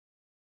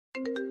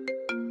Hey,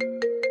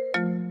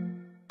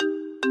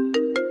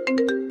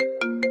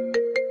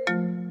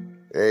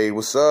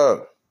 what's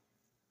up?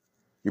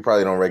 You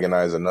probably don't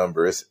recognize the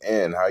number. It's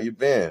N. How you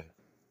been?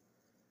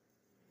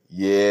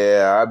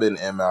 Yeah, I've been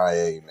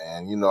MIA,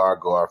 man. You know I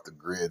go off the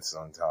grid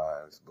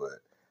sometimes,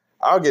 but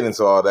I'll get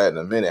into all that in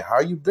a minute. How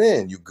you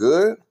been? You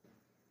good?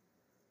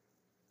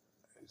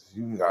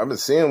 I've been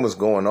seeing what's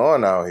going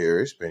on out here.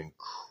 It's been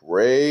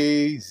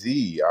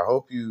crazy. I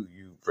hope you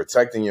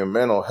protecting your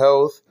mental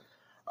health.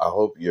 I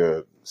hope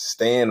you're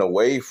staying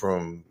away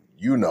from,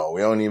 we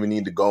don't even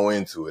need to go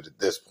into it at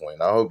this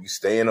point. I hope you're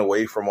staying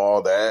away from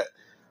all that.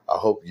 I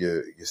hope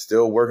you're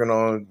still working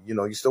on,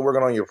 you're still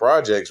working on your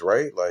projects,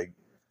 right? Like,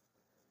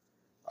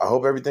 I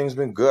hope everything's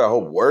been good. I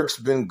hope work's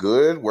been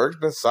good. Work's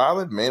been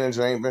solid.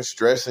 Manager ain't been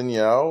stressing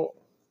you out,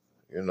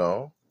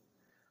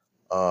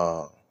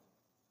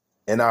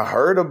 And I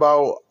heard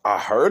about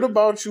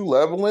you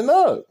leveling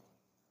up.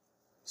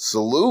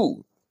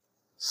 Salute.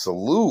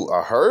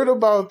 I heard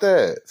about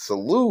that.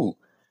 Salute.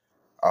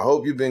 I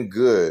hope you've been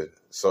good.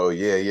 So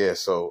yeah.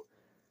 So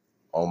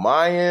on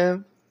my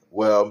end,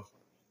 well,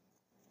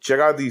 check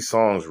out these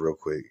songs real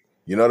quick.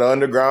 The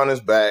Undrground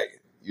is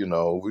back.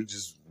 We're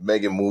just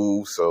making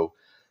moves. So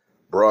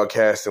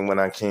broadcasting when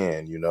I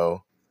can,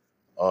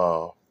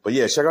 But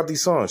yeah, check out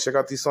these songs.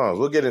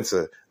 We'll get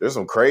into, there's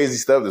some crazy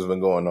stuff that's been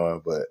going on,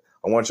 but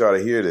I want y'all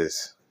to hear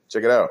this.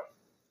 Check it out.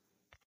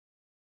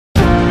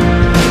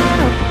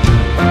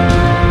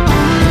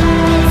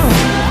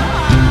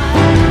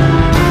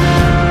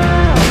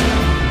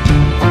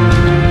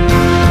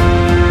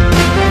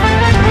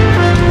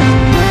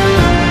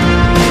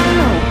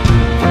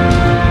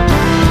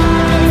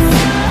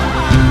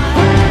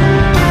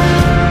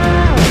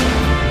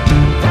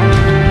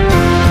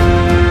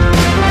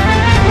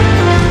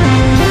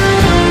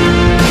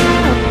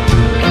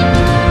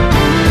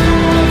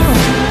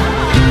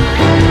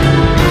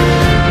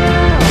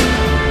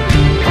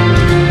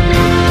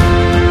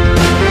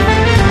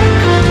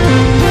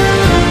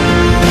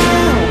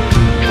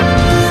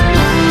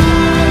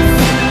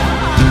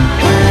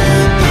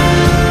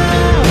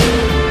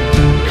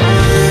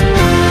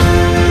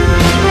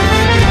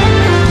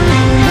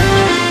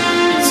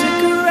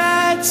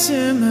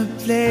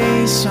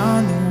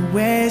 On the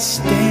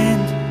West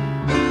End,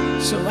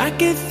 so I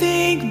could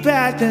think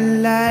about the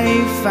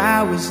life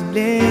I was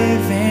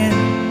living,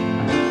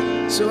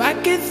 so I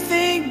could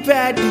think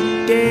about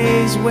the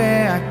days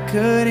where I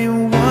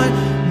couldn't want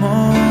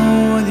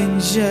more than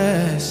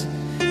just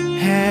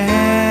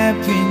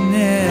happiness.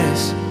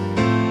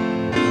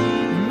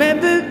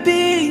 Remember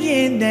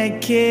being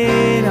that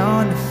kid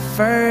on the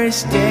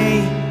first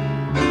day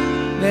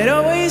that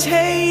always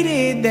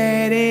hated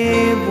that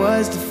it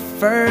was the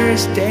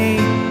first day.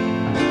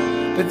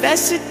 But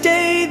that's the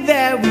day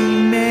that we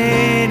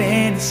met,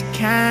 and it's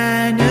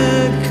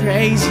kinda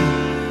crazy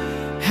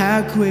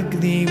how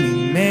quickly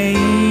we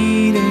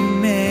made a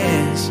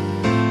mess.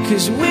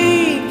 'Cause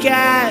we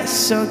got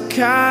so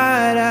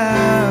caught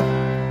up,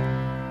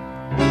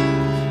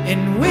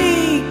 and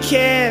we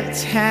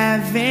kept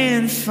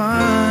having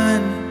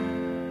fun,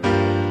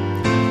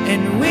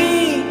 and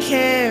we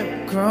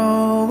kept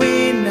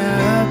growing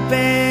up.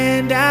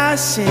 And I'll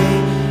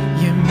say,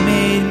 you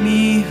made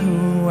me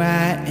who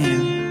I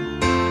am.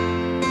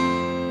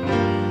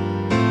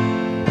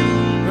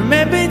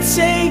 Remember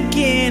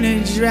taking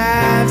a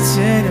drive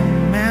to the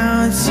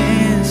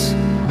mountains.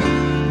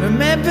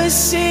 Remember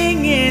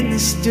singing the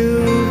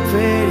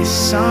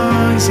stupidest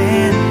songs.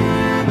 And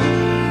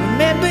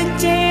remember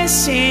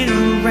dancing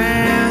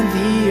around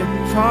the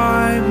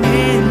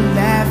apartment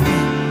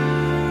laughing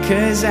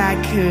 'cause I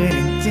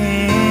couldn't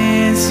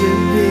dance a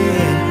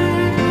bit.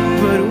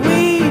 But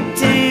we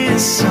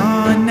danced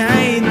all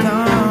night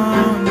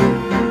long.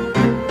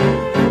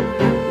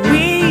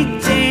 We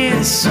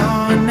danced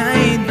all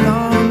night long.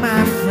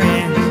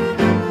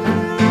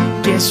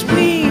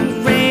 We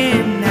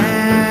ran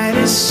out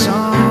of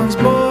songs,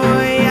 boy,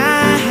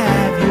 I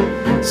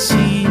haven't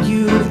seen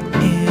you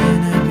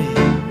in a bit.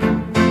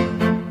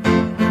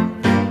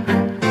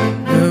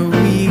 But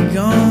we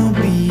gon'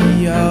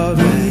 be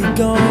alright. We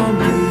gon'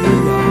 be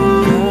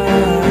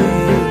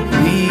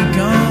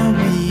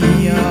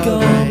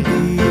alright.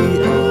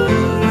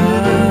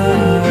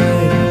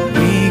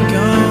 We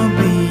gon'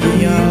 be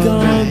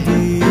alright.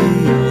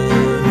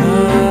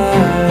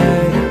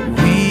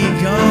 We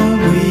gon'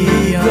 be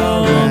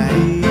alright.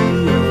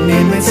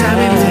 Time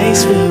and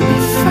place will be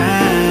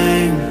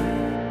fine.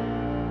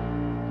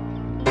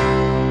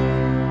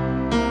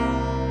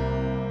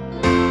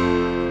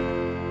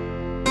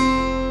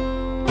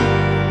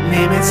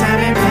 Name and time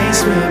and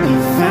place will be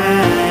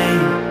fine.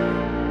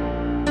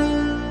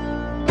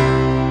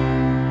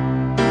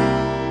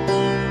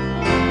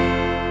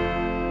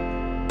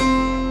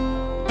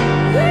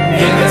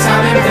 Name and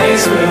time and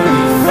place will be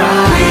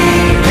fine. We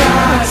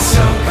got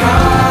so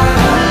caught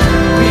up.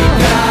 We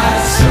got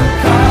so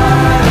caught up.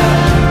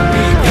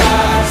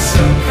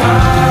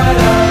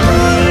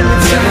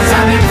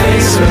 Time and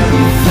place will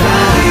be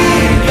fine. We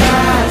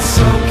got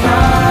so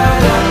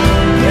caught up.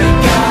 We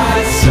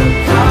got so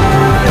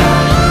caught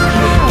up.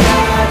 We got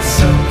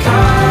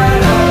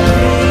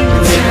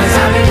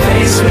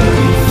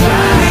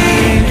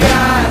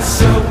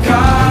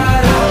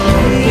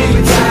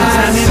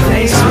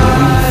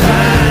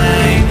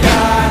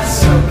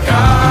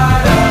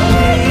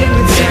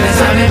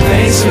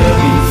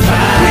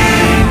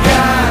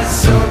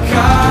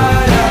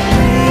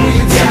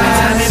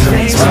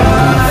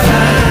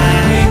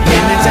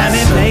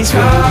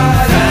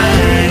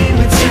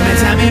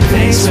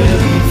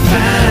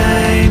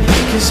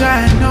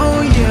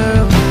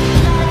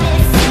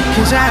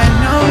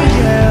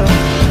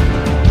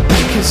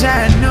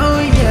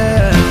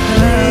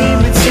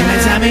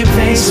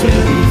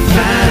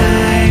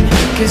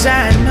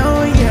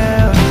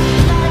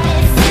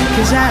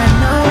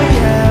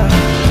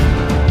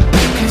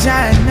wish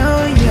I know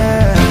ya.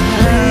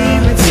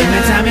 In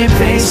a time and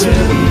place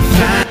we'll be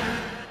fine.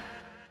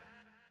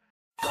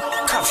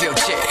 Cuff your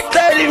chick.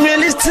 30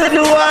 minutes to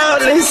New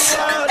Orleans.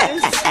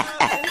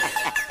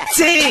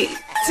 T,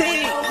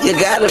 you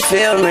gotta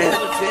feel me.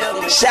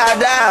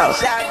 Shout out.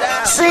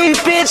 See,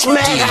 bitch,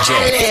 man,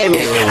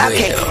 I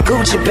can't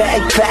Gucci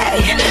backpack,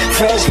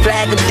 fresh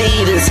black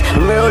Adidas.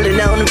 I'm rolling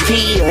on the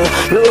pill,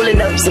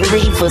 rolling up some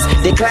reefers,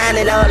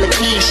 declining all the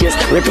quiches,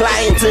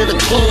 replying to the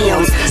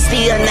Kims,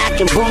 still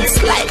knocking boots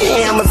like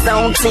hammers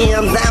on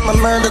Tim's. I'm a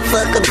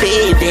motherfucker,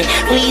 baby.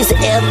 Weezy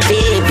F,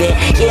 baby.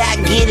 Yeah,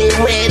 I get it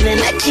wet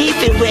and I keep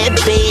it wet,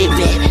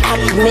 baby. I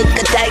can make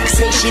a dyke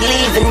say she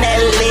leaving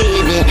that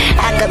lady.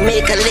 I can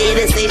make a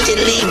lady say she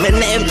leaving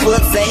that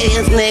pussy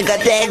ass nigga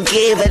that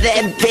gave her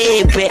that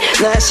baby.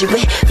 Now she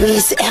with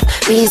Weezy F,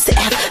 Weezy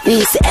F,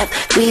 Weezy F,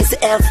 Weezy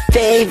F,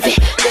 baby.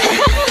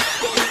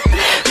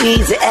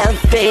 Weezy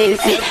F,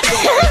 baby.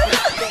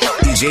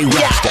 DJ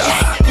Rasta.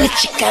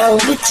 What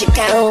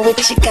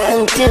you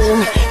gon' do?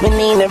 When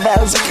Nina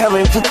Rose come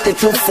and put the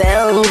pussy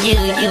on you,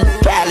 you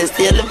probably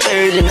still a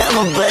virgin.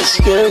 I'ma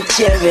bust your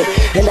cherry,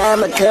 and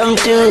I'ma come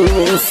through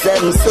in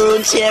something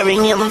so cherry.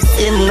 I'm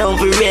sitting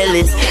on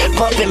Pirellis,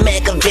 pumping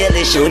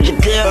Machiavelli. Showed your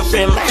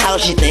girlfriend my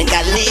house, she think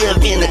I live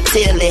in a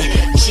telly.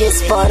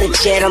 Just for the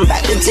chat, I'm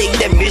about to take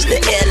that bitch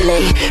to LA.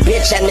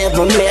 Bitch, I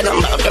never met, I'm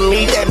about to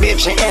meet that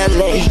bitch in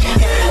LA.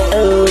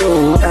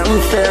 Oh,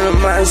 I'm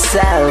feeling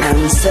myself.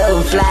 I'm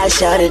so fly,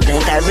 shorty,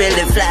 think I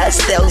really fly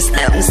stealth.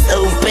 I'm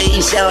so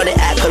paid, shorty,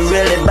 I could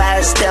really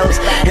buy stealth.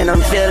 And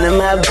I'm feeling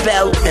my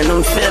belt, and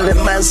I'm feeling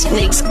my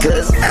sneaks,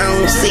 cause I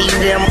don't see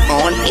them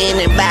on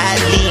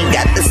anybody.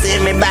 Got to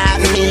send me by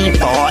me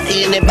for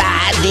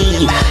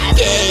anybody.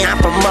 Yeah, I'm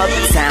from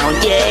uptown,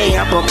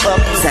 yeah, I'm from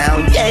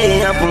uptown,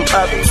 yeah, I'm from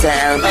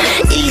uptown.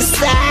 East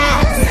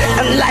side,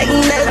 I'm like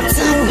nothing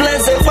two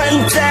blunts at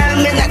one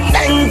time, and I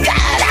thank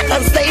God I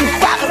can say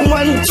fuck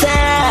one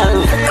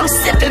time. I'm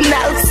sipping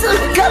out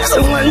 2 cups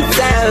at one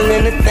time,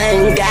 and I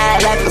thank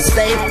God I can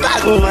say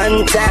fuck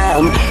one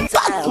time.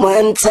 Fuck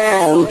one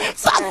time,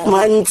 fuck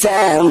one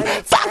time,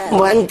 fuck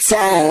one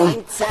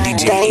time.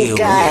 Thank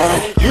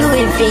God.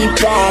 Louis V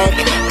bag,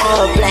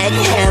 all black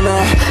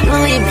hammer,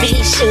 Louis V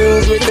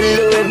shoes with the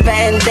Louis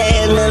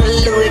bandana,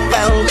 Louis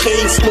phone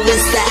case,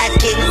 Louis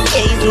sidekick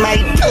case.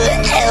 Might put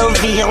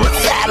LV on the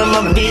side of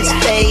my bitch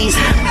face.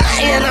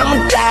 Man, I'm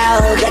a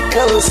dog that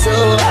goes so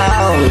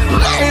hard.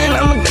 Man,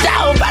 I'm a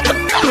dog about to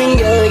come in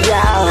your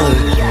yard,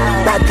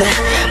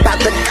 about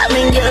to come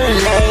in your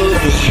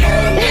lady.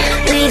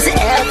 Weezy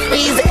F,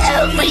 Weezy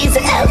F,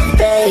 Weezy F,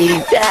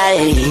 baby.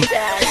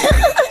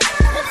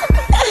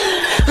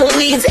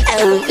 Weezy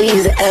F,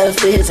 Weezy F,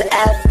 Weezy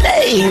F,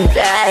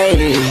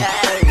 baby.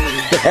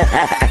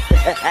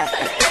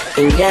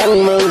 And young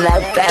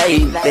moolah,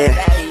 baby.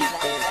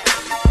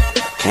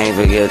 Can't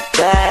forget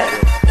that.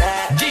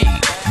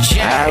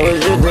 I was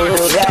a real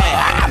guy.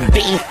 I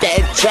beat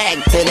that track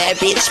to that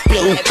bitch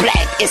blue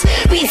black. It's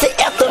Weezy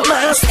F the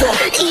monster.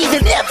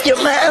 Even F your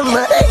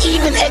mama,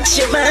 even X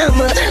your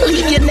mama,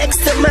 leave you next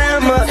to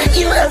mama.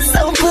 You are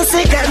so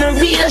pussy,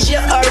 gonorrhea's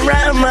your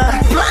aroma.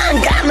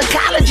 Blind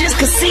gynecologist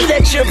can see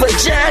that you're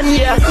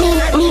vagina.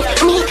 Me,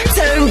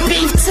 turn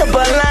beef to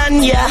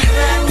bologna.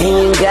 And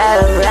you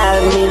gotta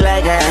ride me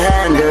like a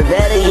Honda.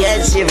 Better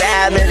yet, you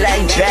ride me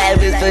like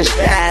Travis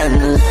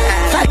Pastrana.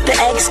 Fuck the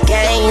X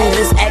Games,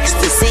 this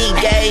ecstasy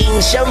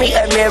game. Show me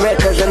a mirror,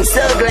 cause I'm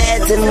so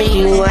glad to meet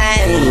you.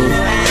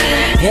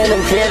 And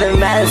I'm feeling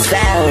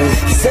myself.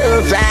 So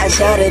fly,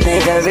 shorty,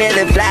 think I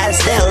really fly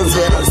stealth.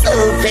 But I'm so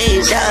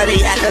paid,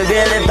 shorty, I can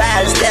really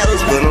buy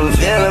stealth. But I'm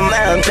feeling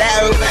my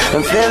belt,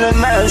 I'm feeling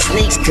my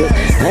sneaks, cause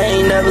I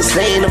ain't never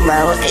seen them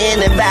out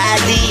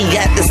anybody.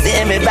 Got to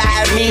stand me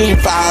by me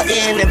for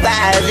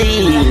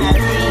anybody.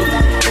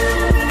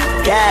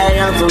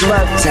 Yeah, I'm from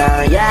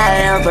uptown,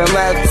 yeah, I'm from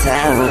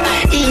uptown.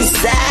 East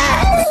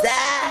side.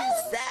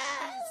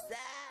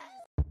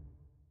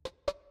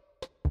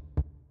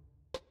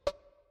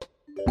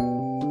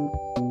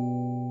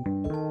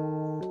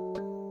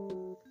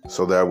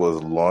 So that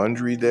was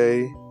Laundry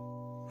Day,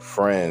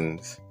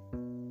 Friends,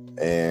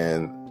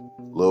 and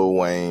Lil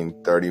Wayne,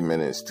 30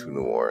 Minutes to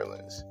New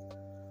Orleans.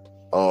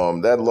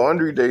 That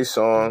Laundry Day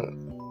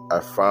song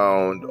I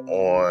found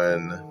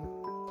on,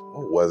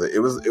 what was it? It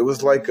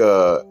was like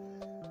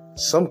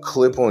some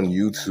clip on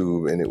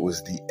YouTube, and it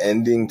was the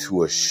ending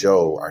to a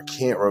show. I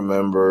can't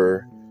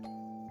remember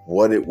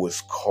what it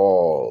was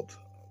called.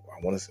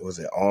 Was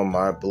it On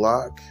My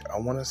Block? I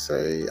want to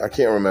say, I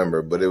can't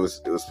remember, but it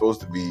was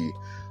supposed to be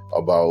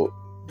about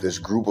this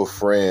group of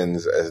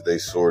friends as they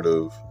sort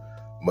of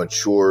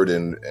matured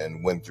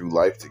and went through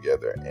life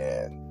together.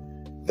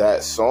 And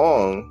that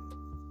song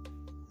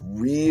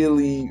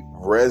really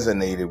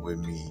resonated with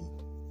me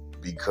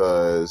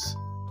because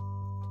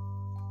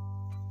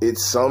it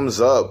sums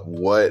up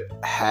what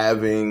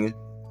having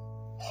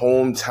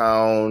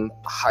hometown,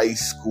 high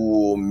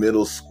school,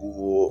 middle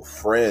school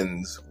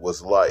friends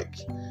was like.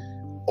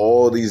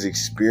 All these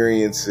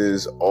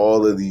experiences,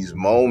 all of these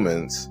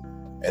moments.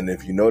 And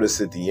if you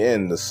notice at the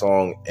end, the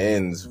song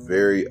ends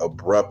very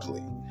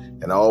abruptly.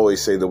 And I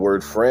always say the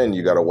word friend,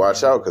 you got to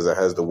watch out because it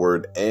has the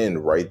word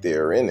 "and" right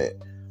there in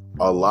it.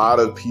 A lot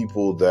of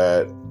people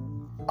that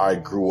I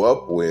grew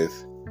up with,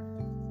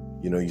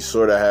 you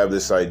sort of have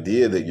this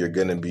idea that you're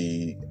going to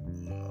be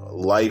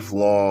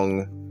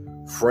lifelong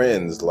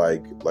friends,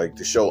 like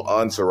the show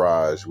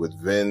Entourage with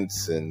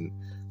Vince and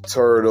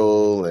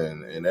Turtle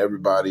and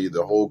everybody,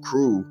 the whole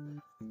crew.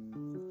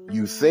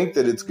 You think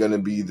that it's going to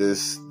be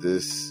this,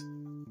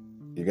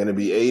 you're going to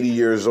be 80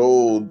 years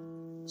old,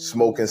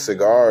 smoking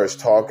cigars,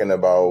 talking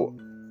about,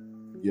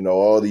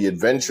 all the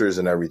adventures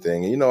and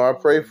everything. And, I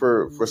pray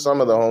for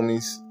some of the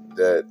homies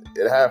that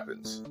it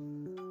happens,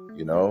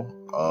 you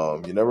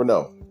never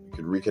know. You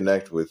could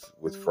reconnect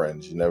with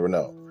friends. You never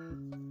know.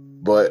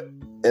 But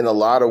in a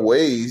lot of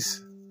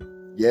ways,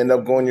 you end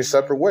up going your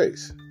separate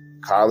ways.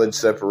 College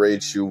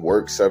separates you.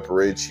 Work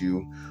separates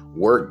you.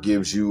 Work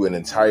gives you an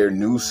entire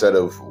new set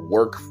of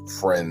work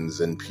friends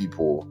and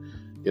people.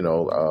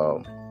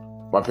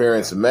 My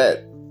parents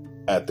met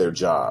at their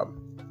job.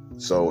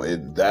 So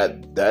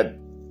that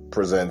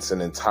presents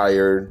an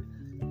entire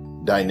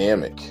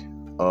dynamic.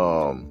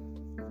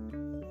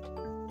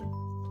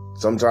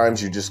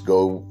 Sometimes you just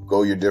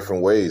go your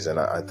different ways. And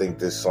I think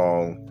this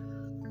song,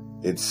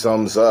 it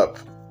sums up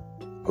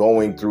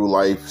going through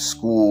life,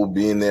 school,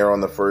 being there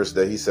on the first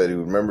day. He said he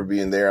would remember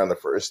being there on the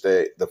first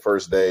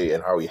day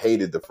and how he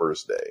hated the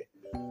first day.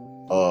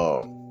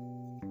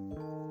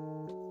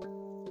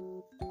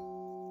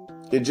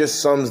 It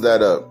just sums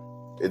that up.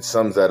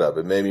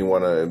 It made me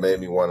want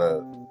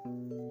to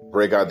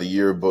break out the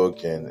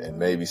yearbook and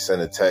maybe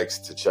send a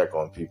text to check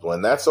on people.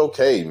 And that's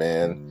okay,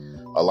 man.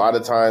 A lot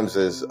of times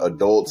as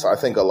adults, I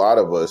think a lot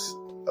of us,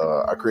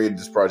 I created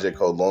this project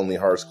called Lonely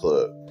Hearts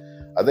Club.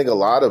 I think a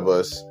lot of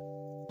us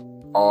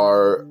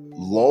are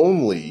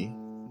lonely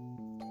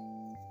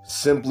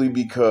simply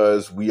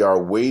because we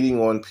are waiting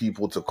on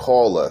people to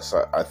call us.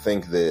 I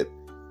think that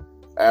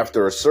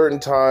after a certain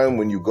time,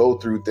 when you go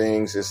through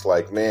things, it's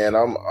like, man,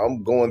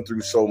 I'm going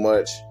through so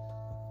much.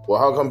 Well,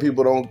 how come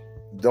people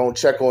don't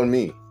check on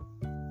me?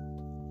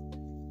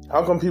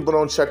 How come people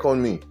don't check on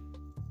me?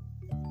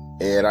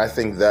 And I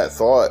think that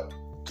thought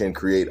can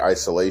create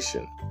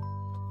isolation.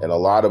 And a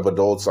lot of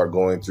adults are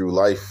going through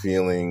life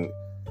feeling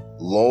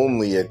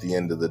lonely at the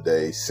end of the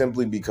day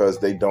simply because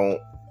they don't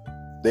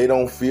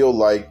feel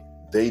like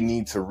they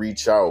need to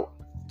reach out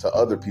to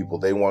other people.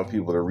 They want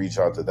people to reach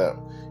out to them.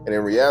 And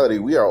in reality,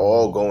 we are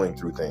all going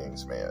through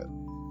things, man.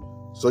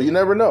 So you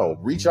never know.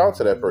 Reach out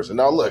to that person.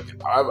 Now, look,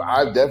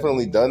 I've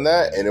definitely done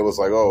that. And it was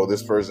like, oh,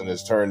 this person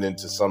has turned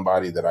into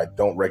somebody that I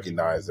don't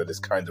recognize. That is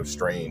kind of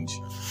strange.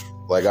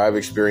 Like, I've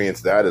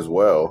experienced that as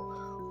well.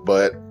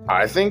 But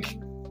I think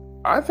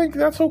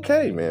that's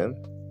okay, man.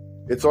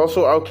 It's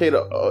also okay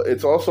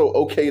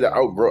to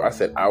outgrow. I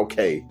said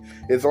okay.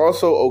 It's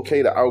also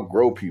okay to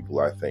outgrow people,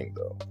 I think,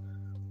 though.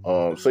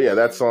 So yeah,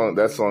 that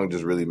song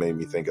just really made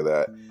me think of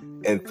that.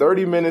 And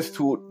 30 Minutes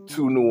to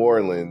New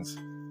Orleans,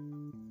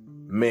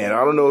 man,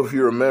 I don't know if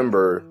you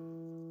remember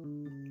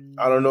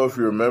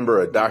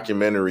a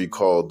documentary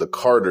called The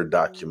Carter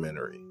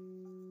Documentary.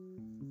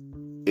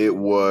 It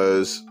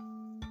was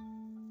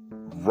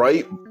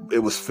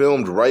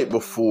filmed right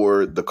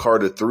before The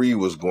Carter 3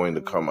 was going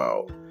to come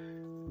out.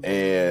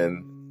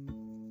 And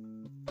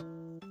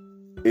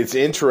it's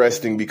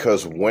interesting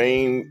because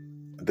Wayne,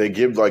 they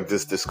give like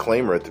this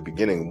disclaimer at the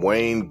beginning.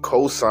 Wayne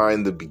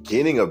co-signed the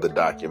beginning of the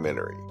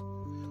documentary.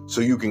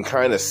 So you can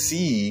kind of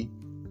see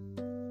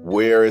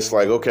where it's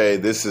like, okay,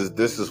 this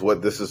is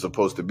what this is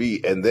supposed to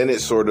be. And then it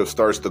sort of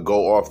starts to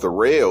go off the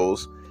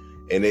rails,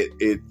 and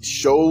it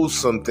shows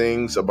some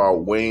things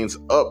about Wayne's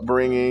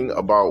upbringing,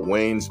 about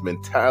Wayne's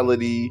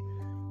mentality,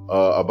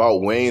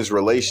 about Wayne's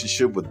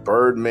relationship with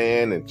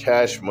Birdman and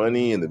Cash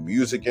Money and the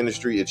music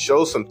industry. It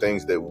shows some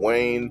things that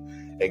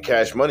Wayne and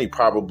Cash Money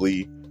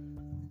probably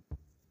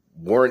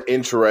weren't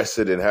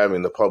interested in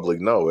having the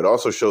public know. It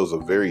also shows a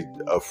very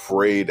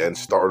afraid and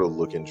startled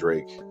looking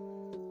Drake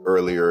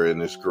earlier in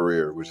his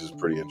career, which is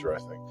pretty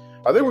interesting.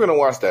 I think we're going to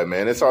watch that,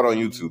 man. It's out on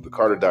YouTube, the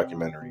Carter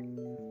documentary.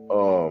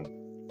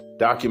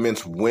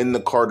 Documents when the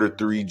Carter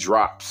 3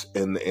 drops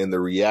and the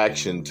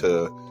reaction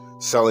to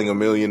selling 1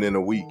 million in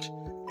a week.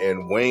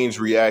 And Wayne's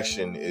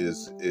reaction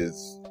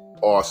is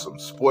awesome.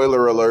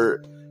 Spoiler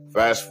alert.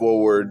 Fast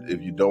forward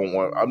if you don't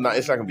want.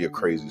 It's not gonna be a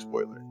crazy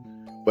spoiler,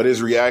 but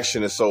his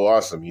reaction is so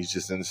awesome. He's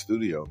just in the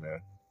studio, man.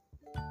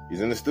 He's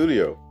in the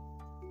studio,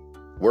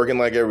 working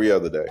like every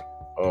other day.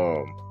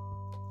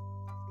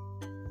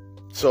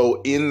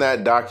 So in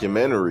that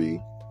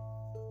documentary,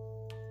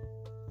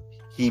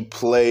 he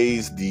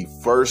plays the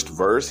first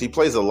verse. He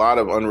plays a lot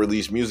of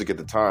unreleased music at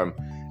the time,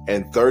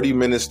 and 30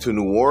 Minutes to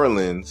New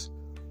Orleans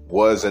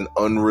was an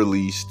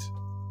unreleased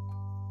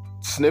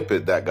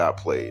snippet that got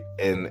played.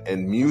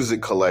 And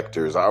music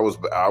collectors, I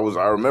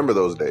remember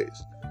those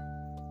days.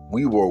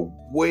 We were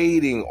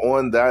waiting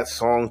on that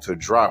song to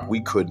drop.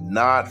 We could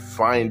not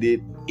find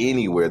it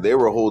anywhere. They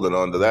were holding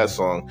on to that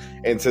song.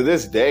 And to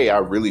this day, I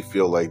really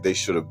feel like they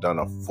should have done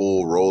a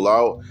full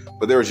rollout,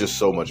 but there was just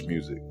so much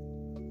music.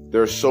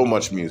 There's so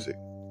much music.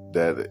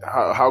 that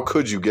how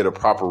could you get a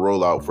proper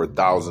rollout for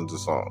thousands of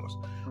songs?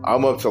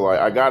 I'm up to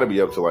I gotta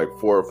be up to 400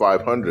 or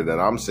 500,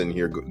 and I'm sitting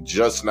here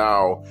just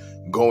now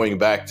going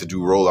back to do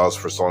rollouts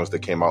for songs that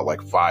came out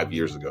 5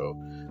 years ago.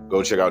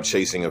 Go check out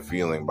Chasing a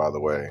Feeling, by the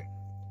way.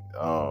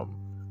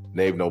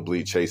 Nave No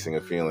Bleed, Chasing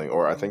a Feeling,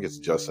 or I think it's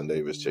Justin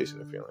Davis,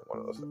 Chasing a Feeling, one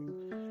of those things.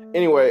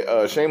 Anyway,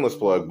 shameless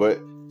plug, but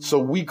so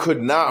we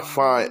could not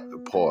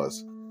find,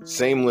 pause,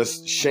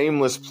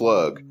 shameless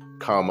plug,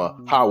 comma,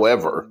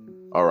 however,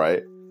 all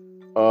right,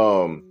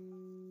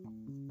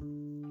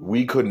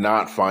 we could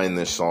not find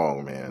this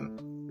song, man.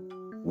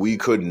 We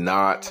could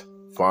not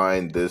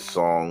find this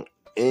song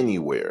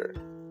anywhere.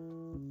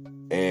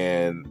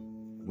 And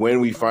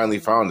when we finally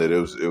found it, it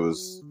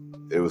was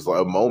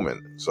like a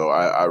moment. So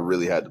I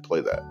really had to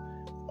play that.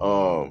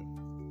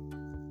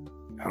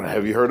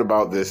 Have you heard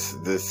about this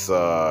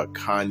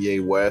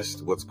Kanye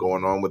West? What's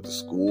going on with the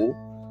school?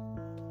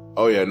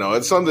 Oh yeah, no,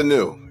 it's something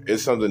new.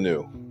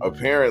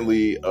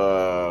 Apparently,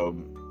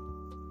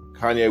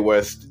 Kanye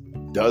West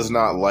does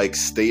not like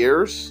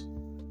stairs,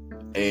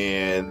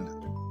 and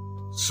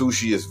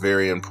sushi is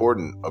very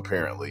important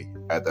apparently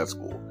at that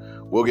school.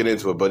 We'll get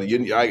into it, but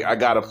I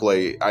gotta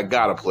play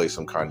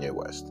some Kanye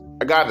West.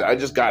 I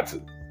just got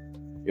to.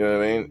 You know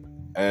what I mean?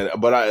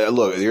 But I'm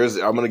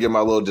gonna give my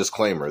little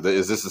disclaimer.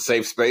 Is this a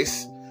safe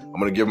space? I'm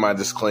gonna give my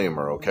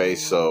disclaimer, okay?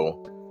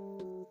 So,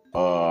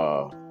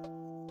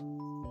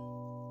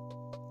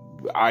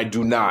 I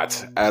do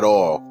not at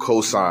all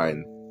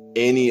co-sign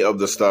any of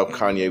the stuff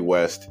Kanye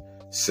West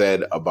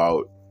said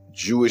about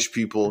Jewish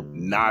people,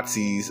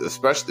 Nazis,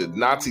 especially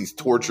Nazis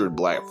tortured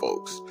black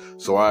folks.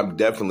 So I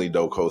definitely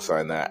don't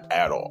co-sign that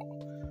at all.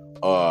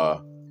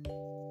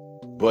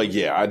 But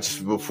yeah,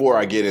 before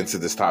I get into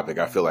this topic,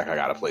 I feel like I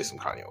gotta play some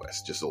Kanye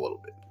West, just a little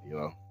bit, you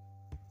know?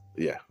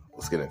 Yeah,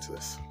 let's get into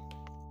this.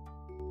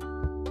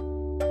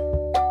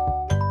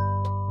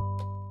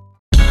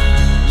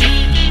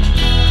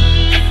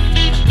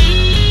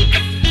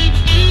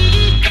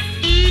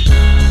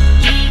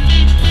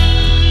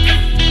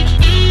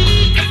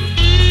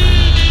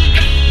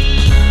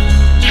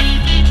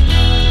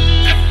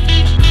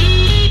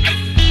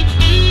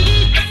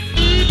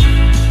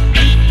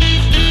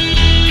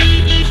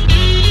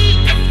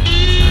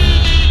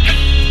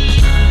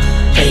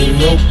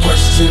 No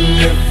question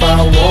if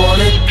I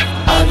want it,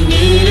 I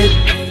need it.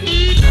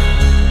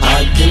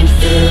 I can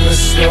feel it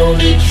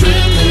slowly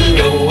drifting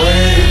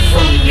away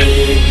from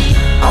me.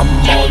 I'm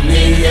on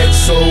the edge,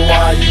 so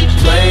why you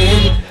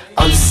playing?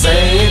 I'm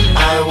saying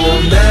I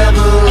will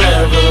never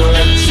ever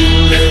let you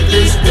live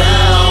this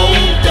down,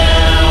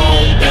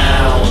 down,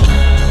 down.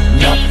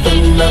 Not for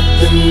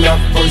nothing, I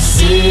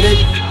foreseen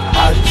it,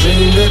 I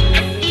dreamed it.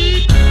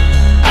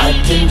 I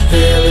can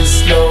feel it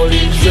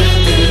slowly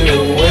drifting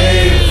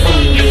away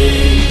from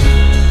me.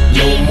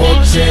 No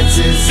more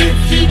chances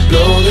if you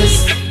blow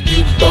this,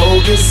 you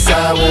bogus.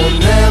 I will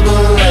never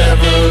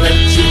ever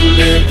let you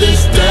live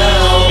this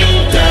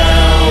down,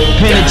 down.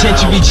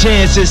 Penitentiary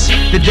chances,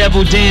 the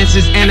devil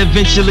dances and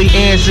eventually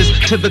answers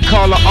to the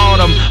call of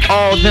autumn.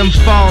 All them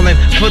falling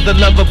for the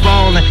love of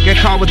ballin'. Get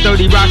caught with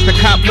 30 rocks, the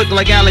cop look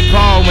like Alec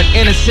Baldwin.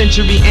 Inner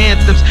century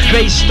anthems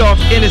based off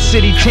inner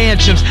city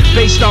tantrums,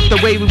 based off the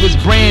way we was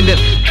branded.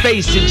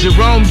 Face it,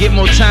 Jerome get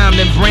more time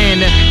than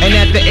Brandon. And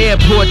at the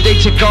airport they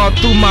check all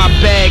through my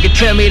bag and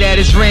tell me that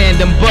it's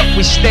random, but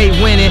we stay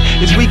winning.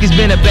 This week has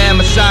been a bad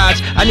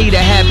massage. I need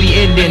a happy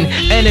ending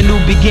and a new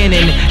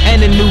beginning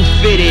and a new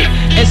fitted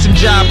and some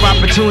job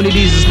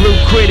opportunities is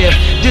lucrative.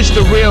 This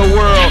the real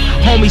world,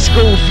 homie,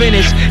 school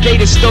finished. They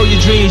just stole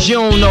your dreams, you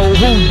don't know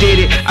who did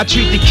it. I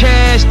treat the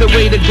cash the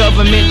way the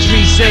government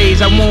treats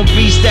says. I won't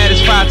be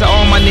satisfied till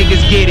all my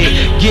niggas get it,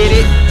 get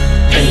it?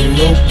 Ain't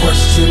no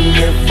question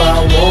if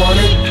I want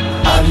it,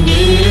 I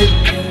need it.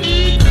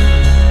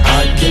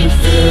 I can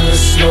feel it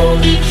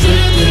slowly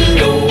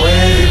drifting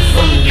away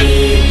from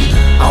me.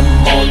 I'm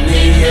on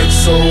the edge,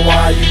 so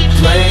why you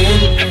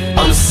playing?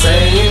 I'm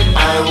saying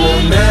I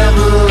will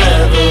never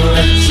ever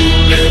let you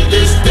live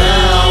this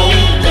down,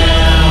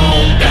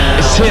 down, down.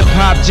 It's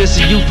hip-hop,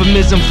 just a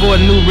euphemism for a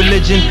new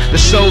religion. The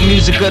soul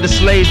music of the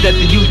slaves that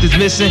the youth is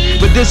missing.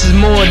 But this is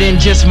more than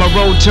just my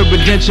road to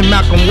redemption.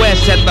 Malcolm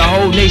West had the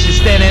whole nation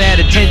standing at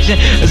attention.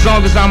 As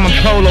long as I'm in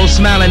polo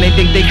smiling, they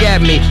think they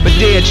got me. But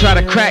they'll try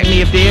to crack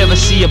me if they ever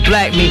see a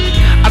black me.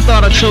 I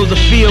thought I chose a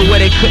field where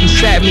they couldn't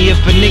sap me.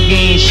 If a nigga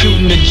ain't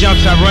shooting the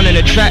jumps, I running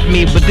to trap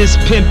me. But this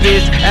pimp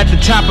is at the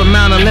top of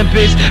Mount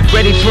Olympus,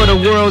 ready for the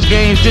world's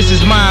games. This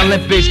is my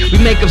Olympics. We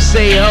make them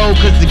say oh,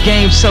 cause the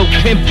game's so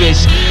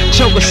pimpish.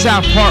 Choke a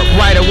South Park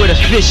writer with a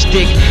fish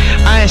stick.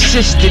 I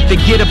insisted to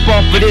get up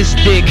off of this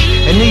dick.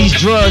 And these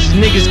drugs,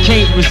 niggas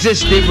can't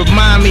resist it.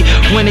 Remind me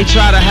when they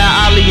try to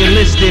have Ali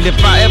enlisted. If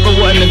I ever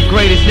wasn't the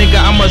greatest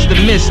nigga, I must have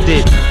missed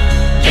it.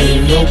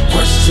 Ain't no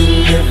question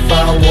if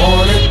I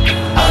want it,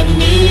 I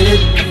need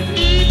it.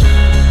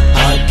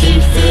 I can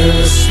feel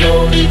it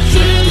slowly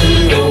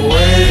drifting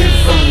away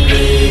from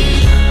me.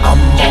 I'm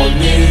on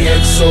the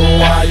edge, so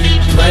why you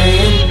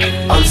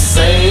playing? I'm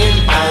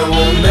saying I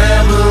will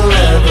never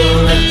ever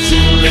let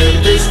you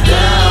live this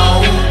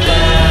down,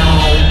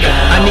 down,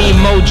 down. I need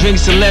more dreams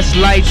Celeste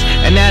lights,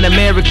 and that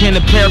American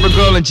Apparel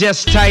girl in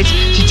just tights.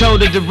 She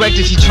told the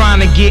director she trying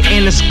to get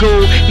into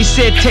school. He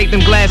said take them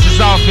glasses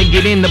off and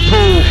get in the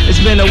pool. It's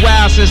been a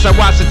while since I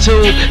watched the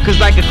tube, cause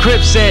like a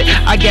Crip said,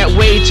 I got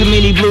way too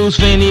many blues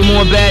for any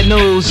more bad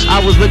news. I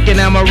was looking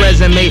at my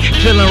resume,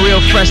 feeling real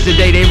fresh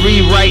today. They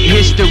rewrite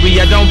history,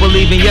 I don't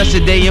believe in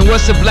yesterday. And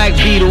what's a black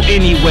beetle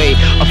anyway?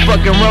 A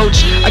fucking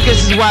roach? I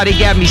guess that's why they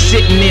got me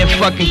sitting there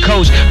fucking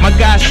coach. My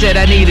guy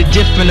said I need a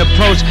different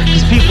approach,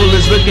 cause people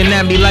is looking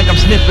at me like I'm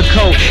sniffing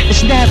coke.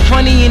 It's not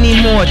funny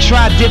anymore,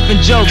 try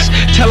different jokes.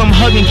 Tell them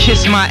hug and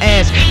kiss my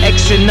ass,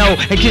 X and O,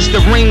 and kiss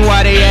the ring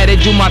while they at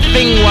it. Do my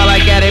thing while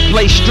I got it,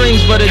 play strings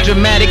for the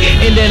dramatic.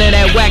 And then of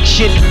that whack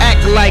shit,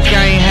 act like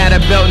I ain't had a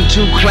belt in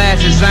 2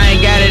 classes. I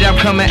ain't got it, I'm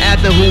coming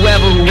after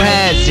whoever who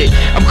has it.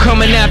 I'm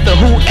coming after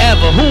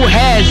whoever who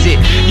has it.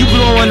 You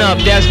blowing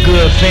up, that's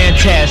good,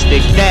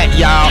 fantastic. That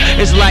y'all,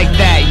 it's like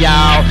that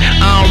y'all.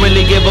 I don't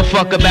really give a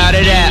fuck about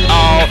it at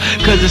all,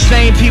 cause the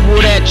same people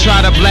that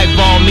try to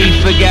blackball me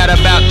forgot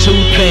about 2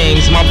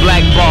 things, my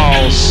black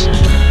balls.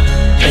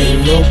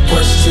 Ain't no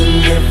question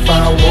if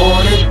I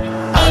want it,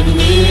 I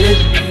need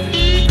it.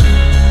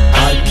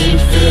 I can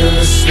feel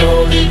it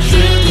slowly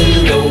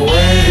drifting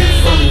away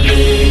from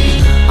me.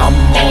 I'm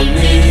on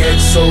the edge,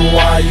 so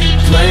why you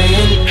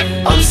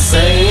playing? I'm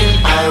saying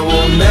I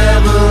will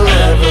never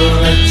ever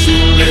let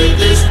you live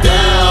this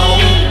down.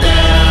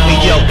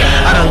 Yo,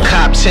 I done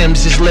cop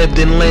Tim's, lived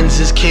in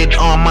lenses. Kid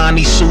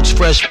Armani suits,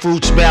 fresh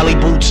fruits, Bally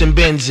boots and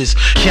Benzes.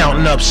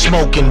 Counting up,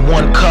 smoking,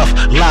 1 cuff,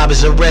 live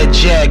as a red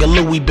jag, a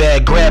Louis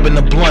bag, grabbing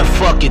the blunt,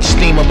 fuck it.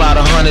 Steam about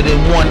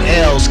 101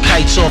 L's,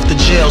 kites off the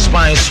jails,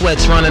 buying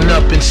sweats, running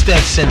up in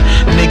Stetson.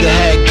 Nigga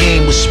had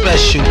game was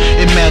special,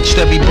 it matched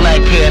every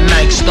black pair of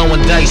Nikes,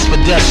 throwing dice for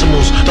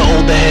decimals. The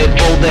older head,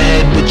 bolder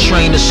head, would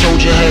train a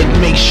soldier head,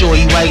 make sure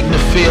he right in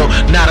the field,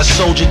 not a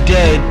soldier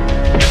dead.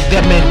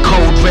 That meant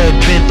cold red,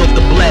 bent off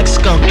the black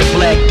skunk, the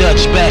black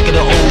Dutch, back of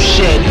the old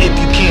shed. If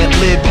you can't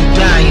live, you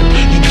dying,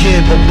 you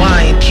give or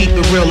buying. Keep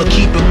it real or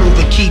keep it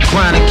moving, keep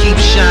grinding, keep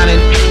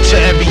shining. To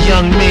every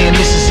young man,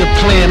 this is a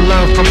plan.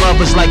 Learn from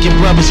others like your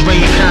brothers,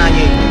 Ray and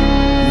Kanye.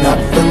 Not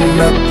for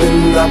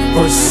nothing, I've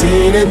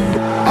foreseen it,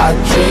 I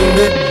dreamed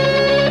it.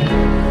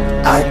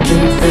 I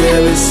can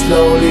feel it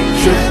slowly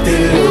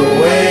drifting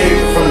away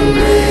from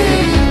me.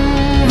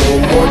 No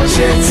more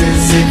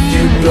chances if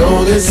you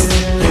blow this.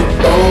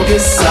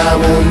 Bogus, I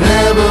will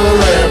never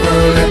ever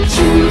let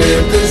you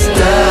live this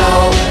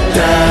down,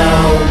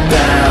 down,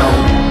 down.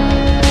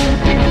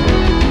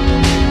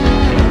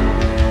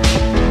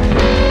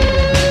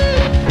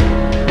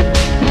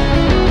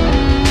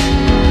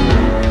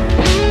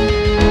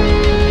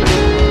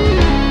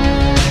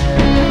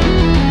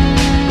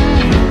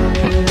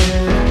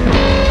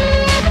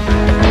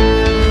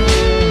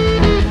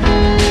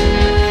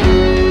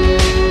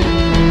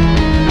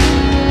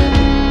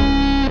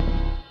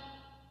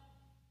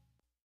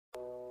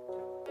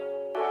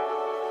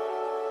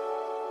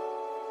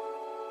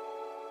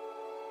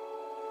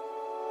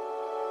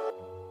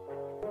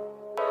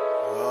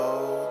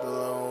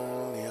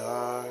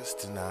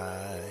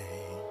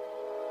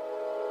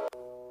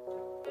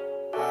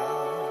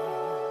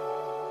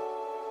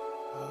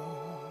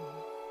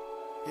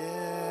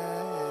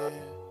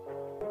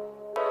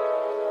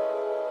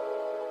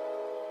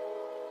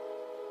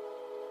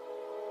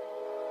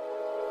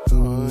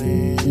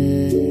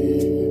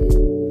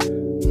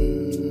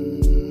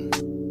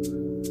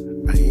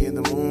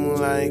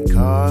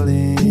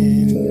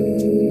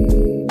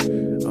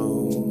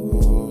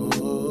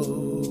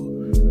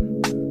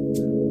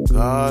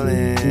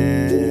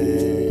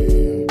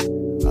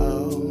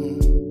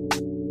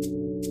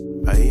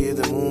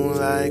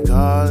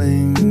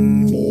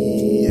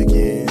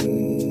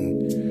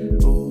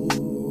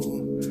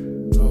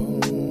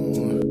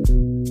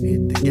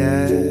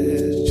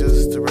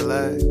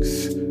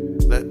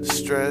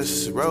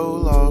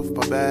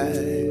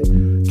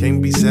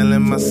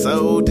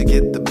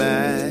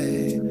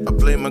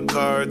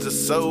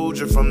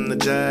 Soldier from the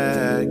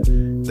Jag,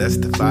 that's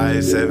the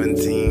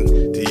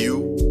 517 to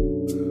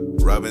you.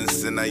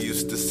 Robinson, I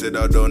used to sit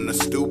out on the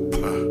stoop.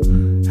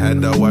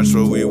 Had to watch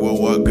where we would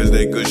walk cause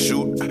they could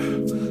shoot.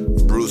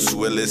 Bruce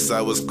Willis,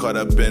 I was caught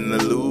up in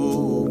the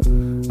loop.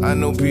 I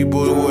know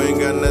people who ain't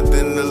got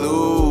nothing to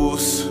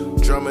lose.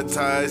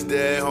 Traumatized,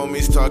 dead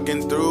homies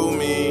talking through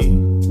me.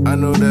 I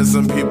know that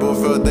some people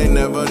felt they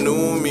never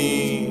knew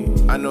me.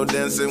 I know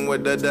dancing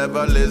with the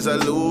devil is a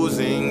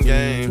losing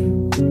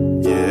game.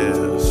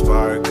 Yeah,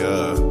 spark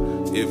up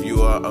if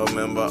you are a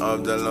member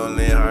of the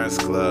Lonely Hearts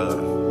Club.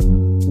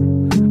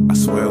 I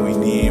swear we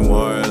need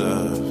more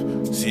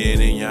love. See it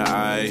in your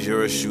eyes,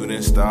 you're a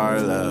shooting star,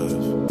 love.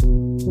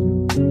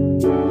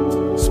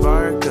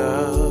 Spark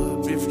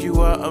up if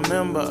you are a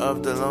member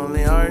of the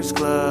Lonely Hearts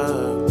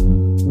Club.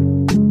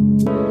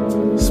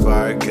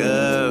 Spark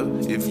up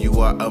if you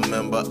are a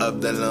member of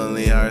the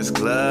Lonely Hearts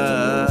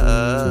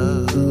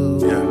Club.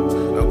 Yeah,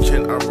 now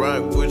can I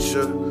rock with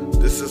you?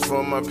 This is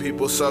for my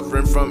people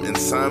suffering from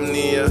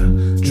insomnia.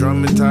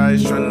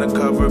 Traumatized, trying to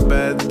cover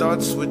bad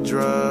thoughts with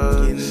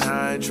drugs. Getting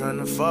high, trying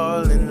to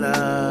fall in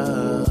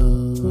love.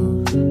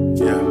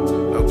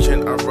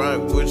 I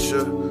rock with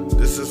ya.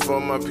 This is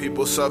for my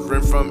people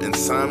suffering from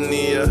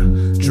insomnia.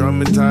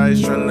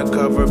 Traumatized, trying to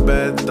cover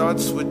bad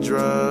thoughts with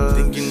drugs.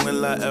 Thinking,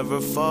 will I ever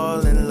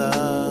fall in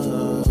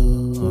love?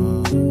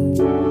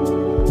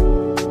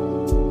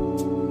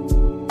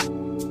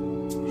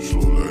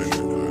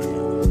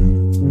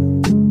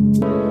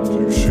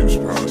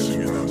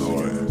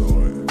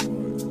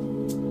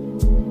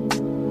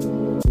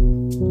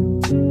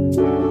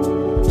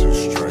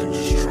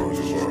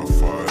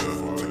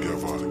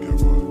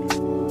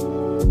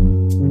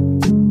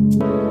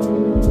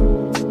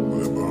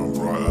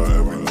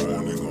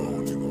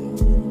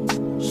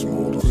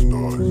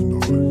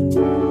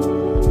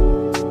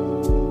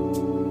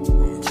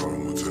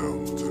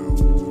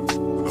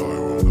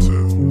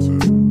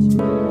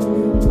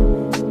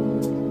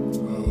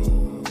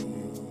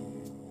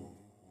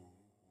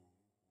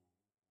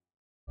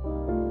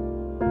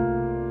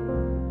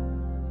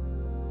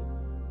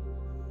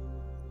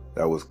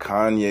 That was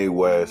Kanye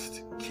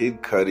West,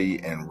 Kid Cudi,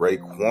 and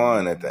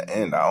Raekwon at the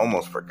end. I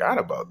almost forgot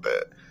about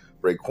that.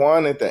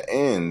 Raekwon at the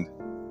end,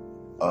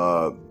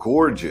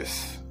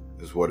 Gorgeous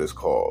is what it's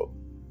called.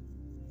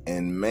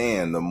 And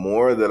man, the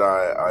more that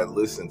I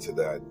listen to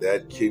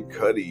that Kid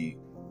Cudi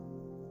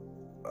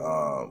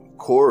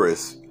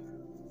chorus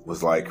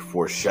was like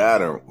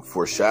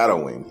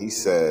foreshadowing. He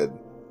said,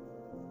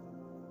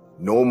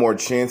 "No more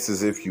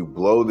chances if you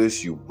blow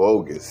this, you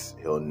bogus.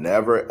 He'll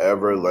never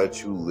ever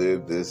let you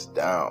live this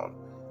down."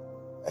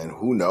 And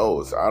who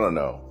knows? I don't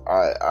know.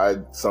 I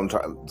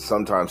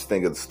sometimes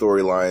think of the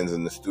storylines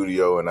in the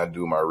studio and I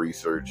do my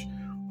research.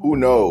 Who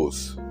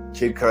knows?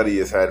 Kid Cudi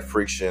has had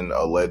friction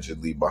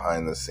allegedly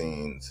behind the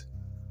scenes.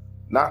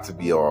 Not to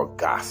be all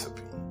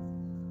gossipy,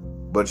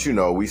 but you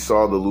know, we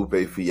saw the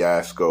Lupe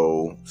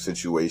Fiasco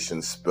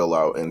situation spill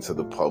out into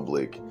the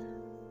public.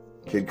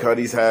 Kid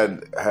Cudi's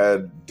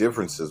had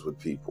differences with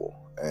people.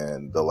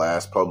 And the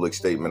last public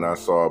statement I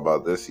saw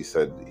about this, he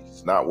said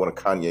he's not one of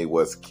Kanye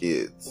West's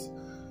kids.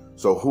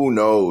 So who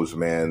knows,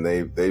 man?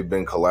 They've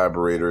been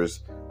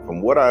collaborators.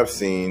 From what I've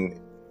seen,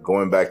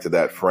 going back to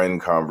that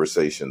friend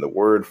conversation, the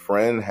word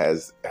friend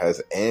has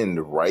end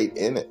right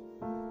in it.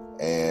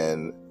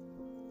 And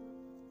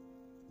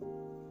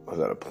was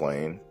that a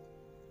plane?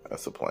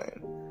 That's a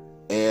plane.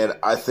 And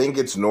I think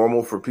it's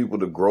normal for people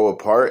to grow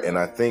apart. And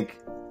I think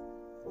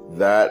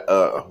that,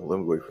 let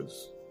me wait for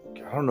this.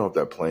 I don't know if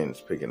that plane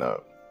is picking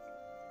up.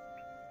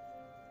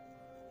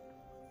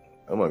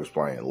 I'm like, it's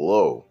flying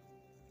low.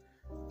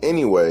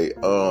 Anyway,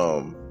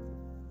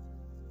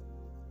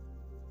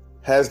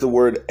 has the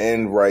word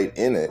end right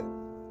in it.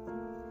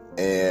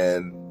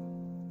 And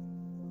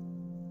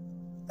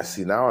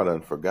see, now I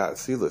done forgot.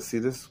 See, look, this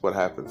is what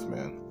happens,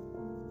 man.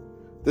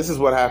 This is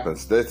what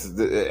happens.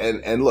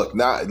 And look,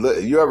 now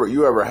you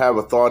ever have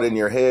a thought in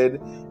your head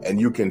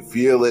and you can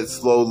feel it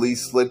slowly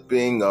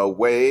slipping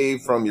away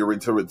from your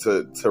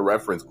to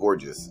reference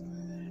Gorgeous,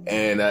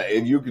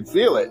 and you can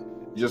feel it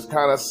just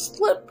kind of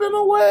slipping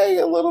away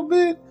a little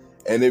bit.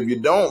 And if you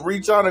don't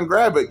reach out and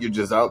grab it, you're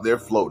just out there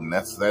floating.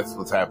 That's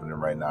what's happening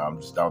right now. I'm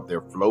just out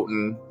there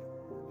floating,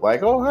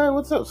 like, oh hey,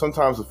 what's up?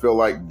 Sometimes I feel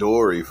like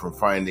Dory from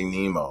Finding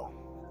Nemo.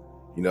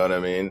 You know what I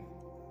mean?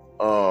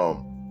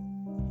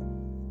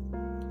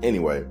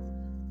 Anyway,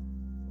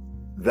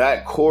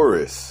 that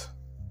chorus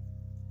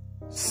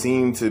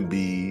seemed to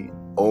be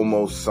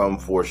almost some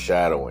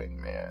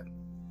foreshadowing, man.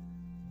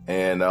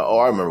 And,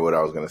 I remember what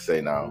I was going to say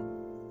now.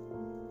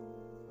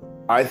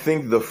 I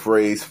think the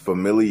phrase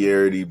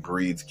familiarity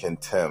breeds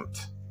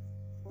contempt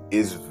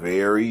is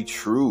very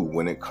true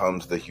when it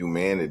comes to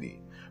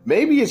humanity.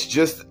 Maybe it's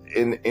just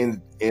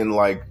in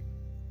like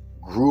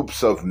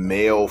groups of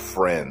male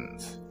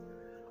friends.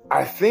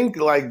 I think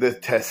like the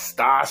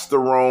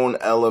testosterone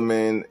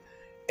element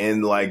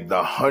and like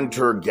the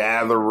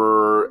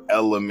hunter-gatherer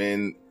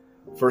element,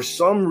 for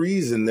some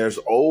reason, there's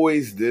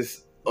always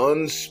this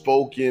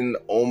unspoken,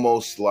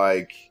 almost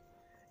like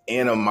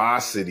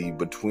animosity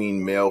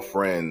between male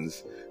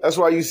friends. That's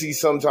why you see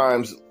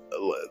sometimes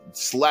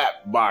slap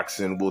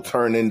boxing will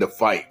turn into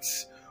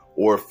fights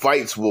or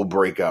fights will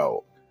break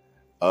out.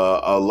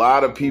 A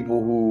lot of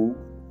people who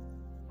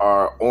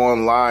are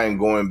online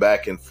going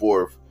back and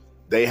forth,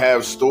 they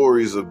have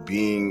stories of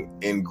being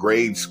in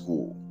grade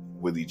school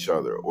with each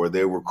other, or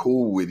they were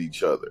cool with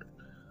each other.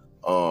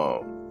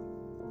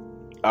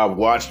 I've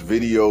watched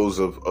videos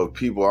of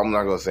people, I'm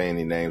not going to say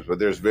any names, but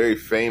there's very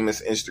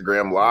famous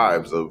Instagram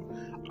lives of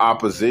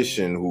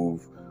opposition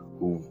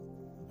who've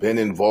been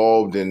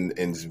involved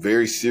in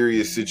very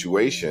serious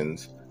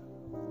situations,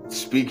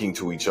 speaking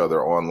to each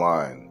other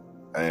online.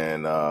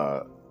 And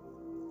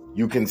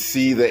you can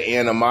see the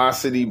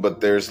animosity, but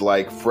there's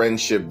like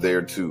friendship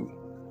there too.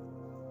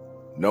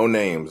 No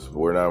names.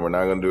 We're not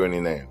going to do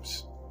any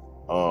names.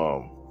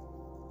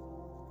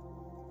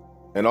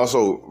 And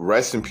also,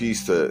 rest in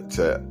peace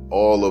to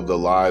all of the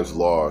lives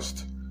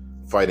lost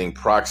fighting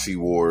proxy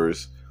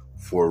wars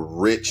for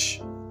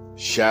rich,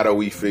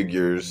 shadowy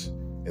figures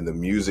in the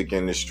music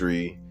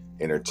industry,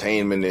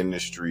 entertainment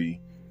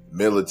industry,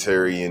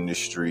 military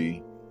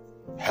industry,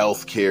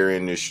 healthcare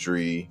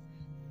industry,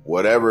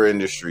 whatever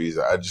industries.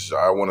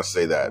 I want to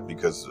say that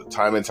because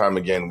time and time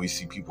again, we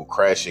see people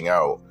crashing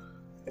out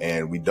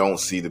and we don't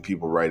see the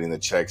people writing the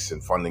checks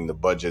and funding the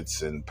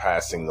budgets and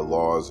passing the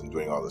laws and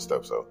doing all this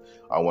stuff. So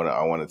I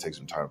want to take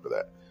some time for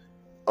that.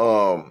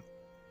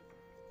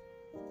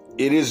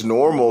 It is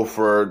normal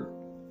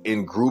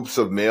in groups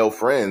of male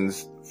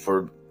friends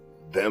for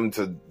them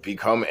to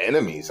become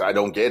enemies. I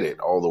don't get it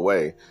all the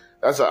way.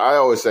 That's what I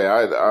always say.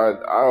 I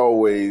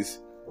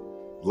always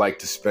like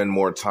to spend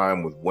more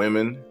time with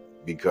women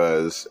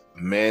because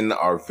men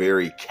are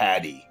very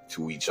catty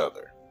to each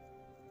other.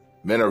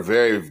 Men are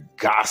very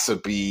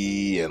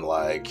gossipy and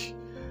like,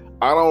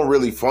 I don't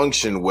really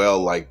function well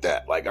like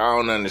that. Like, I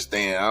don't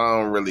understand. I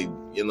don't really,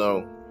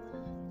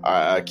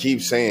 I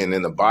keep saying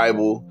in the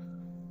Bible,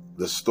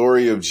 the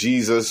story of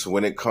Jesus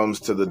when it comes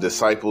to the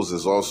disciples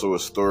is also a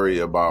story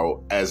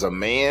about, as a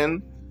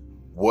man,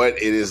 what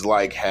it is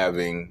like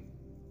having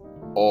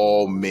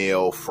all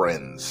male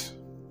friends.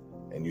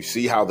 And you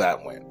see how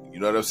that went. You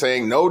know what I'm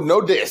saying?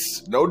 No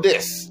diss.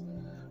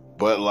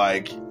 But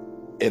like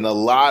in a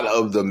lot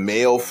of the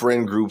male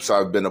friend groups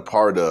I've been a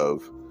part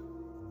of,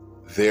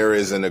 there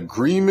is an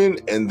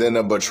agreement and then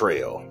a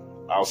betrayal.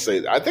 I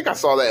think I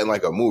saw that in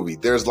like a movie.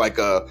 There's like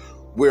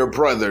we're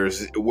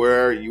brothers,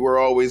 where you were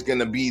always going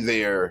to be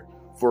there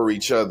for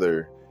each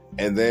other.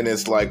 And then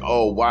it's like,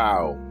 oh,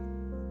 wow,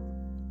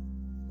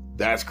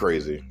 that's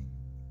crazy.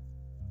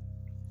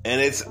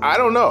 And I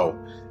don't know.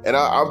 And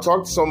I've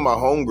talked to some of my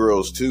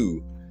homegirls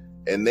too,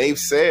 and they've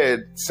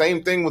said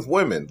same thing with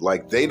women.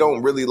 Like, they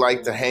don't really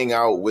like to hang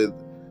out with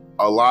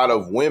a lot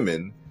of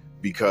women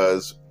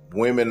because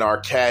women are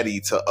catty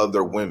to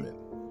other women.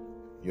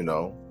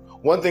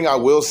 One thing I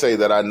will say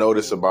that I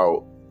notice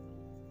about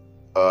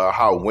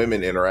how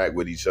women interact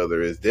with each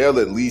other is they'll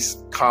at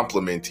least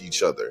compliment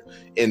each other.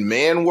 In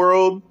man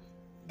world,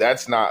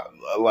 that's not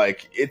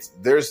like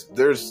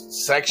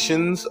there's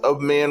sections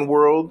of man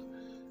world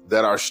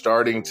that are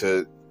starting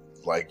to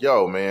like,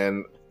 yo,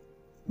 man,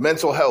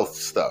 mental health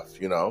stuff,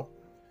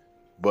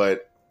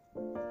 but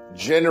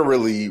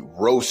generally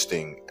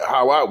roasting.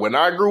 When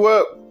I grew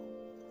up,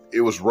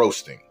 it was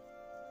roasting.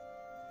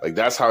 Like,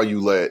 that's how you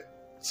let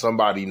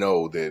somebody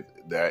know that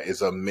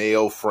is a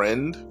male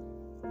friend,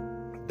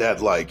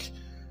 that like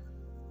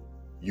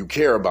you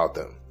care about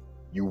them.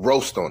 You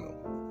roast on them,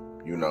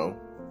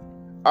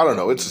 I don't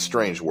know. It's a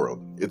strange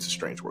world.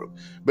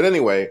 But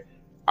anyway,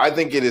 I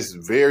think it is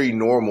very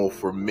normal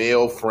for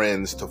male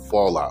friends to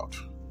fall out.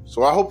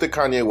 So I hope that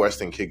Kanye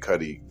West and Kid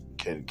Cudi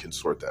can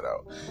sort that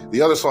out.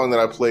 The other song that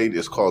I played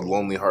is called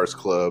Lonely Hearts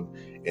Club,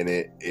 and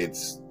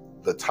it's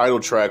the title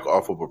track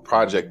off of a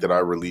project that I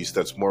released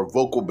that's more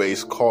vocal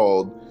based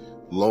called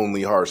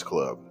Lonely Hearts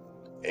Club.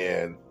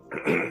 And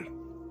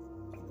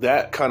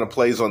that kind of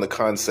plays on the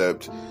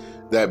concept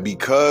that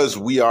because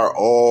we are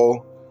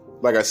all,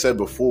 like I said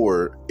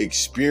before,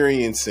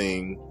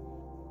 experiencing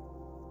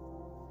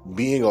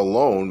being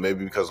alone,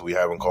 maybe because we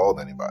haven't called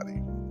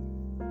anybody.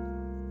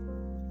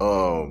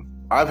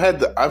 I've had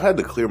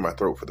to clear my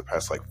throat for the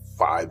past like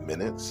 5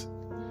 minutes.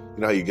 You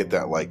know how you get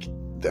that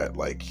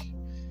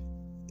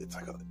it's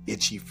like an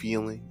itchy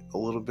feeling a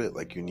little bit,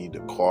 like you need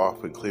to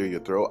cough and clear your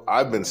throat.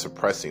 I've been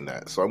suppressing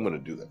that, so I'm going to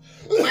do that.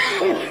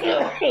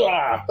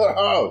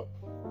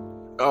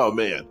 Oh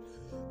man,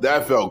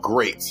 that felt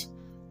great.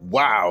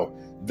 Wow,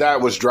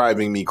 that was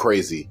driving me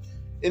crazy.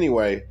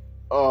 Anyway,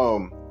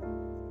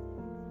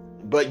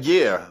 but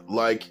yeah,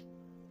 like,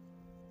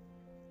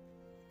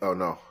 oh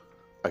no,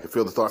 I can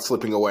feel the thought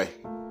slipping away.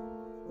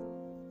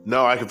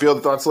 Male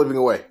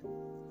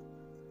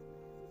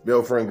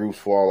friend groups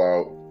fall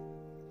out.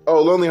 Oh,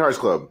 Lonely Hearts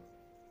Club.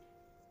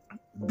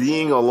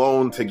 Being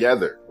alone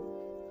together.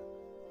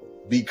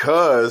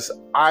 Because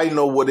I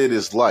know what it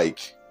is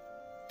like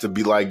to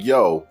be like,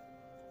 yo,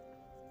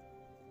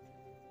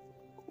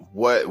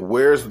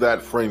 where's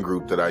that friend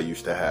group that I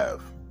used to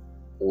have?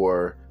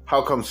 Or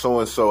how come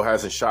so-and-so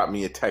hasn't shot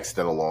me a text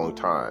in a long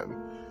time?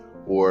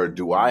 Or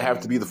do I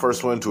have to be the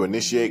first one to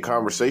initiate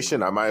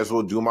conversation? I might as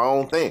well do my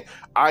own thing.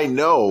 I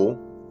know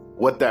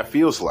what that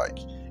feels like.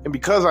 And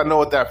because I know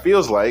what that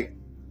feels like,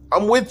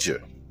 I'm with you.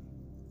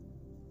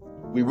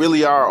 We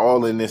really are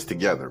all in this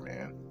together,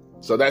 man.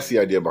 So that's the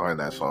idea behind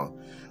that song.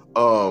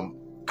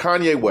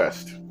 Kanye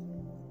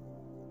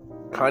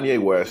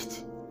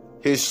West,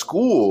 his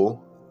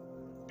school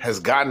has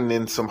gotten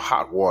in some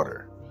hot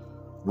water,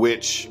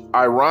 which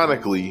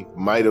ironically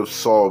might have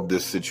solved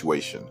this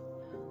situation.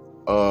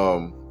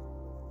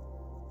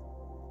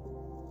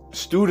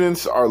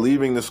 Students are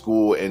leaving the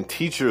school and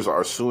teachers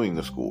are suing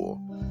the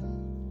school.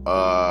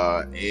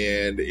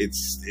 And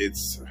it's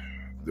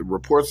the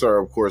reports are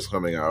of course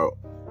coming out,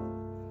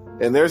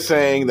 and they're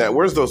saying that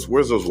where's those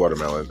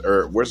watermelons,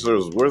 or where's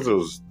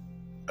those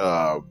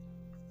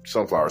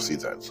sunflower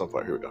seeds at?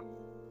 Sunflower, here we go.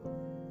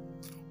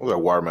 What's that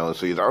watermelon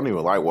seeds? I don't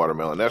even like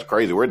watermelon. That's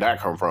crazy. Where'd that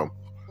come from?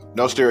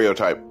 No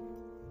stereotype.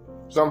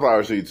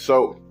 Sunflower seeds.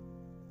 So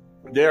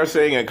they're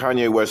saying at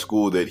Kanye West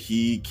school that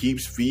he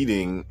keeps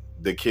feeding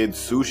the kids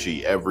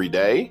sushi every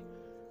day.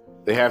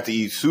 They have to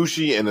eat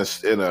sushi in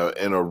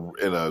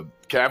a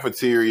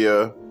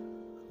cafeteria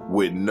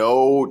with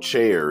no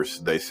chairs,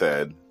 they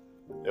said.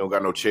 They don't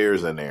got no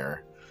chairs in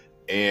there.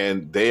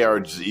 And they are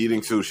just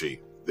eating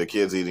sushi. The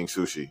kids eating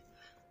sushi.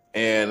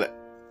 And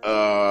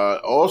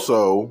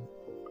also,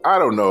 I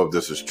don't know if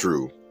this is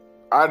true.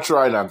 I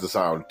try not to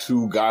sound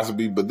too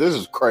gossipy, but this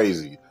is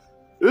crazy.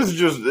 This is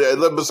just,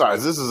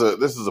 besides, this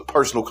is a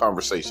personal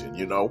conversation,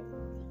 you know?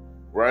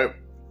 Right?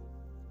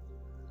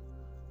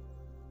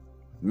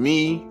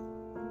 Me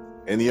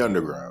and the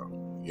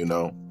Underground, you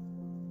know?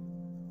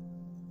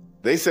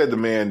 They said the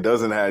man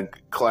doesn't have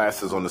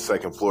classes on the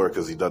second floor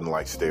because he doesn't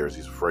like stairs.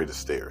 He's afraid of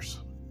stairs.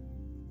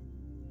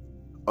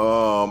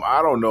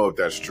 I don't know if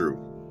that's true.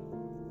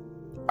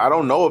 I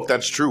don't know if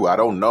that's true. I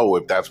don't know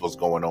if that's what's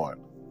going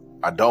on.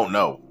 I don't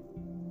know.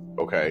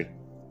 Okay.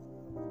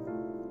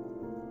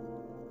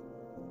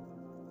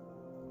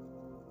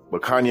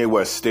 But Kanye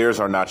West, stairs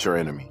are not your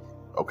enemy.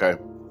 Okay?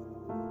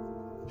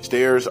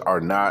 Stairs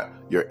are not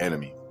your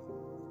enemy.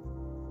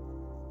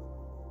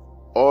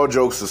 All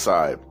jokes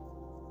aside,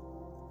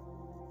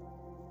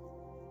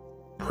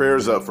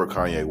 prayers up for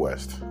Kanye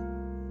West.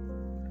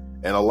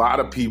 And a lot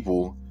of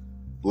people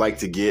like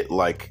to get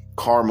like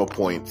karma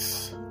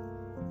points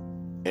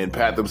and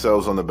pat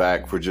themselves on the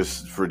back for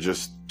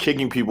just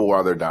kicking people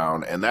while they're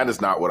down. And that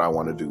is not what I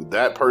want to do.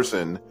 That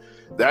person,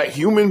 that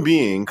human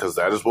being, because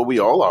that is what we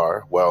all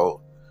are.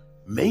 Well,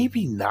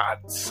 maybe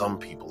not some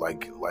people.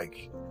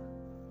 Like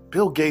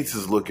Bill Gates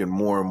is looking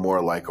more and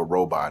more like a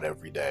robot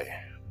every day.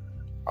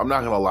 I'm not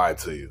going to lie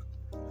to you.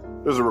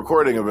 There's a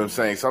recording of him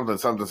saying something.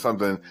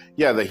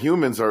 Yeah, they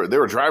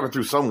were driving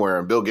through somewhere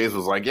and Bill Gates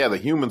was like, yeah, the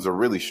humans are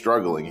really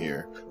struggling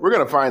here. We're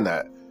going to find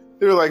that.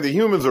 They were like, the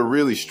humans are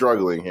really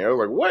struggling here. I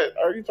was like, what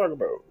are you talking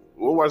about?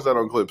 We'll watch that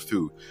on clips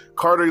too.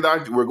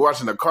 We're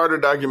watching the Carter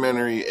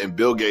documentary and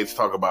Bill Gates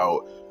talk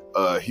about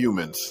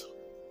humans.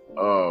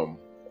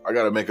 I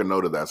got to make a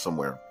note of that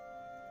somewhere.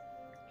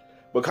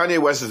 But Kanye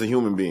West is a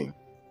human being.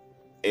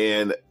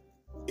 And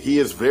he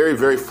is very,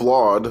 very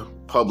flawed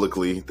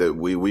publicly that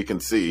we can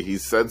see.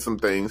 He's said some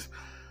things,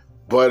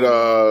 but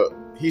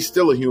he's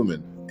still a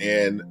human.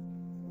 And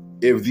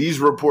if these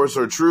reports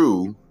are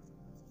true,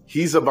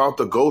 he's about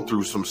to go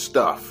through some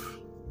stuff.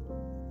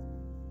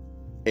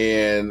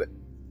 And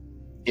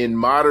in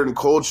modern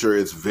culture,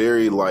 it's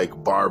very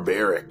like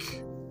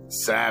barbaric,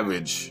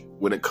 savage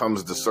when it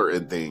comes to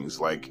certain things.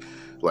 Like,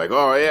 we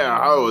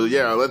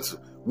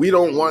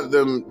don't want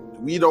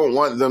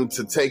them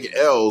to take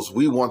L's.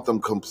 We want them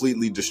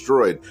completely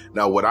destroyed.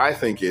 Now, what I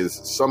think is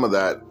some of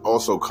that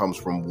also comes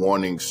from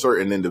wanting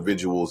certain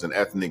individuals and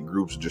ethnic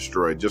groups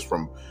destroyed just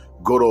from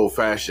good old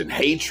fashioned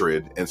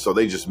hatred. And so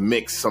they just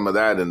mix some of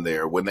that in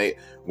there.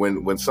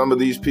 When some of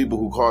these people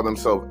who call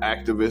themselves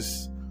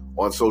activists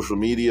on social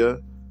media,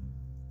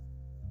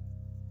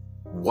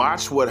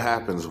 watch what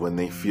happens when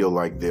they feel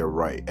like they're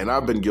right. And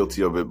I've been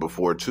guilty of it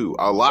before too,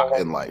 a lot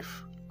in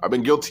life. I've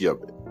been guilty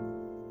of it.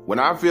 When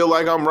I feel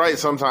like I'm right,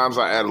 sometimes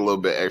I add a little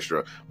bit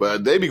extra,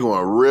 but they be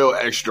going real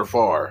extra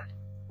far.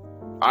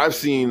 I've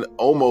seen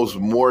almost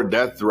more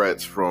death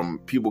threats from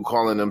people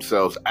calling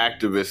themselves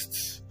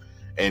activists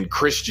and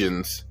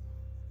Christians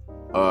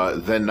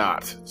than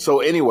not.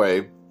 So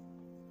anyway,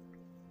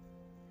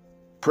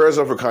 prayers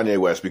up for Kanye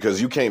West, because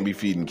you can't be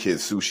feeding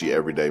kids sushi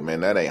every day,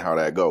 man. That ain't how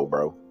that go,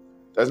 bro.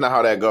 That's not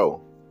how that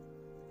go.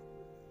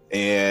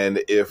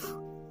 And if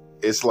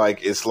it's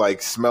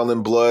like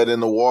smelling blood in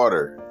the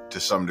water to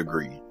some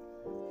degree.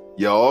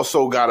 You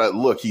also gotta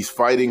look, he's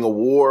fighting a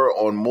war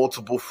on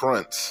multiple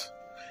fronts.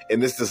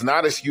 And this does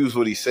not excuse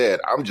what he said.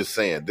 I'm just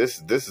saying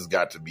this has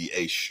got to be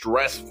a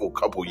stressful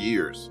couple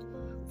years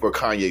for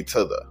Kanye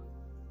Tither.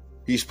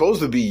 He's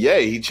supposed to be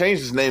Ye. He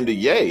changed his name to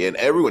Ye,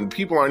 and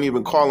people aren't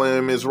even calling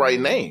him his right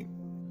name.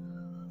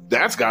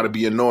 That's gotta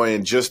be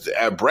annoying just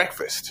at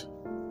breakfast,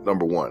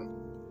 number one.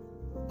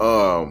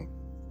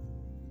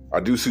 I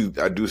do see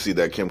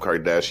that Kim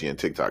Kardashian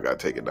TikTok got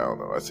taken down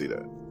though. I see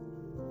that.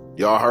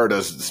 Y'all heard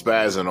us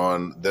spazzing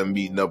on them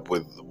meeting up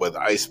with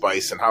Ice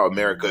Spice and how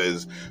America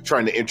is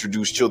trying to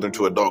introduce children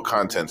to adult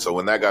content. So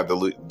when that got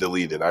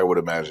deleted, I would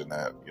imagine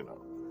that, you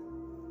know,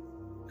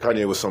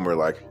 Kanye was somewhere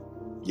like,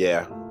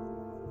 yeah,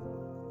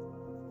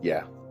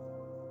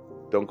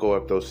 don't go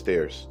up those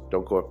stairs.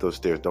 Don't go up those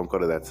stairs. Don't go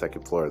to that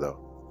second floor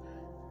though.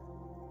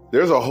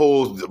 There's a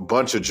whole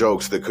bunch of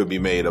jokes that could be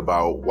made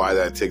about why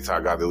that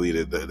TikTok got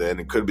deleted. And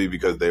it could be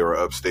because they were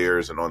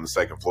upstairs and on the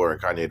second floor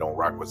and Kanye don't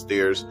rock with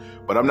stairs.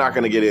 But I'm not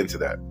going to get into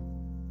that.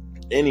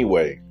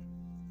 Anyway,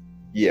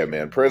 yeah,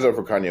 man. Prayers up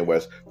for Kanye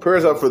West.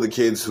 Prayers up for the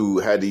kids who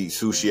had to eat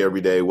sushi every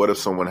day. What if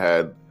someone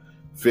had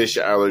fish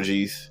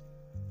allergies?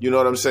 You know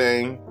what I'm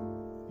saying?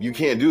 You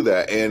can't do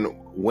that. And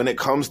when it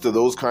comes to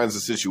those kinds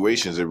of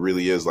situations, it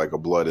really is like a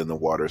blood in the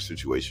water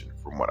situation,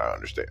 from what I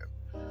understand.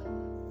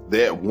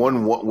 That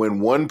when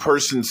one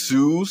person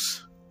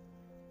sues,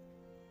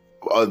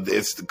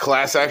 it's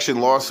class action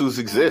lawsuits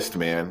exist,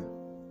 man.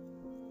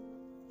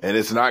 And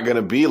it's not going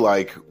to be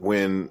like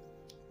when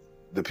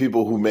the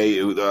people who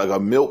made like a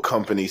milk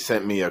company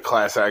sent me a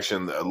class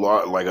action law,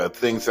 like a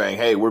thing saying,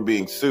 hey, we're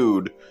being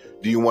sued.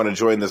 Do you want to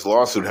join this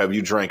lawsuit? Have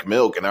you drank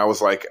milk? And I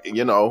was like, I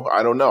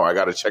don't know. I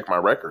got to check my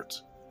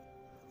records.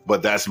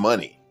 but that's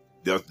money.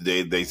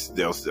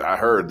 I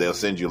heard they'll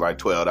send you like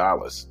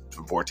 $12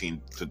 from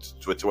 $13,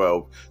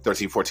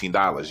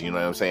 $14. You know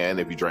what I'm saying?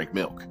 If you drank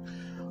milk.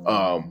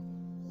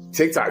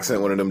 TikTok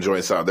sent one of them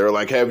joints out. They were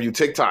like, "Have you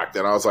TikToked?"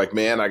 And I was like,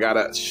 "Man, I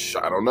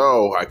don't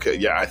know. I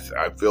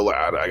feel like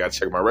I gotta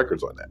check my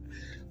records on that."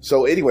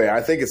 So anyway,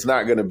 I think it's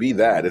not going to be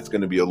that. It's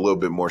going to be a little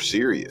bit more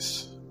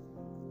serious.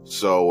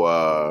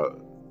 So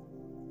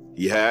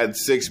he had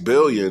 $6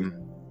 billion.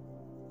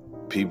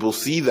 People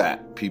see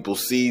that. People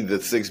see the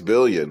 $6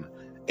 billion.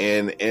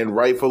 And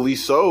rightfully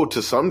so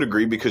to some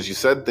degree, because you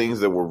said things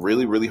that were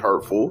really, really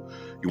hurtful.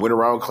 You went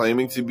around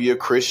claiming to be a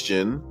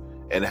Christian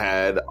and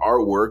had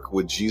artwork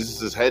with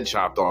Jesus' head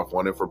chopped off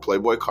on it for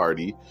Playboy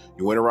Cardi.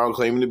 You went around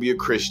claiming to be a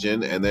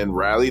Christian and then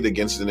rallied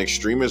against an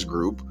extremist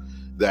group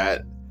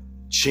that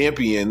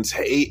champions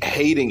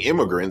hating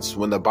immigrants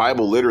when the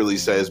Bible literally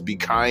says be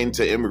kind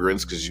to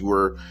immigrants because you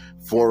were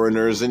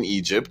foreigners in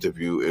Egypt if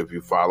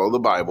you follow the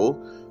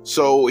Bible.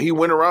 So he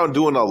went around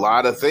doing a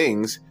lot of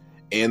things,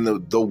 and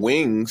the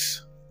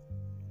wings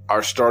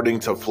are starting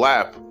to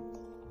flap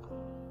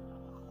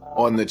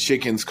on the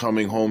chickens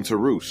coming home to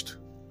roost.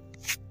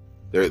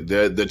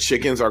 The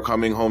chickens are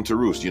coming home to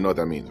roost. You know what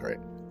that means, right?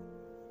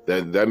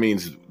 That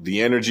means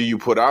the energy you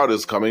put out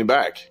is coming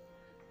back.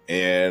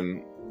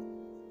 And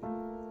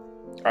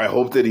I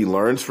hope that he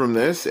learns from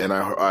this, and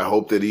I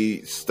hope that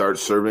he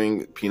starts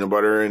serving peanut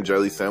butter and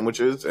jelly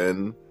sandwiches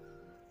and,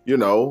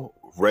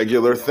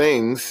 regular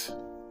things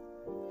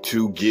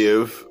to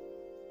give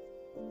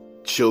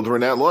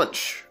children at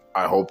lunch.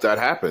 I hope that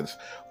happens.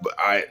 But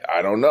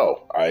I don't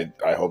know. I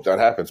hope that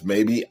happens.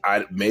 Maybe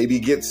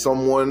get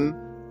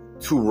someone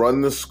to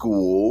run the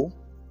school,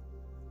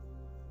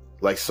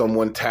 like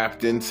someone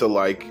tapped into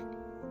like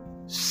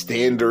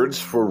standards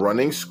for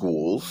running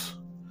schools.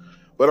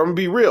 But I'm gonna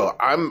be real.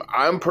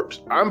 I'm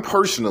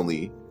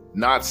personally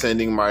not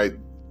sending my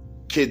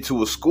kid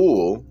to a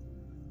school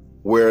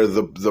where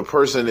the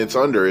person it's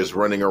under is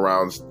running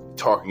around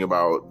talking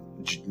about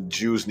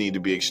Jews need to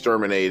be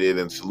exterminated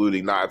and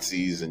saluting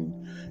Nazis and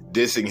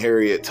dissing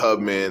Harriet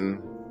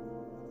Tubman.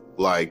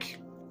 Like,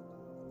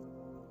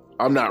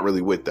 I'm not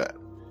really with that.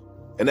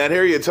 And that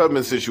Harriet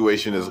Tubman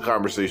situation is a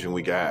conversation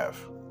we can have.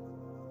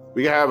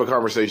 We can have a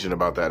conversation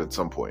about that at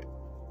some point.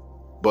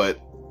 But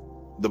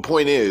the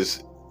point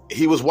is,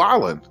 he was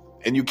wilding,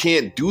 and you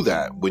can't do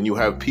that when you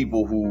have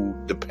people who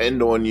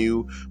depend on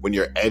you, when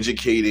you're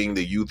educating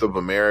the youth of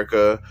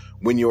America,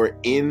 when you're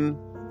in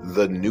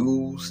the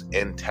news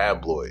and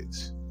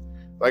tabloids.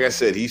 Like I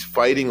said, he's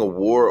fighting a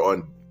war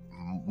on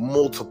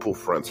multiple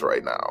fronts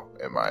right now,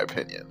 in my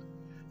opinion.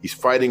 He's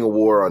fighting a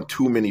war on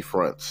too many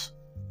fronts.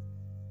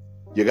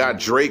 You got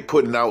Drake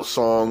putting out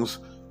songs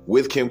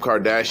with Kim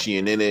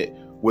Kardashian in it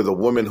with a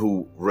woman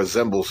who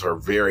resembles her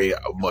very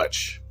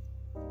much.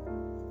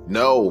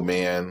 No,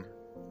 man,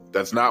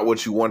 that's not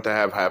what you want to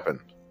have happen.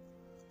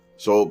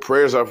 So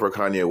prayers up for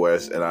Kanye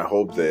West, and I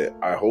hope that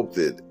I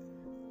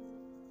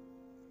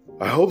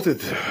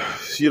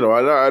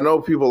know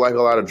people like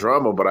a lot of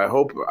drama, but I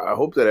hope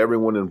that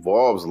everyone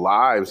involved's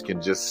lives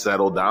can just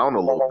settle down a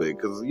little bit.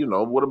 Because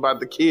what about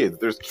the kids?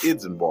 There's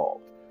kids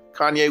involved.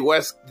 Kanye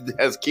West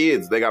has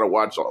kids. They got to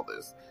watch all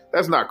this.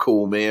 That's not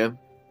cool, man.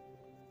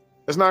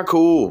 That's not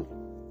cool.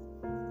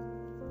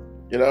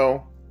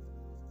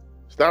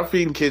 Stop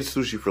feeding kids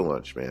sushi for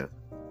lunch, man.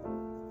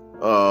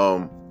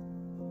 I'm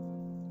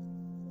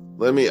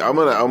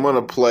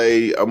gonna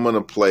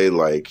play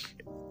like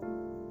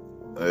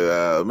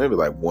maybe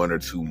like one or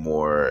two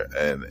more,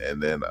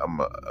 and then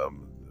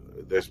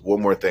there's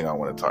one more thing I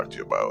want to talk to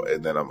you about,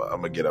 and then I'm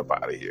gonna get up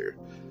out of here.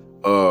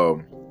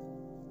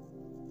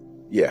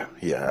 Yeah.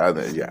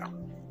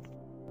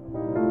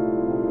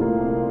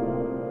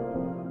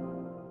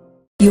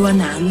 You are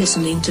now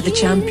listening to the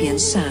champion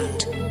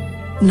sound.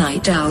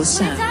 Night Owl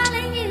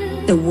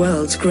Sound. The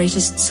world's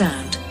greatest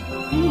sound.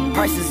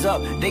 Prices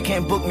up, they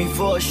can't book me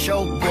for a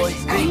show, boy.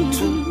 Big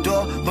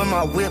two-door, but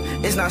my whip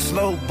is not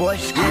slow, boy.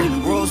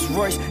 Yeah, Rolls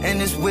Royce and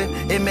this whip,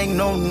 it make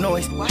no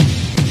noise.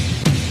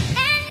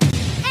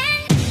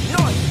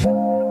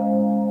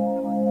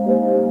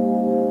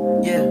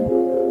 Yeah.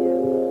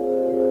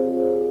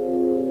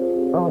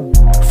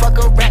 Fuck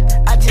a rap,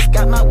 I just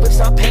got my whips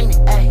all painted,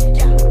 ayy.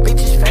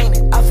 Bitches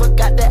fainted, I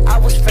forgot that I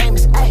was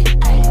famous, ayy.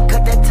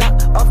 Cut that top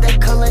off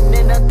that color,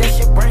 nigga, that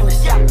shit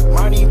brainless, yeah.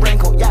 Marnie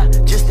wrinkle, yeah,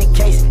 just in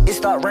case it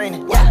start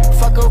raining, yeah.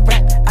 Fuck a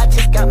rap, I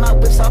just got my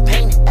whips all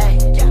painted,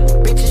 ayy.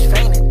 Bitches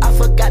fainted, I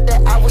forgot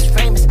that I was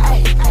famous,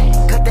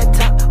 ayy. Cut that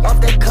top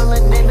off that color,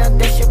 nigga,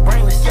 that shit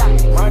brainless, yeah.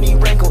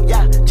 Marnie wrinkle,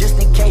 yeah,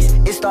 just in case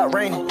it start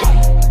raining,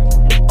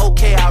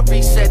 Okay, I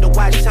reset the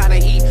watch, time to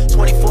eat.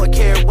 24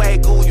 karat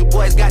wagyu, you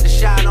boys got the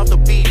shine off the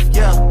beef,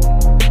 yeah.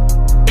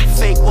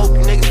 Fake woke,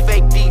 you niggas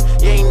fake deep.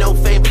 You ain't no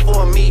fame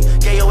before me.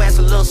 Gave your ass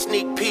a little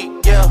sneak peek,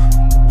 yeah.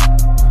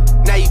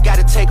 Now you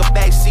gotta take a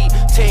back seat.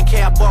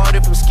 10K, I borrowed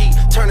it from Ski.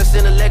 Turn us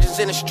into legends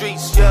in the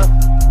streets, yeah.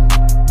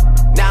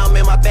 Now I'm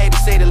in my bag to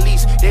say the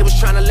least. They was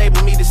trying to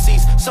label me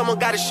deceased. Someone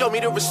gotta show me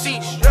the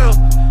receipts, yeah.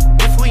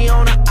 If we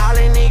on an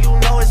island and you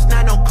know it's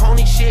not no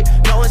Coney shit.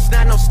 No, it's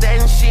not no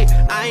statin shit.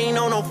 I ain't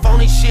on no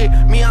phony shit.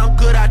 Me, I'm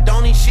good, I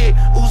don't need shit.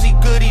 Uzi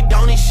good, he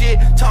don't need shit.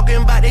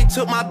 Talking about they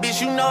took my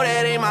bitch, you know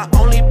that ain't my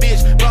only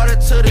bitch. Brought her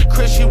to the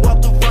crib, she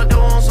walked through front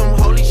door on some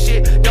holy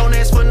shit. Don't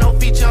ask for no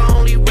feature,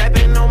 only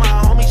rapping on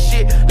my homie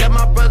shit. Let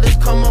my brothers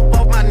come up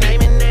off my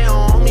name and they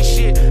don't own me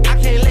shit. I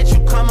can't let you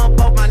come up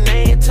off my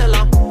name till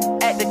I'm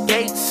at the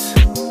gates.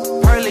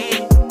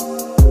 Pearly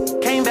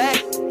came back,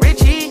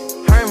 Richie,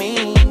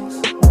 Hermes.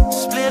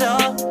 Split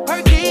up,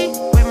 Perky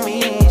with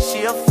me.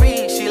 She a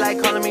freak, she like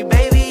calling me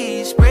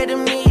baby. Spread the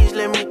knees,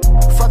 let me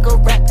fuck a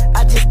rap.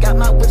 I just got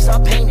my whips all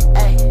painted.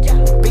 Ayy,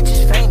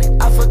 bitches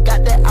fainted. I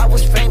forgot that I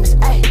was famous.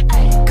 Ayy,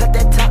 cut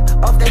that top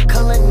off that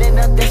color,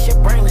 nigga, that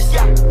shit brainless.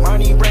 Yeah,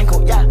 Marnie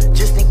wrinkle. Yeah,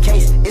 just in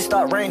case it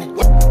start raining.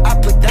 Yeah, I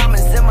put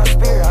diamonds in my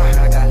spirit.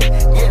 I got it.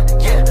 Yeah,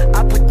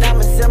 I put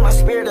diamonds in my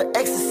spirit of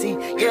ecstasy.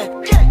 Yeah.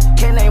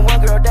 Can't name one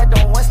girl that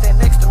don't want stand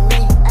next to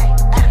me.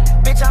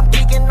 Bitch, I'm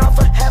geeking off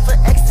of half of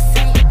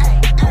ecstasy.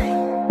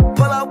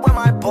 Pull up with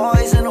my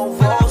boys in a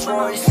Rolls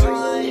Royce.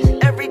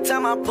 Every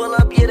time I pull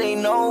up, yeah, they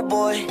know,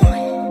 boy.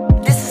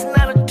 This is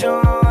not a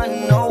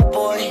dawn, no,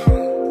 boy.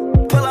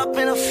 Pull up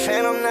in a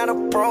Phantom, not a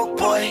broke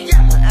boy.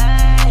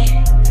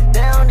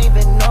 They don't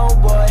even know,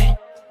 boy.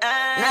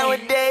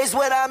 Nowadays,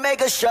 when I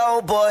make a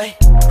show, boy.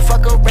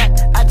 Fuck a rap,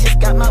 I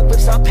just got my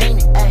whips all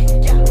painted.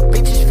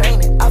 Bitches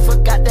fainted, I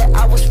forgot that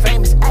I was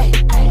famous.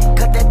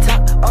 Cut that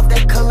top off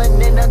that color,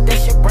 nigga,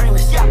 that shit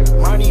brainless. Yeah,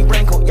 Marnie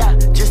wrinkle, yeah,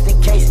 just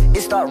in case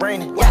it start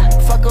raining. Yeah,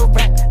 fuck a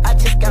rap, I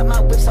just got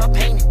my whips all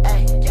painted.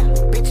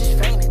 Bitches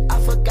fainted, I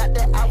forgot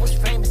that I was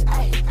famous.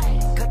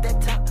 Cut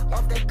that top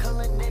off that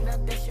color,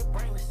 nigga, that shit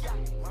brainless. Yeah,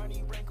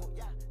 Marnie wrinkle,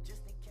 yeah,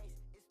 just in case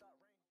it start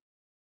raining.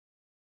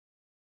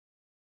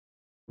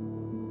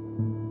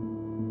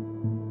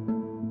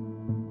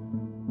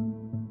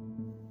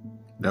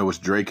 That was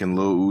Drake and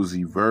Lil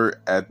Uzi Vert,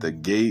 At the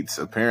Gates.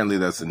 Apparently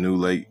that's a new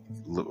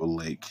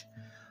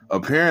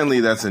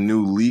Apparently that's a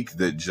new leak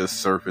that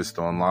just surfaced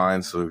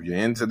online. So if you're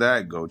into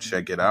that, go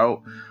check it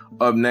out.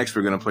 Up next,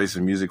 we're going to play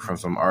some music from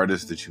some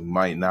artists that you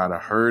might not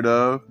have heard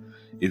of.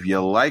 If you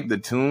like the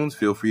tunes,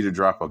 feel free to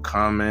drop a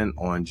comment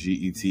on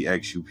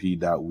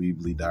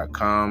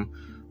getxup.weebly.com.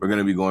 We're going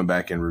to be going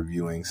back and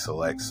reviewing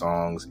select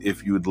songs.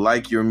 If you would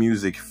like your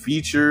music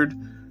featured,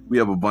 we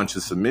have a bunch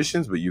of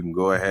submissions, but you can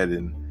go ahead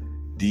and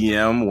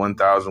DM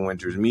 1000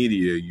 Winters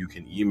Media. You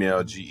can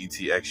email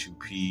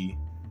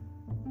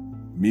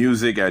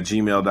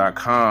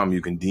getxupmusic@gmail.com.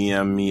 You can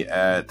DM me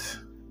at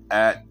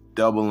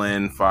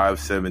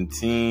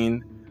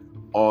 @NN517.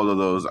 All of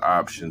those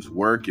options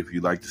work. If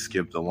you'd like to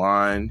skip the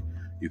line,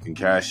 you can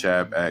Cash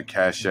App at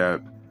Cash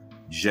App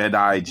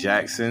Jedi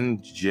Jackson,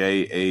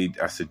 Jedi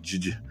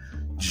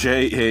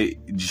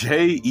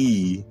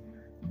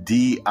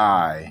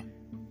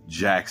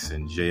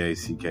Jackson,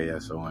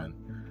 JACKSON.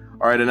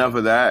 All right, enough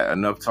of that.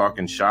 Enough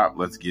talking shop.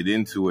 Let's get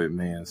into it,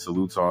 man.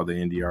 Salute to all the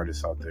indie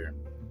artists out there.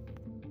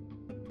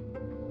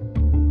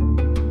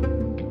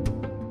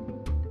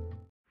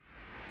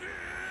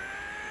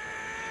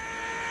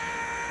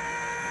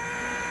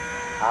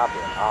 I've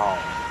been on.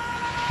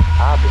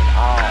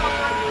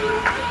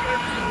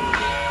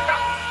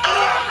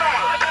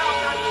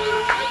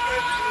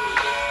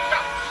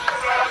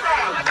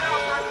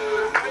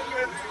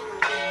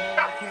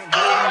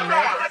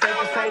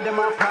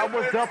 My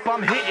power's up,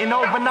 I'm hitting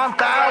over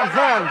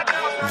 9,000.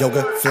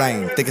 Yoga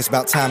Flame, think it's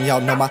about time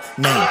y'all know my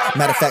name.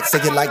 Matter of fact, say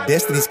it like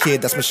Destiny's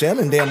Kid, that's Michelle,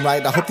 and damn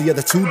right, I hope the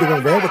other two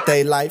doing well with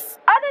their life.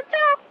 Other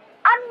two?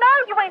 I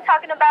know you ain't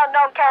talking about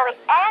no Kelly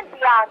and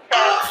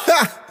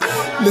Beyonce.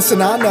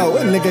 Listen, I know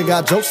a nigga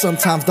got jokes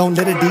sometimes, don't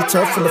let it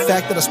deter from the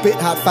fact that I spit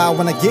hot fire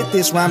when I get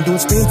this rhyme, doing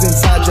spins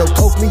inside your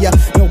cochlea.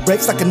 No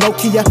brakes like a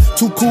Nokia,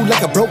 too cool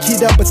like a broke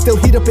heater, but still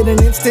heat up in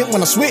an instant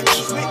when I switch.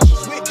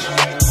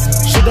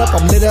 Shit up,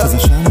 I'm lit up.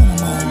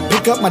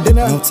 Pick up my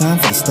dinner. No time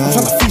for the start. I'm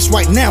trying to feast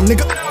right now,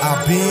 nigga.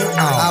 I've been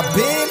on.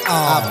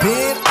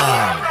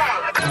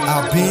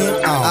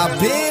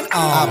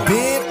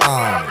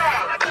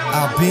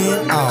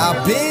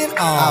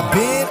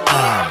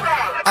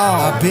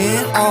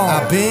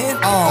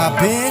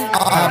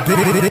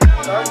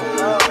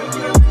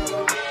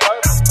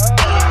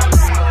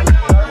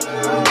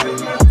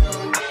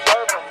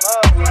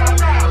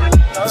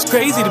 It's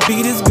crazy to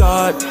be this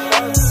God.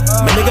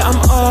 My nigga, I'm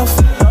off,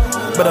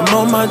 but I'm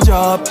on my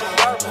job.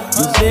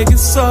 You niggas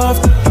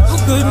soft, you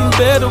couldn't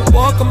bear to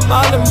walk a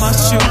mile in my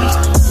shoes.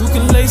 You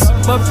can lace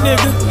them up,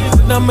 nigga,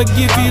 but I'ma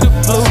give you the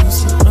blues.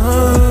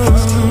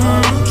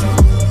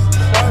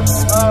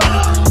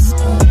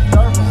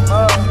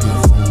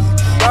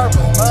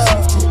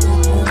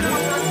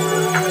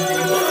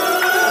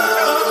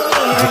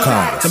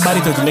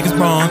 Somebody told you niggas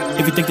wrong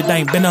if you think that they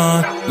ain't been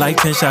on. Like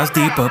 10 shots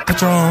deep of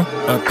Patron,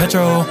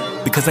 petrol.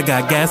 Because I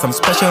got gas, I'm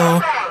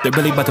special. They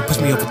really about to push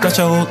me over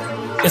threshold.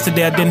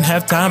 Yesterday I didn't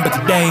have time, but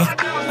today I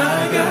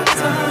got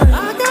time.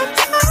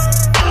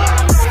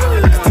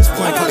 At this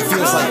point, probably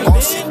feels like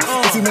awesome.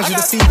 If you measure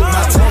the feet of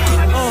my talking,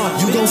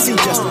 you don't see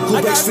just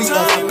who breaks free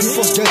of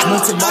people's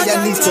judgments and why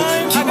I need to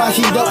keep my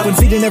heat up when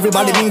feeding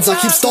everybody means I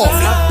keep starving.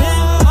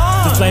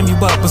 To flame you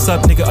up, what's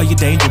up, nigga? Are you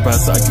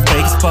dangerous? Are you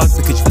fake as fuck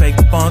because you fake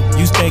the funk?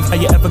 You stink, how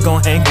you ever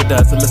gon' hang with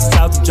us? Unless it's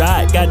out to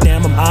dry,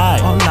 goddamn, I'm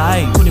high. All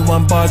night,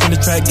 21 bars on the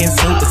track, getting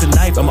suit, it's a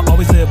knife. I'ma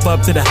always live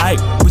up to the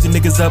hype. Pushing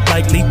niggas up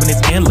like leap when it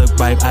skin look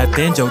right. I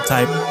offend your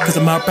type, cause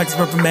I'm out practice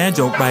reprimand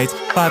your rights.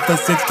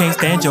 5'6", can't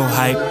stand your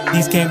hype.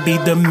 These can't be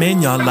the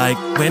men y'all like.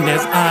 When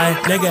there's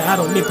nigga, I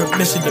don't need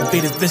permission to be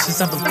this vicious.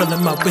 I'm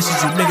fulfilling my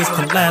wishes. You niggas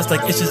can last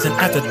like issues and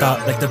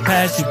afterthought. Like the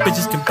past, you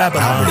bitches can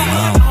Babylon.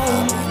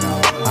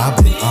 I've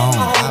been on,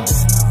 I've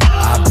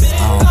been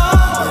on,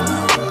 I've been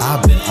on,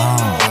 I've been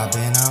on,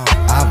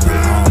 I've been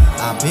on,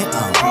 I've been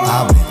on,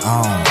 I've been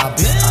on,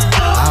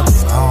 I've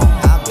been on,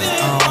 I've been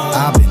on,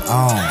 I've been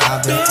on,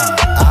 I've been on,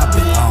 I've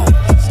been on.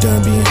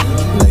 Done being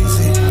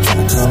lazy,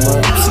 trying to come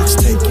up, six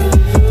taken.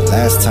 The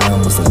last time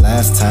was the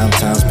last time,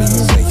 time's been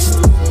erased.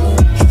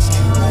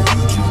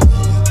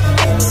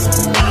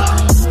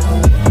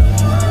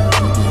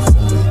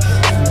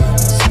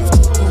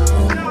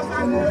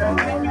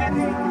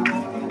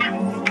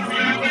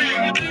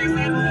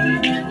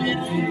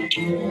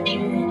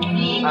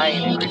 I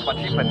ain't increased my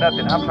team for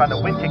nothing. I'm trying to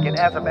win, kicking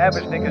ass of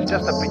average niggas.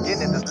 Just the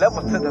beginning. There's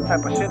levels to the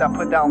type of shit I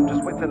put down.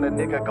 Just wait till a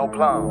nigga go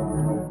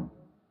plumb.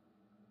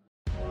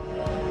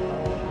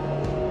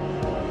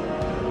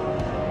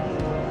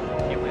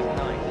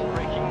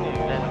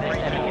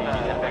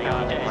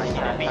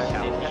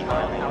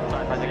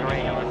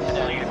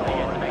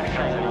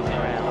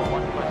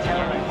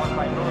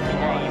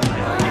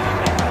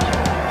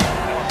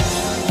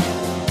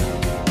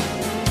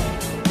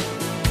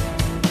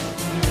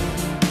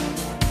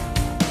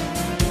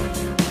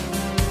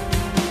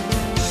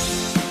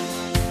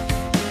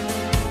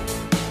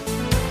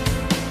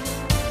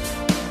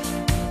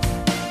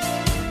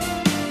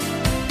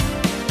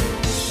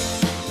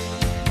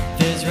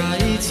 There's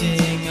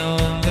writing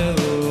on the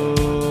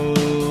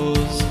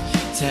walls,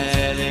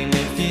 telling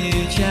the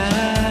future.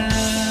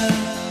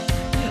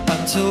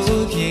 I'm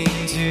talking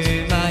to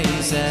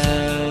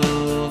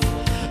myself,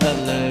 a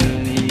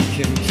lonely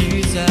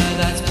computer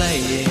that's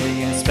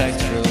playing a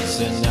spectral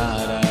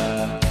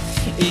sonata.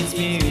 It's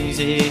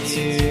music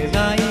to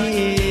my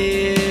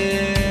ears.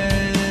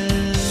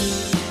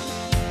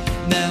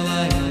 Now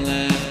I'm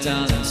left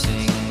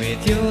dancing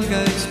with your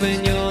ghost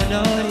when you're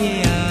not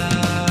here.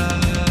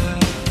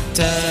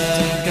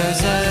 Don't go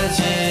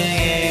searching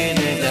in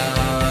the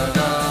dark,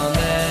 I'll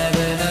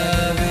never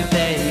know if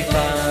they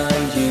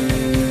find you.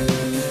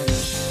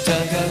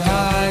 Don't go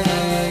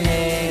hiding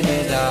in the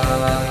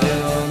dark,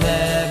 you'll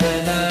never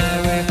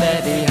know if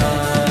they're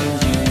behind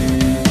you.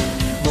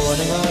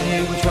 Morning on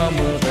you, which one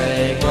will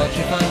break? What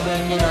you find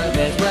when your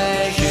nightmares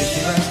break? Should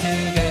you rush to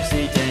go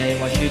see day?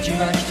 Why should you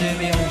rush to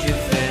beyond your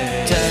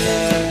fate?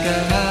 Don't go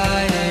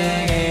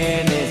hiding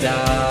in the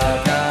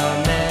dark, I'll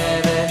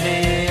never be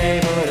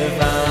able to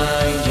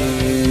find you.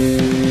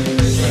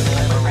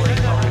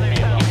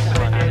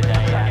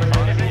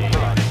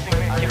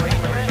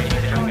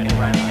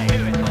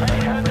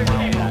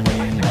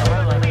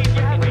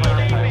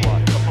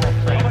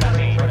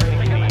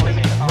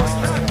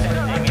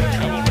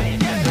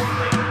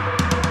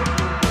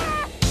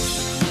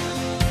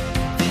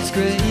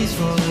 Disgrace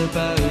for the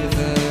both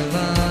of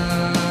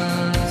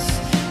us,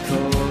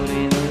 caught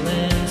in the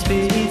lens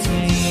between,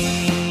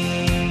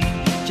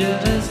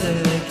 just a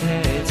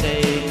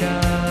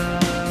caretaker,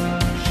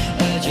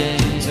 a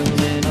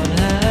gentleman on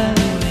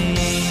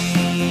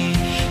Halloween.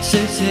 So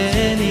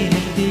tear me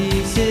to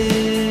pieces,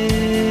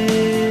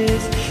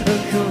 a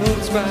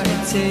corpse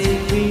bride,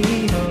 take me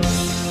home.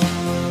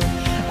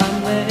 I'm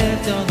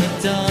left on the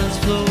dance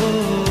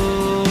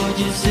floor,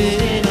 just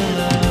sitting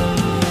alone.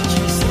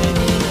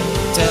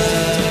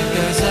 Don't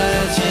go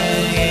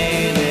searching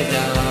in the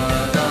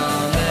dark,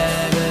 I'll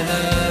never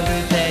know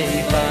if they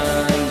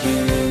find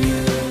you.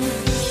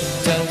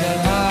 Don't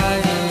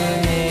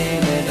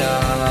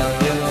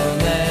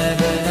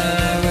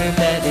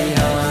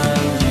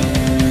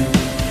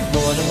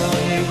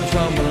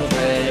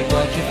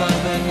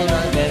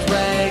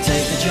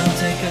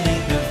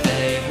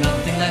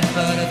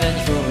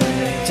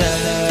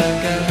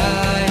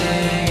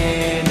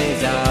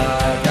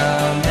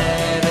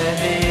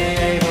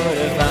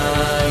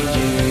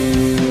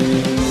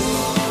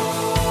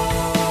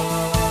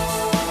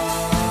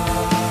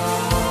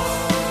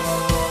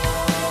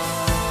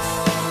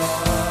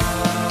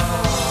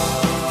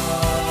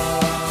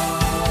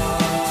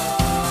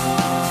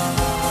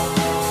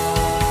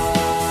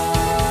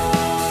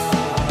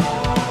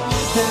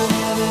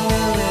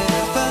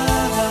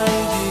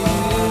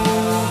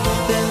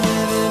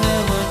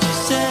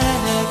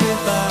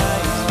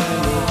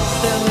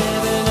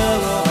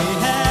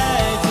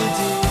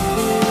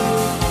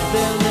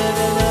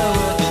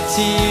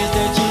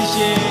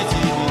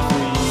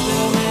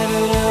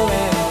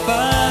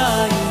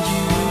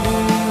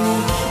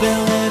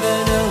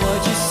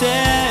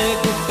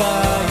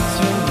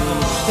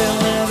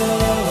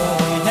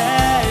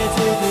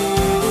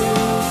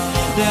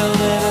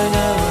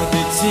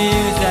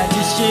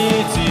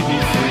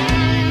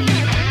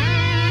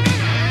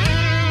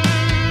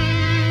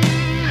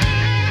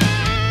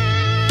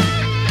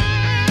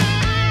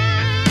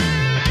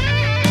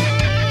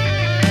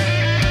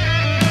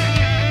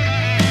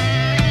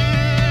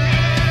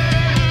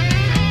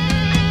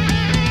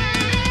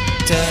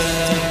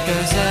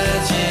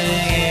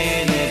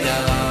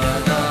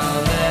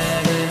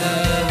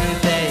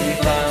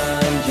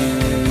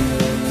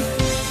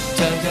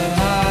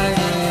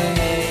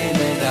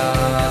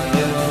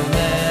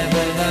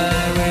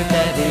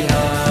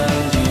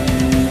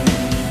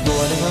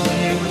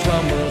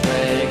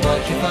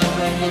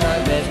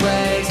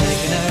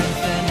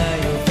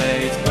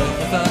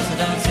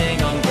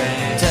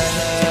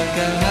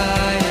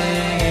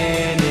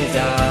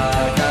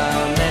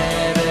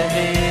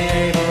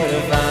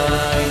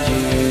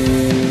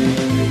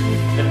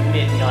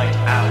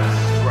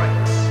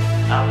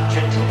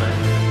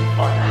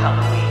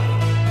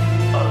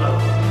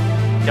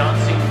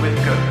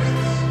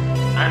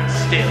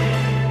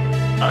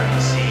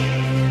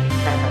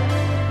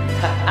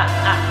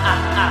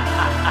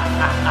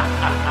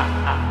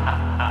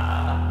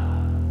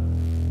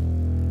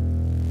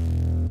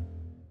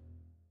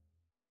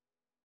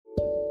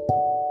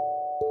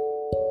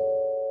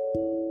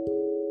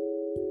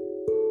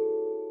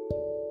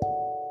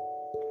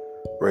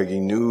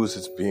Breaking news,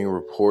 it's being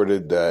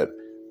reported that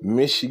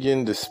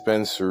Michigan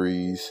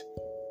dispensaries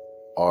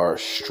are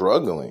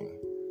struggling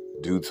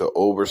due to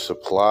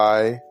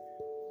oversupply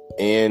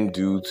and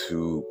due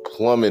to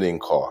plummeting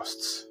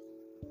costs.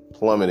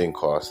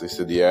 They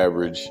said the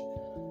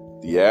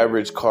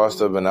average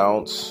cost of an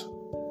ounce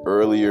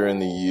earlier in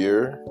the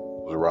year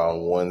was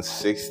around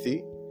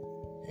 $160,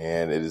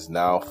 and it is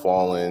now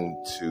fallen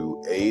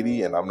to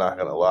 $80. And I'm not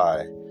gonna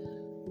lie,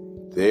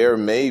 there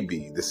may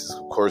be, this is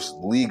of course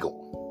legal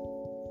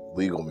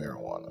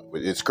marijuana.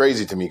 It's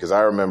crazy to me because I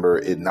remember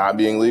it not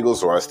being legal,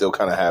 so I still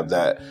kind of have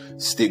that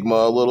stigma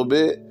a little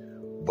bit.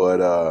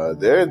 But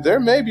there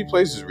may be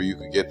places where you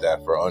could get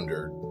that for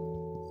under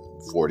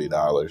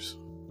 $40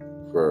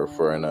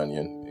 for an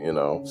onion, you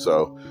know.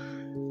 So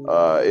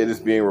it is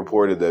being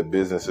reported that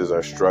businesses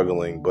are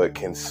struggling, but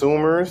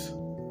consumers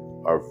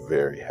are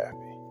very happy.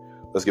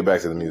 Let's get back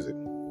to the music.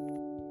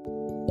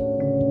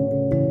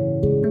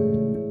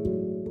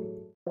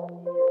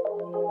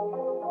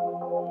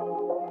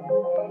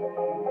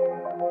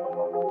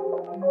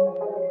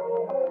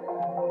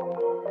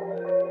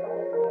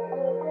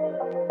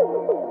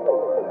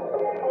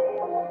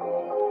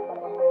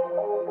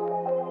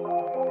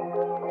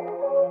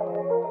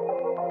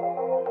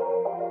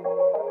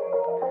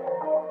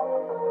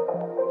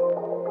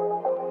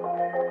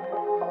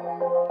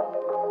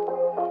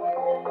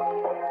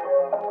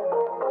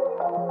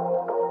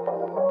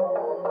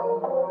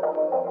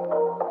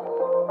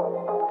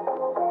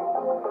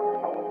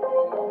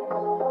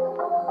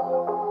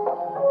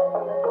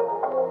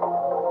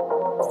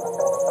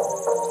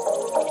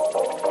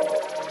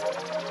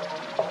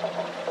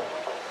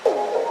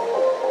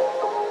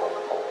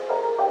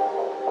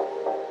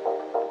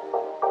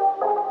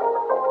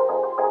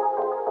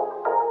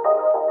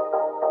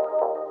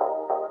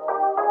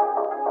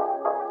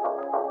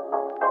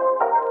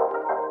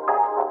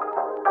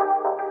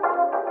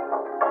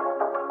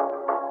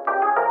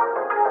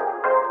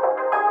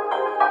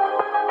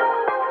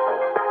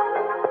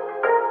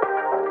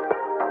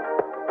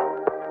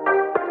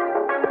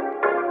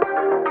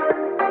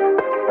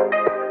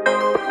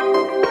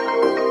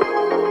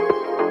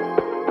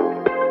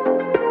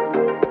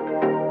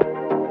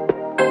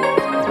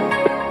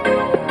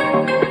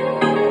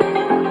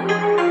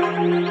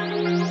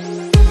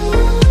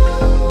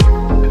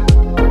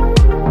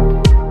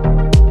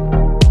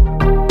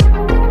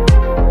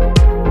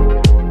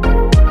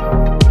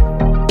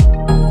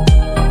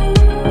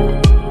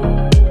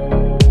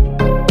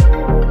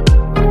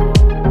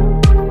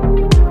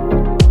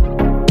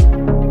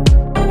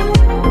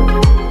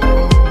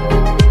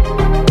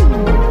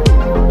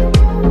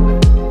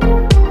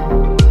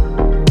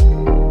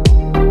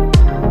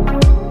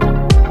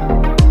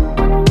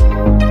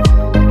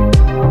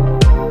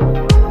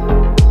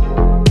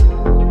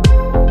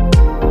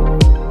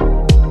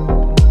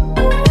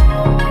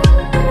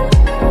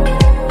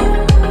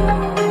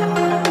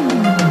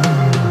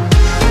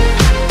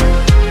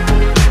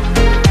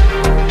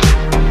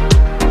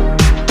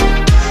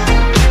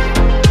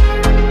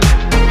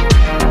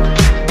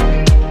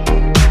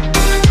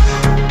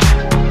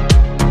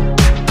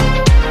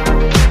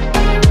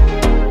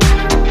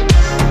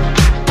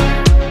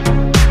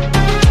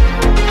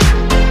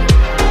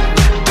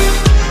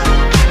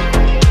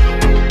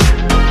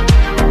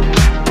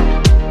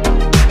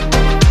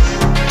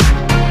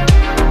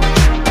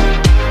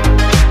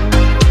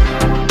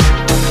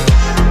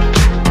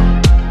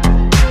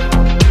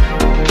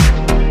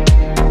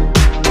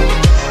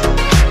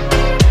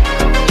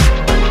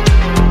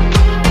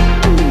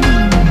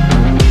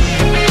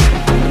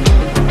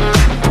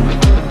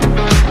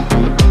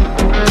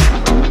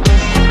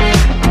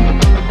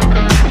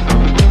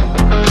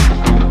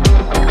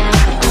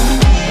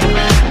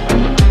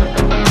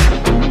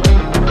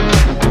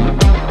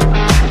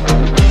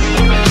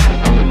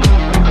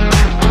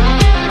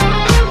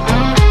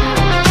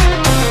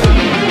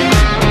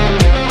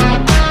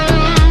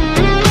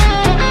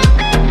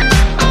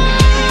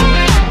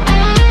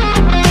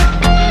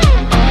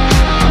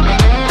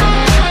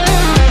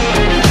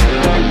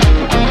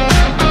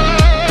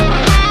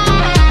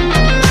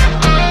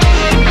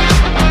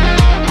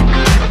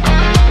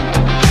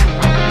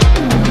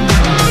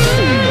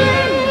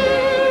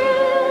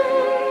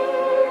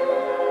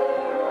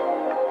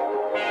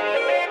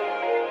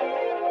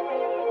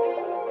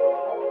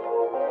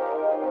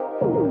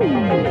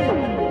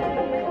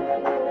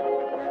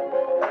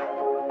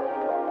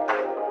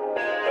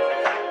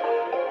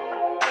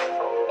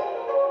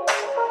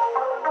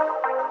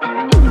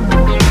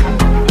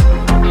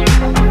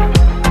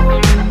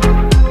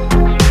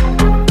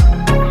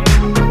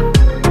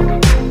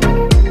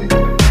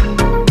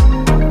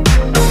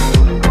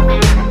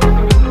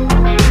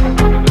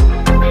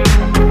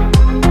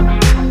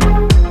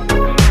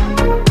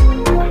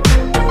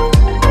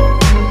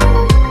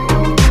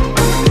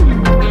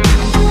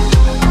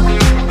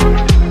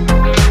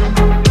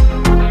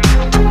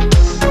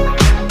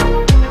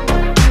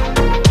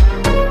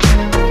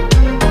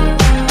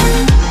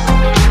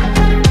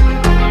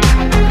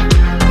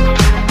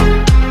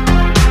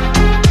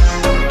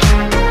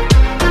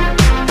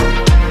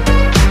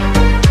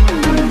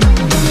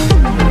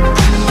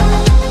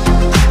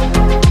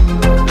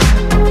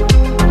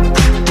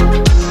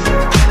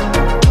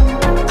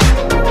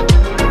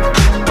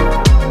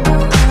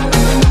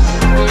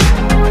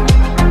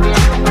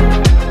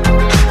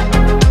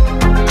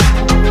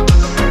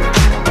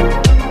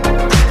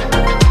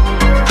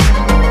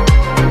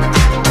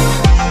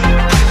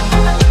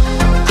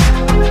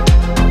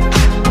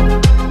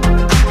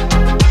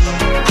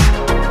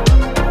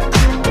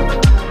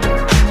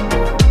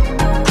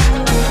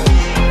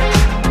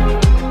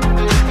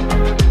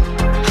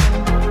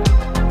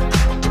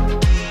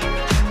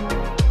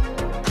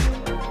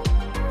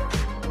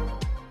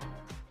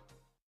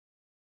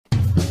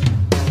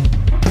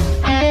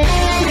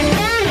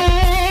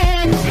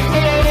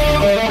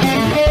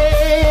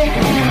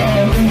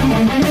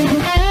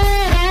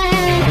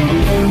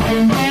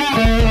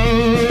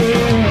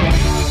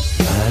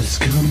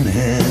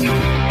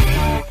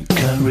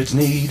 is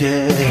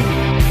needed,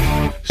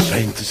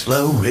 strength is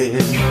flowing,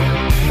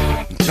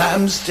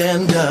 time to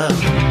stand up,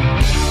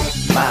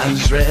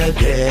 mind's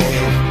ready,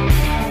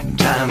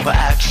 time for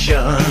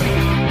action,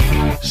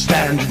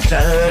 standing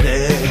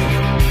sturdy,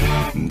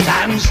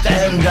 time to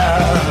stand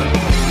up,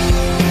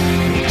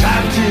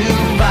 time to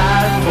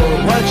fight for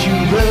what you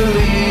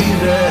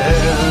believe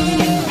in.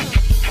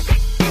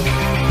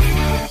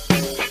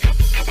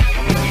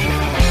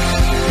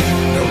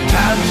 No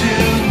time to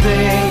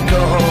think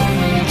or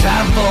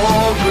time for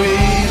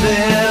breathing.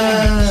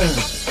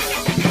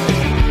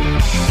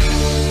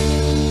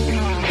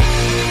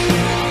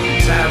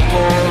 Time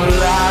for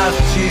life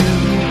to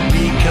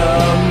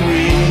become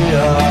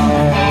real.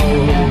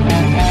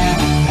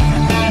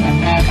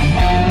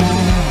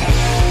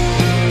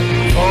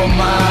 For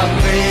my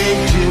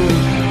faith to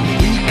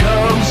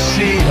become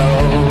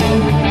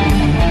sealed.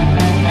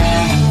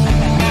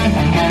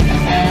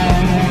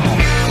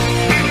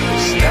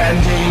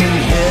 Standing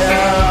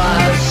here,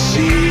 I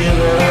see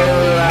the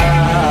light.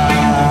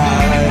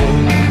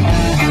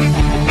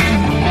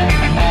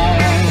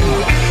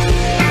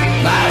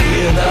 I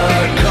hear the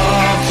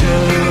call to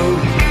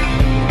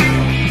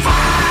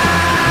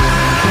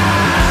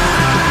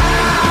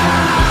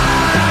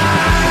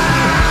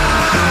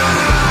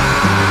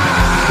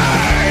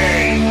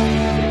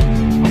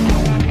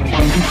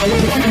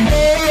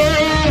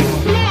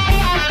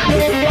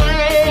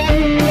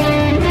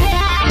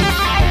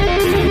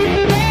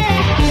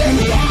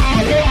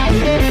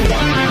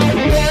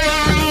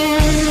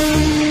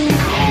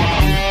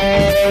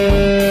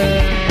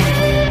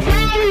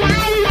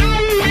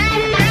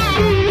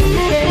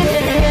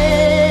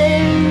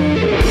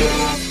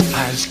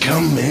Eyes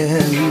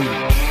coming,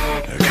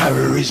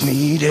 courage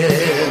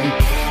needed,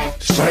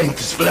 strength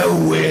is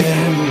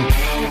flowing,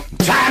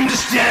 time to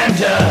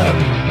stand up,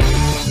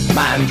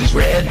 mind is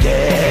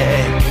ready,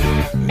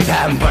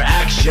 time for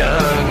action,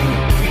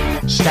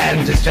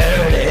 stand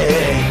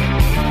sturdy,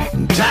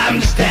 time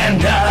to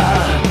stand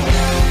up,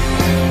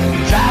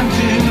 time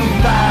to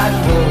fight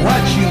for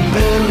what you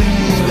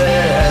believe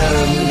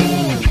in.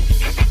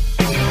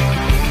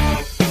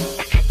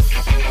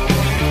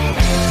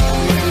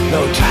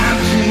 No time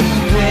to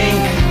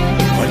think,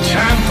 or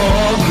time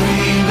for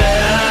grieving.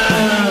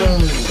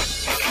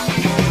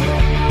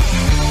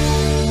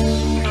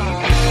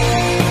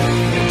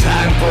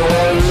 Time for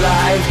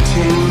life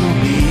to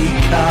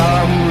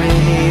become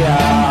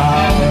real.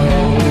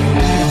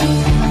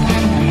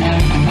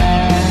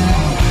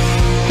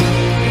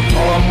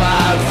 For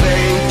my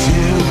faith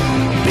to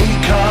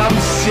become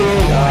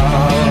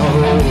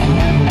sealed.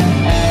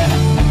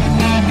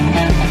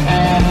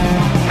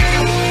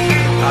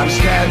 I'm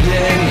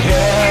standing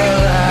here,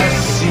 I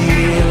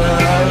see the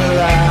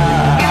light.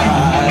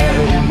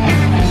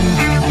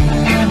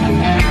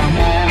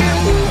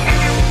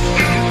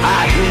 I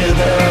hear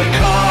the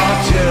call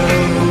to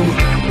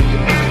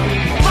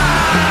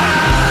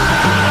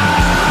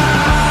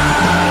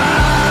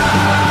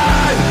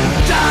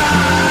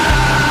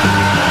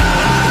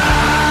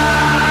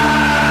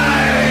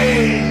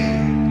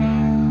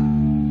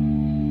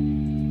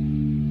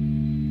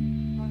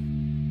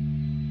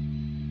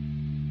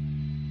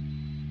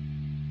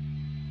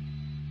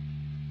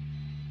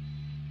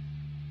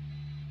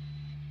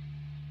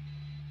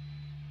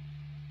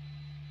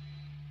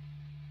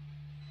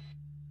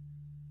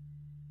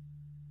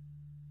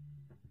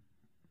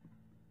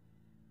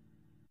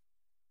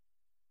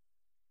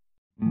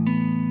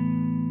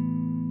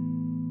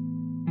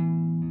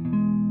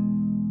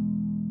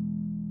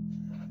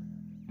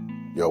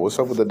Yo, what's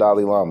up with the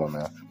Dalai Lama,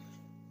 man?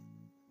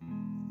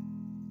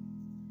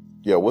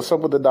 Yo, what's up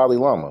with the Dalai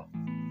Lama?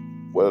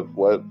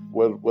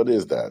 What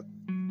is that?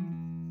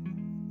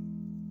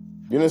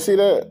 You didn't see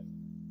that?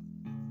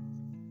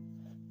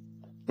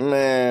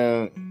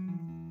 Man,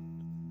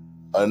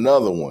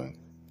 another one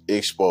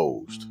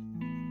exposed.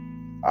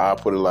 I'll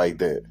put it like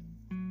that.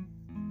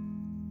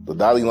 The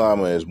Dalai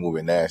Lama is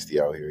moving nasty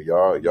out here.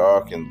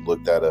 Y'all can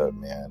look that up,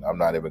 man. I'm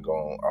not even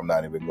gonna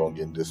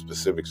get into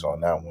specifics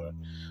on that one.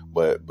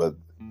 But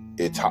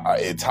it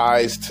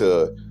ties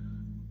to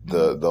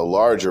the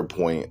larger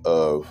point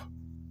of,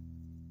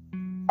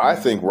 I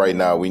think right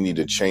now we need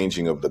a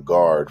changing of the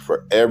guard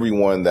for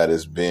everyone that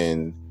has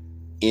been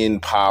in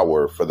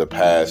power for the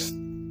past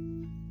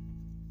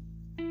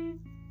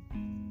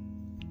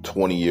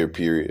 20-year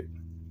period.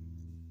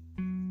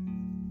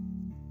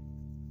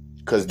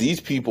 Because these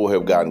people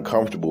have gotten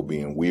comfortable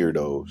being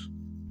weirdos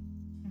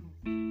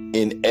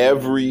in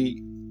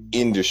every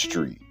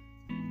industry.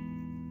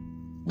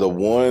 The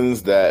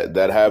ones that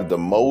have the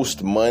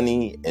most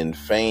money and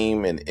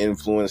fame and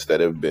influence that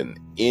have been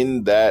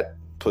in that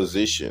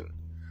position,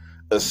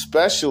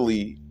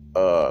 especially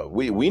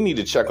we need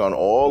to check on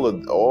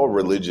all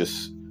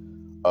religious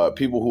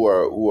people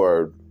who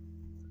are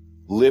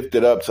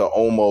lifted up to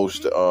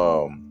almost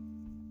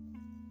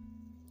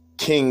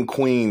king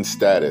queen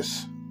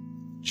status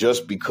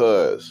just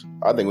because.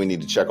 I think we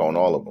need to check on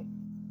all of them.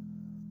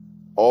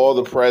 All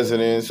the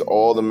presidents,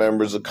 all the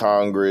members of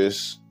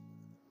Congress,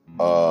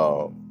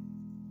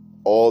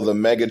 all the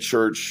mega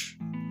church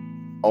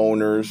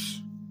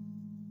owners,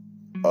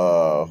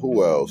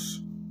 who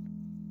else?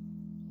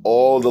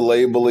 All the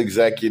label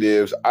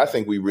executives. I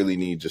think we really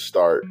need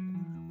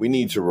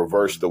to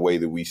reverse the way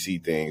that we see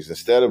things.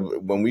 Instead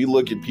of, when we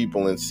look at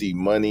people and see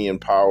money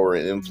and power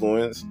and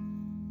influence,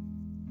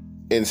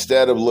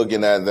 instead of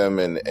looking at them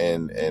and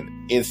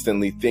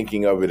instantly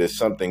thinking of it as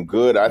something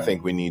good, I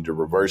think we need to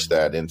reverse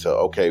that into,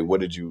 okay,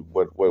 what you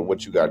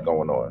got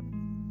going on?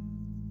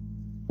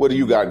 What do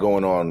you got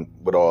going on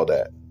with all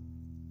that?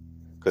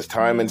 Because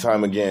time and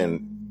time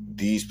again,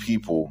 these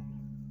people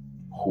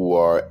who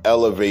are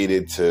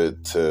elevated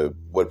to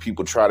what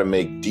people try to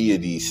make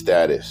deity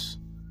status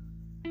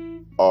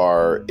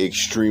are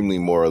extremely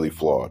morally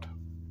flawed.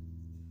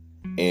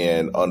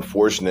 And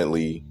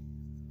unfortunately,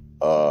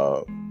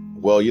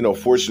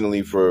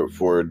 fortunately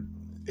for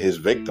his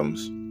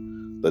victims,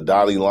 the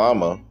Dalai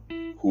Lama,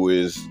 who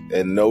is,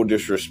 in no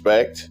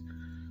disrespect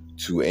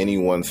to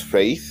anyone's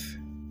faith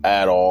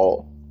at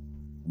all,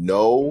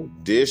 no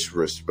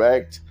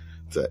disrespect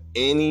to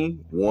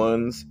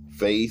anyone's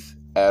faith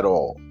at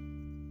all.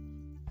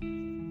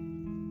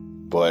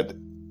 But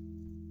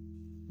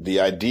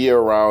the idea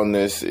around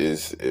this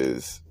is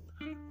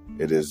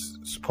it is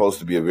supposed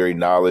to be a very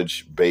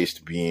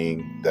knowledge-based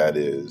being that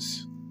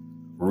is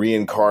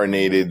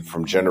reincarnated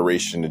from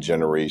generation to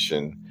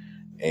generation.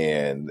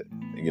 And,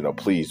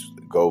 please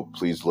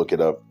look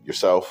it up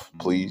yourself.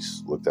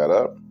 Please look that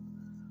up.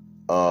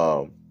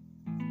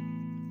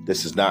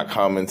 This is not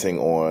commenting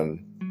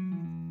on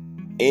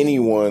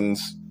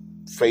anyone's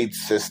faith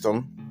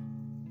system.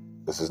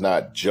 This is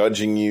not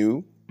judging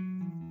you.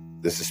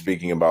 This is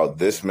speaking about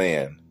this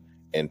man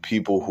and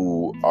people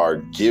who are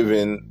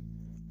given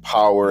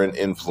power and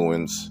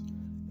influence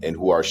and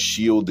who are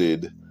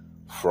shielded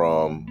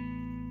from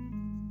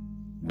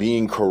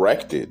being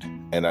corrected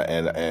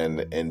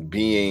and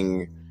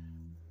being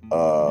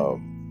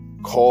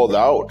called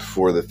out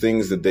for the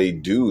things that they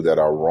do that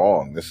are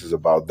wrong. This is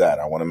about that.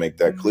 I want to make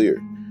that clear.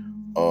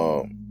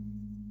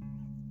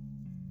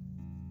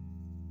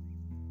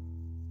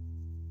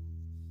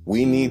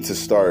 We need to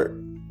start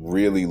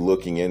really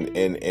looking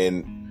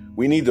and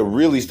we need to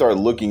really start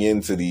looking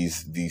into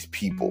these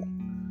people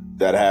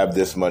that have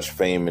this much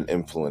fame and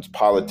influence,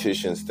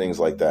 politicians, things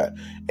like that.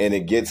 And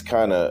it gets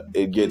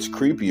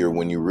creepier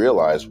when you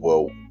realize,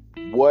 well,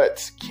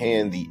 what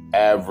can the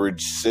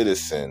average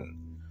citizen,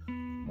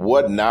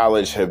 what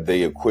knowledge have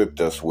they equipped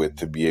us with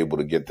to be able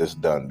to get this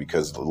done?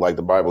 Because like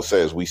the Bible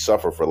says, we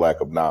suffer for lack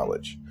of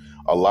knowledge.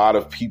 A lot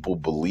of people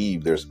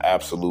believe there's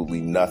absolutely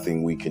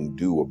nothing we can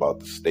do about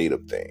the state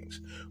of things,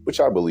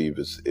 which I believe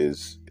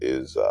is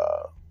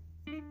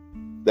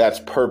that's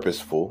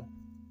purposeful.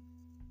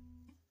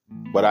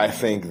 But I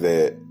think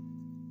that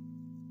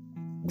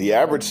the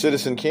average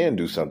citizen can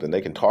do something.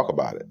 They can talk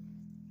about it.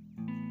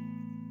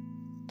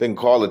 They can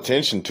call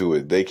attention to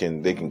it. They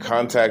can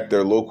contact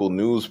their local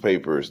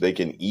newspapers. They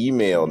can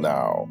email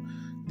now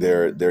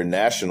their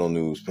national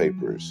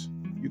newspapers.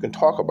 You can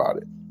talk about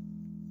it.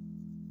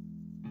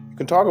 You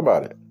can talk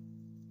about it.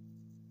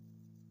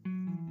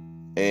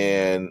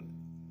 And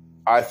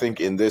I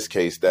think in this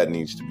case, that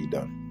needs to be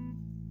done.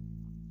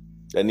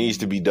 That needs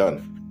to be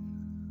done.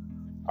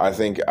 I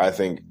think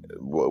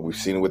what we've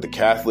seen with the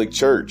Catholic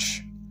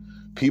Church,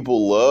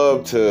 people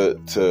love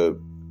to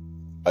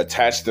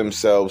attach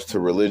themselves to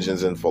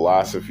religions and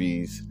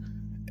philosophies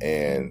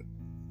and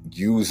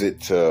use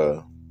it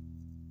to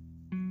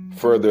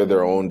further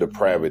their own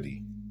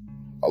depravity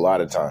a lot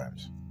of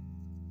times.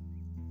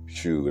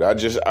 Shoot, I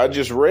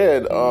just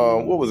read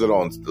what was it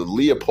on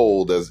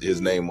Leopold, as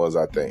his name was,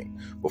 I think.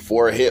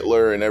 Before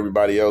Hitler and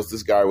everybody else,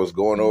 this guy was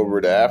going over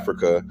to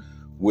Africa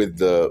with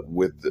the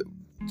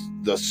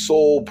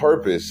sole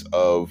purpose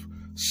of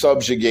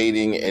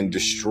subjugating and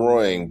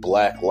destroying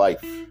Black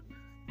life.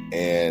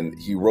 And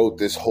he wrote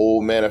this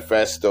whole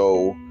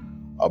manifesto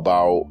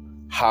about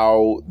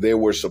how they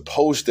were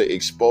supposed to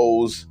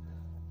expose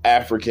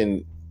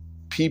African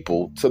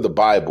people to the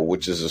Bible,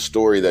 which is a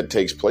story that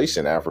takes place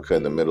in Africa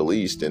and the Middle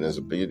East and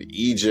is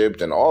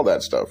Egypt and all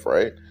that stuff,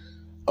 right?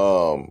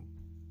 I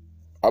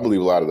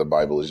believe a lot of the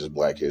Bible is just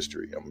Black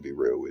history. I'm gonna be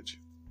real with you.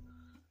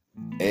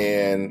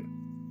 And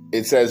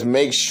it says,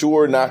 make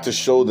sure not to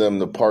show them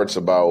the parts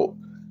about,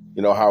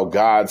 how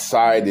God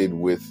sided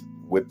with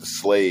the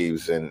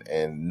slaves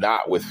and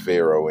not with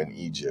Pharaoh in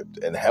Egypt,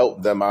 and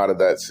help them out of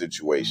that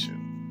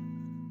situation.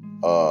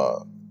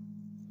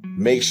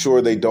 Make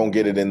sure they don't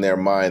get it in their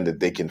mind that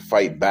they can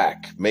fight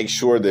back. Make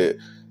sure that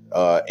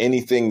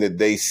anything that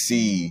they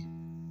see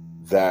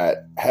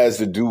that has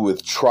to do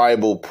with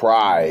tribal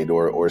pride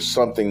or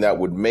something that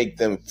would make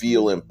them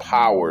feel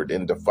empowered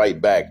and to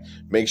fight back,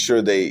 make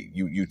sure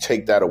you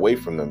take that away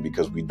from them,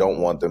 because we don't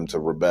want them to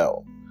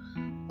rebel.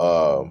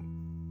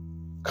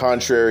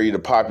 Contrary to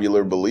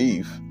popular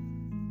belief,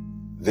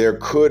 there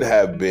could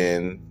have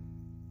been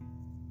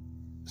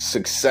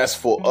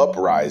successful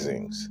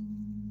uprisings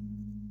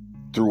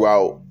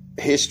throughout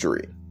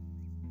history,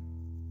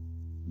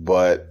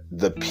 but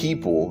the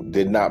people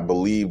did not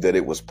believe that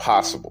it was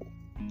possible.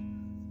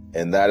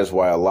 And that is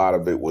why a lot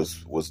of it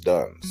was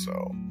done.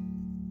 So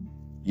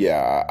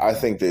Yeah, I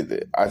think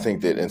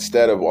that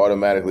instead of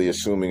automatically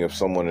assuming if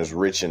someone is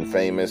rich and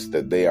famous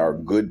that they are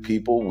good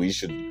people, we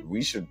should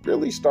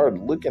really start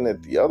looking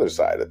at the other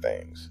side of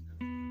things.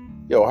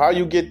 Yo, how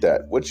you get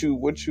that? What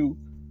you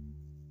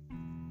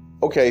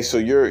Okay, so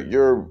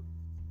you're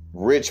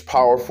rich,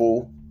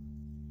 powerful.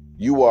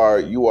 You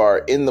are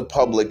in the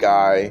public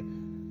eye.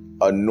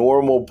 A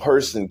normal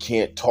person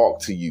can't talk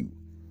to you.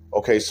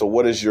 Okay, so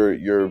what is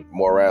your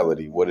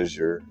morality? What is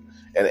your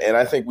and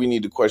I think we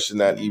need to question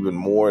that even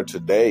more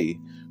today,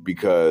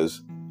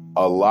 because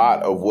a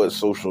lot of what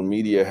social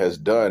media has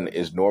done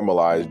is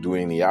normalize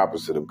doing the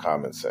opposite of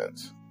common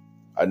sense.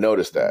 I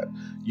noticed that.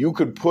 You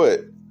could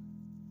put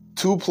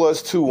 2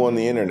 + 2 on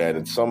the internet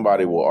and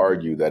somebody will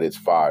argue that it's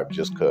 5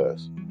 just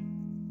cause.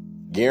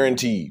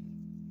 Guaranteed.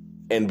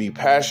 And be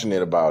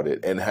passionate about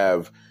it and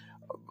have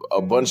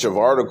a bunch of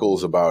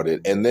articles about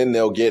it, and then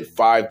they'll get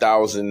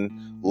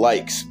 5,000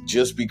 likes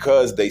just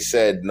because they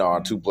said, nah,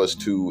 2 +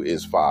 2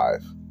 is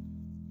 5.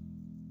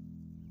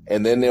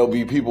 And then there'll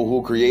be people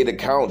who create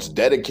accounts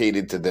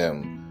dedicated to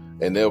them,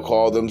 and they'll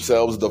call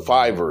themselves the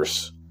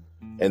Fivers.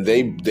 And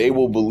they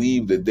will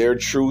believe that their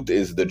truth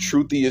is the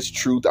truthiest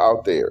truth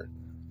out there.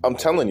 I'm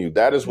telling you,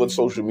 that is what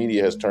social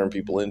media has turned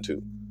people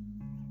into.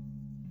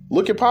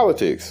 Look at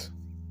politics.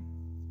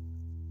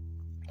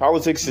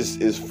 Politics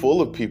is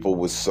full of people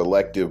with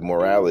selective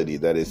morality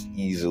that is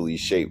easily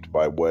shaped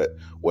by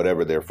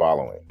whatever they're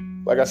following.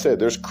 Like I said,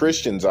 there's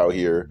Christians out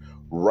here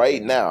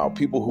right now,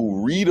 people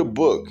who read a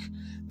book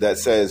that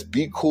says,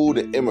 be cool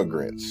to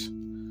immigrants.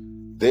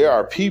 There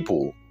are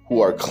people who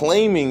are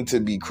claiming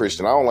to be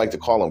Christian. I don't like to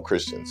call them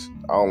Christians.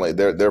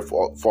 They're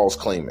false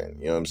claiming.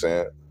 You know what I'm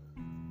saying?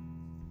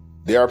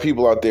 There are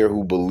people out there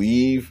who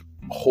believe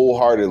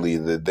wholeheartedly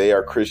that they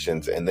are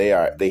Christians, and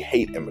they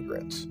hate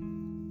immigrants.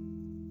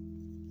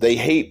 They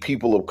hate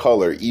people of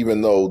color, even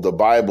though the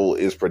Bible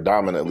is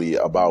predominantly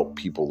about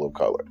people of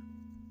color.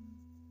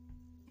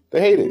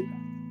 They hate it.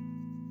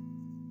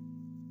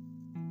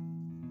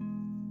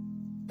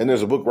 And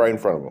there's a book right in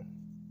front of them.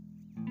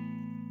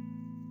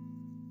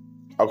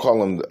 I'll call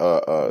them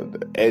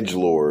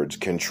edgelords,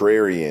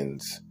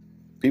 contrarians,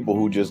 people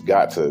who just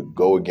got to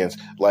go against,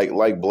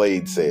 like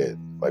Blade said,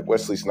 like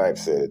Wesley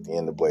Snipes said at the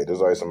end of Blade, there's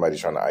always somebody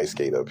trying to ice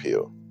skate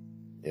uphill.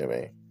 You know what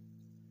I mean?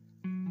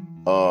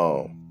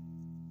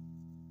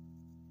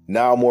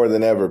 Now more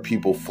than ever,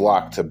 people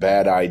flock to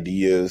bad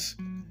ideas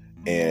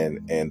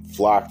and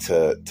flock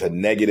to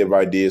negative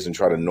ideas and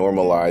try to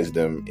normalize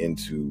them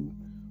into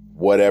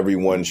what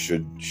everyone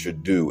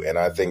should do. And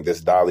I think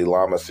this Dalai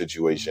Lama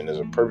situation is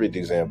a perfect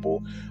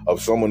example of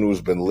someone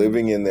who's been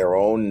living in their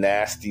own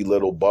nasty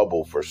little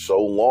bubble for so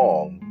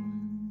long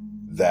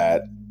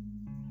that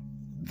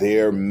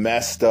their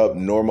messed up,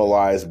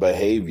 normalized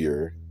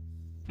behavior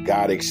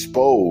got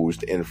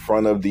exposed in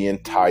front of the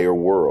entire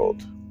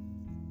world.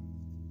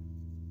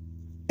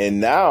 And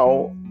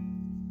now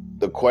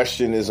the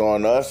question is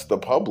on us, the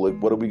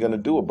public. What are we going to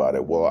do about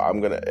it? Well,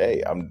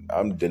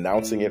 I'm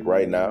denouncing it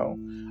right now.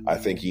 I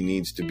think he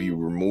needs to be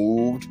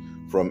removed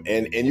from,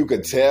 and you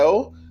could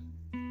tell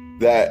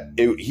that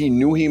he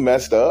knew he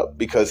messed up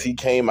because he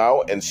came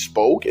out and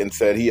spoke and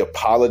said he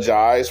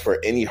apologized for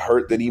any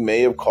hurt that he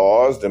may have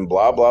caused and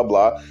blah, blah,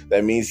 blah.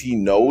 That means he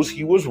knows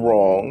he was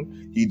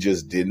wrong. He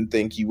just didn't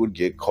think he would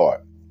get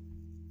caught.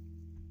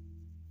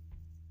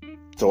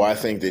 So I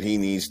think that he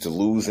needs to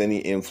lose any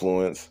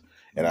influence.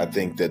 And I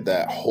think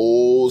that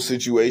whole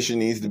situation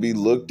needs to be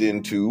looked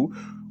into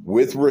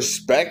with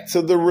respect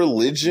to the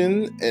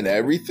religion and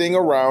everything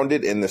around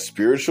it and the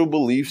spiritual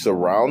beliefs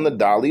around the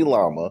Dalai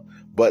Lama.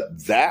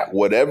 But that,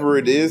 whatever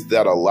it is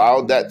that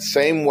allowed that,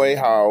 same way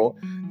how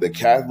the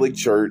Catholic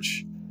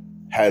Church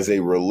has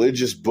a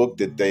religious book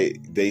that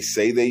they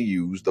say they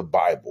use, the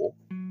Bible,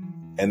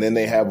 and then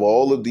they have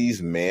all of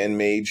these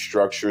man-made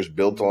structures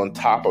built on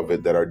top of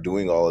it that are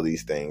doing all of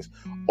these things.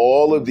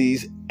 All of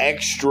these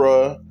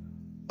extra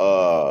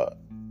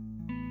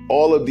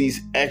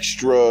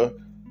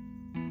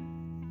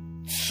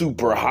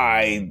super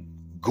high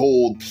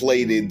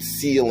gold-plated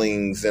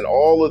ceilings and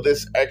all of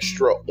this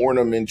extra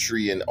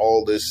ornamentry and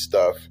all this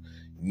stuff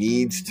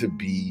needs to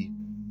be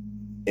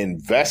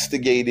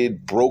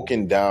investigated,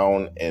 broken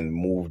down, and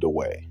moved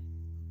away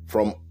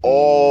from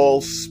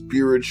all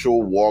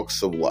spiritual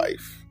walks of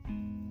life,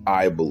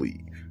 I believe.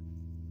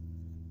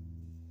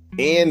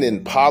 And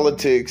in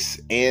politics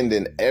and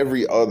in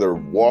every other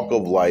walk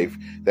of life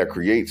that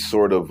creates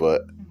sort of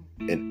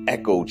an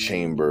echo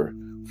chamber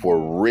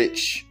for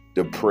rich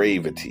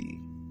depravity,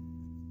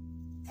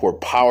 for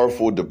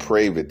powerful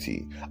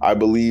depravity. I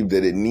believe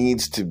that it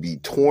needs to be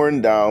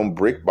torn down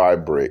brick by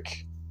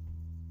brick,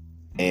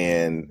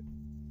 and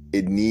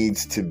it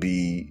needs to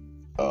be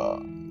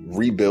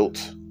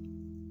rebuilt,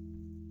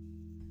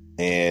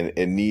 and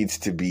it needs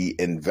to be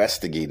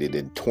investigated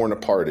and torn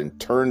apart and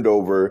turned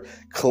over,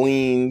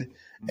 cleaned,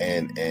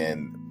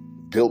 and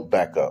built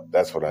back up.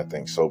 That's what I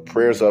think. So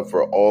prayers up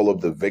for all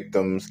of the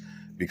victims,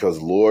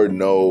 because Lord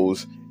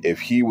knows if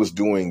he was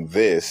doing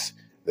this,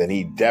 then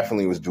he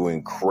definitely was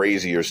doing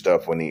crazier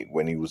stuff when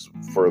he was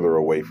further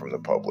away from the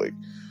public.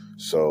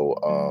 So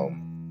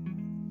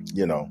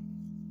you know,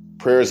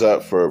 prayers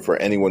up for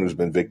anyone who's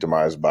been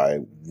victimized by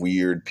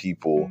weird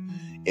people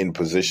in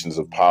positions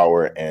of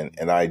power.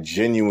 And I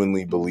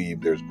genuinely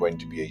believe there's going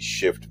to be a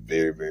shift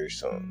very, very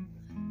soon.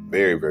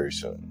 Very, very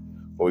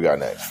soon. What we got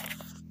next?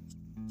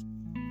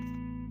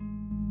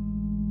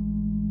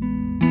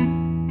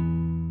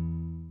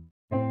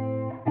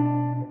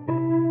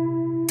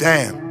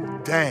 Damn.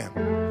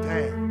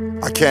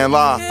 I can't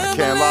lie.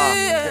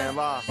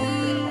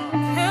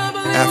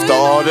 After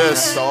all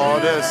this,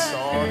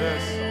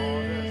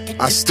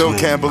 I still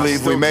can't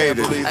believe we made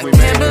it. I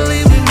can't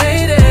believe we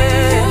made it.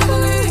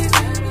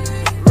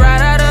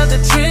 Right out of the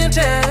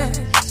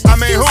trenches. I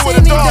mean, who would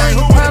have thought?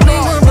 Probably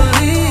wouldn't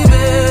believe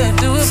it.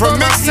 Do it From for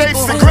my mixtapes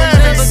people to who will never Grammys.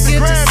 get to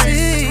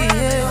see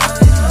it.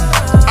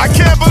 I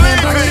can't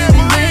believe it.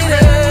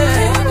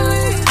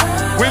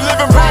 We live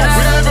in proof.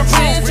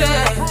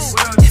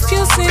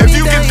 If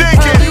you can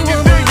think it,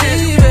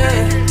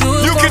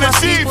 you can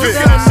achieve it.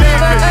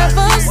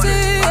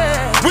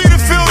 We done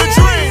feel the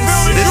dreams.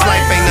 This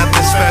life ain't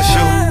nothing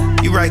special.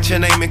 You write your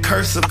name in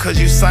cursive cause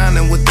you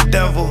signing with the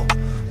devil.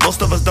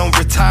 Most of us don't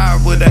retire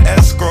with an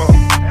escrow.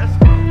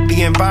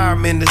 The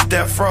environment is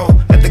death row.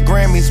 At the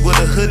Grammys with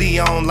a hoodie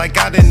on, like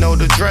I didn't know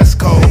the dress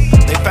code.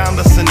 They found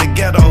us in the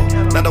ghetto,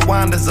 now the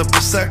wine is a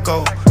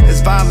Prosecco.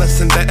 It's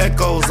violence in the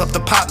echoes of the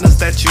partners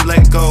that you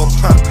let go.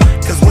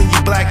 Cause when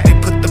you black, they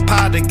put the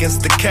pot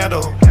against the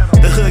kettle.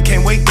 The hood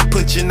can't wait to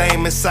put your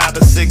name inside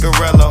a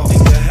cigarello.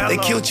 They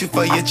killed you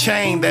for your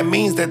chain, that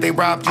means that they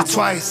robbed you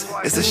twice.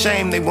 It's a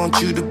shame they want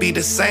you to be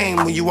the same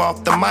when you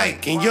off the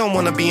mic. And you don't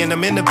wanna be in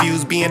them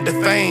interviews being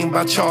defamed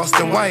by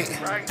Charleston White.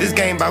 This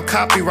game about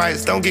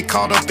copyrights, don't get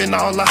caught up in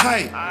all the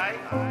hype.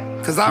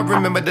 Cause I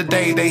remember the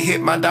day they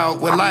hit my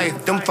dog with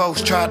life. Them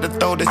folks tried to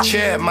throw the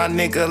chair at my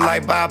nigga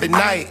like Bobby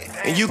Knight.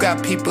 And you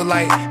got people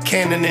like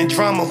Cannon and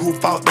Drummer who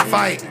fought the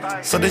fight.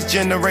 So this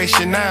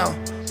generation now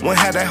won't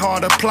have that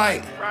harder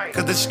plight.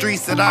 Cause the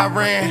streets that I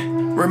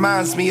ran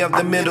reminds me of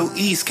the Middle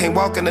East. Can't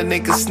walk in a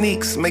nigga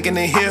sneaks. Making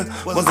it here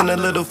wasn't a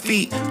little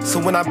feat. So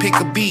when I pick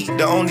a beat,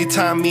 the only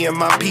time me and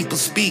my people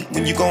speak.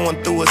 When you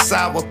going through a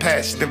sour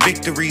patch, the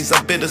victories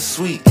are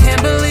bittersweet.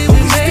 Can't believe we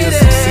made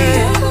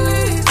it.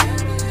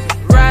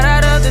 Right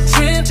out of the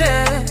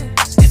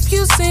trenches. If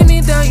you see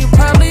me down, you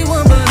probably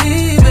won't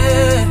believe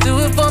it. Do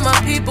it for my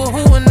people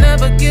who will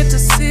never get to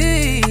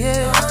see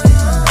it.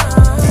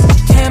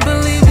 Can't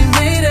believe we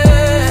made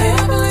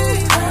it.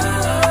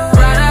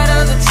 Right out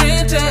of the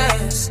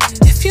trenches.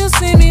 If you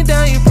see me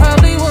down, you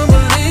probably won't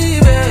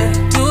believe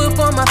it. Do it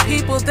for my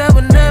people that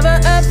would never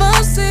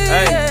ever see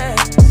it.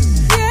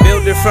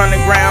 Built it from the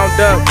ground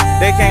up.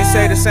 They can't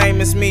say the same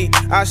as me.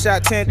 I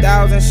shot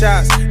 10,000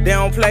 shots. They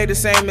don't play the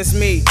same as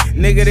me.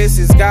 Nigga, this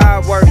is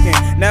God working.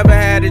 Never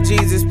had a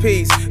Jesus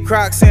piece.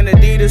 Crocs and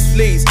Adidas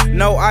fleece.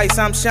 No ice,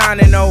 I'm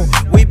shining, oh.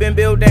 We been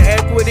building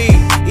equity.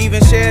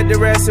 Even shared the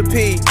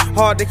recipe.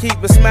 Hard to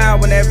keep a smile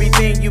when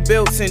everything you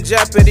built's in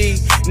jeopardy.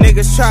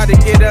 Niggas try to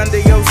get under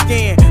your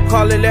skin.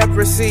 Call it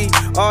leprosy.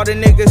 All the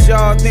niggas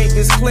y'all think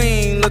is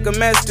clean look a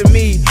mess to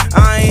me.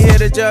 I ain't here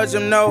to judge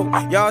them, no.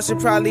 Y'all should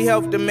probably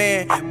help the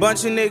man.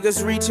 Bunch of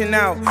niggas reaching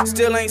out,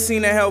 still ain't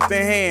seen a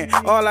helping hand.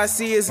 All I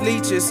see is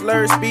leeches,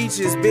 slurred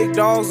speeches, big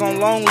dogs on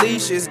long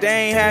leashes. They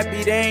ain't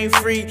happy, they ain't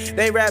free.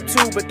 They rap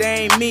too, but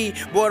they ain't me.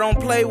 Boy, don't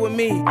play with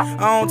me.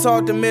 I don't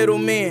talk to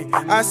middlemen.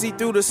 I see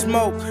through the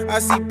smoke. I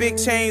see big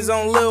chains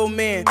on lil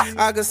men.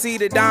 I can see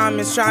the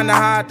diamonds trying to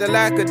hide the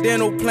lack of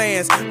dental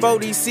plans.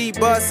 40C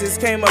buses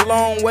came a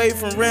long way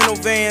from rental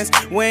vans.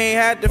 We ain't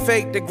had to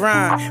fake the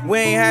grind. We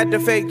ain't had to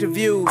fake the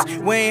views.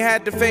 We ain't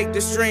had to fake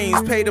the streams.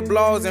 Pay the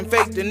blogs and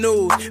fake the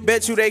news.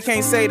 Bet you they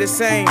can't say the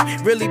same.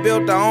 Really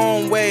built our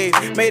own wave.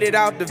 Made it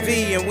out the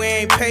V and we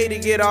ain't paid to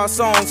get our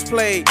songs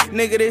played.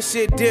 Nigga, this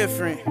shit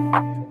different.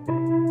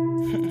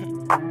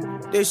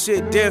 This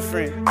shit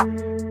different.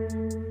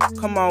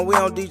 Come on, we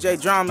on DJ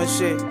drama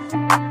shit.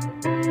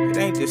 It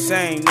ain't the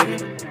same,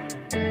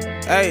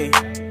 nigga. Hey,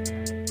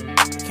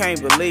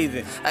 can't believe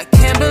it. I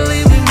can't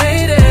believe we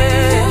made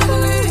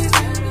it.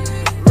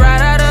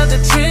 Right out of the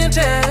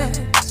trenches.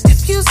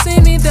 If you see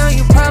me down,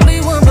 you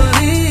probably won't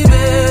believe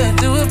it.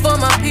 Do it for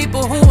my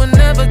people who will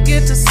never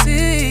get to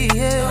see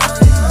it.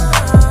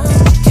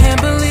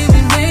 Can't believe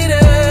we made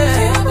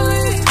it.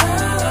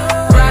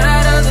 Right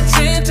out of the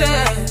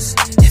trenches.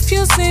 If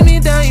you see me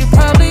down, you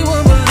probably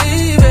won't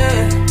believe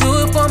it. Do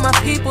it for my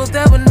people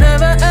that would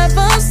never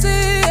ever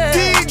see it.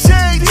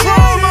 DJ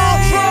Drama.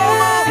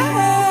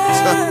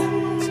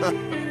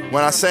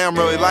 When I say I'm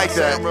really like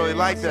that,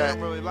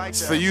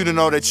 it's for you to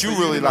know that you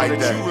really like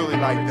that.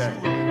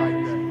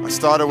 I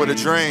started with a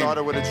dream.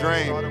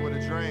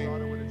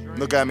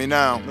 Look at me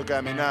now.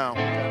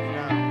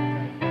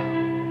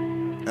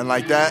 And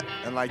like that,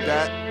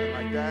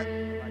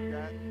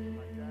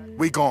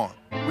 we gone.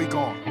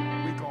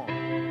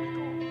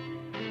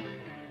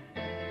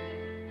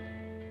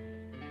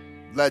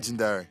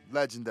 Legendary.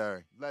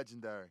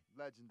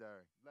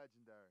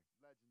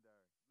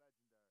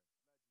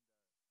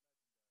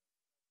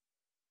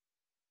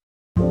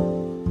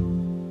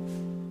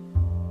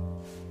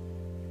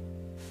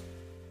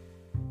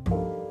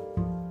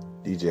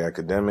 DJ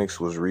Academics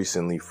was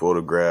recently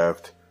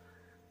photographed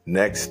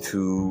next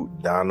to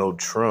Donald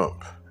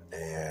Trump,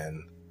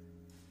 and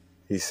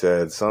he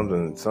said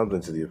something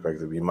to the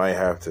effect of, you might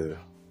have to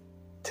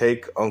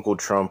take Uncle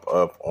Trump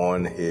up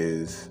on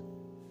his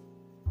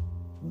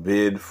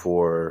bid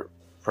for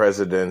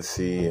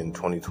presidency in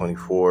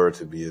 2024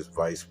 to be his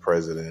vice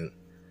president.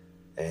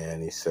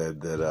 And he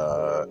said that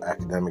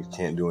Academics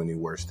can't do any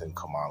worse than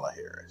Kamala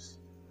Harris.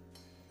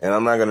 And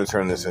I'm not going to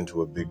turn this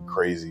into a big,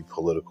 crazy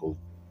political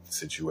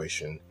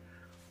situation,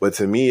 but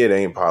to me, it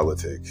ain't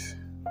politics.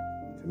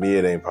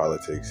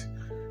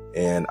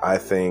 And I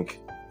think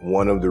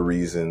one of the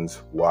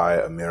reasons why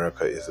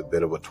America is a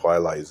bit of a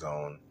twilight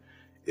zone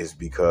is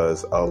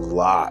because a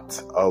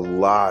lot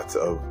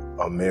of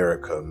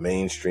America,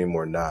 mainstream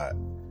or not,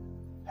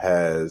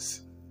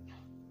 has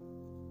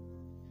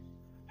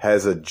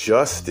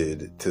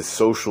adjusted to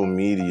social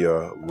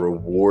media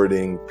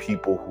rewarding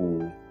people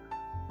who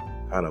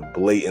kind of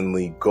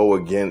blatantly go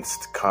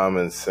against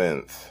common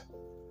sense.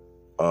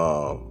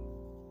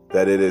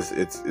 That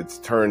it's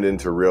turned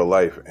into real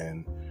life.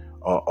 And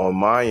on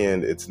my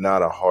end, it's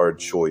not a hard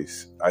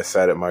choice. I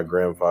sat at my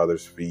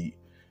grandfather's feet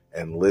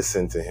and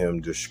listened to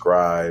him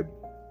describe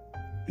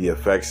the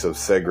effects of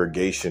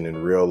segregation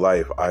in real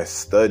life. I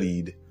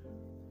studied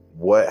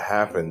what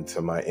happened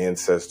to my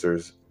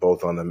ancestors,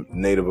 both on the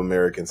Native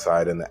American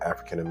side and the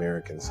African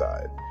American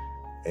side.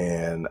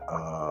 And,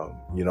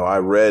 I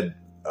read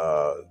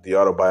the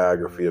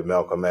autobiography of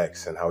Malcolm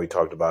X and how he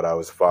talked about how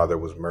his father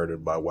was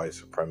murdered by white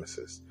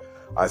supremacists.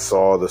 I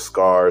saw the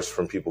scars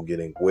from people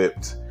getting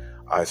whipped.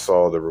 I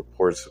saw the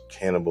reports of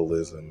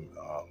cannibalism,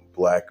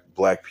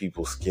 black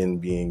people's skin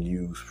being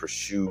used for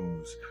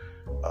shoes,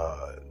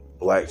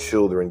 black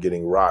children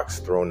getting rocks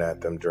thrown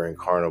at them during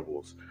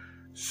carnivals.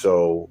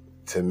 So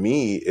to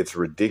me, it's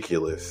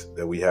ridiculous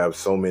that we have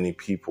so many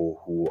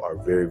people who are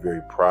very,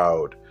 very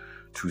proud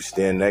to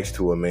stand next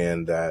to a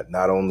man that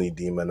not only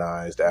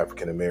demonized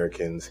African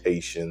Americans,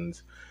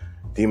 Haitians,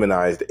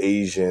 demonized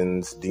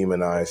Asians,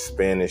 demonized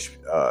Spanish,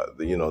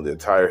 the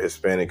entire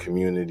Hispanic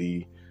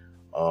community.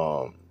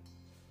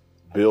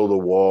 Build a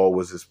Wall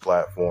was his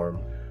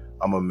platform.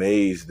 I'm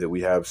amazed that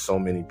we have so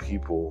many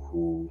people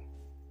who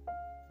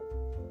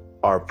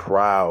are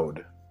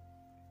proud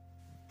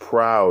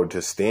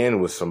to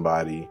stand with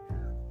somebody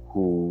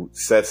who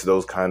sets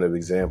those kind of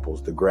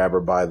examples. The grab her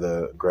by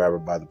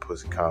the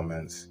pussy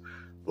comments.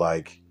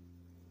 Like,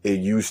 it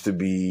used to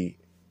be,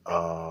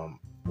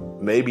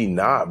 maybe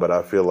not, but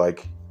I feel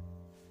like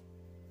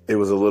it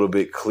was a little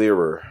bit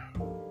clearer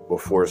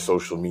before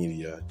social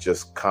media,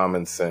 just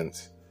common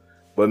sense,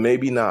 but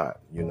maybe not,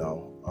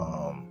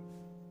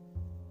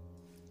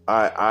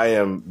 I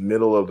am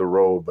middle of the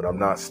road, but I'm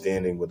not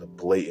standing with a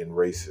blatant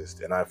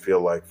racist. And I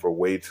feel like for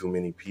way too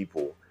many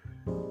people,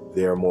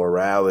 their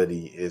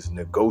morality is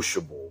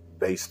negotiable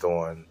based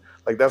on,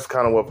 like, that's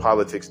kind of what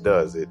politics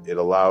does. It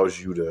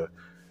allows you to,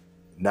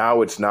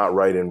 now it's not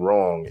right and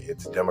wrong,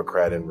 it's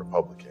Democrat and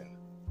Republican.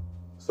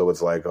 So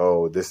it's like,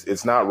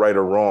 it's not right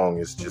or wrong,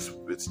 it's just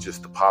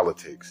the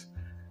politics.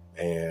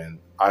 And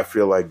I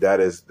feel like that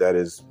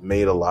has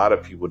made a lot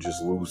of people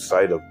just lose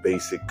sight of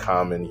basic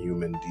common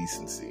human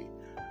decency.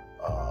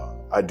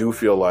 I do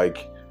feel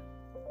like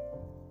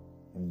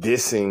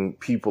dissing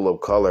people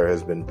of color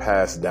has been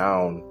passed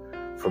down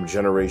from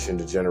generation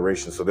to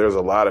generation. So there's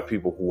a lot of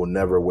people who will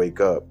never wake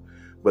up,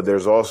 but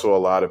there's also a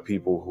lot of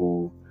people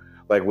who,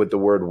 like with the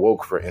word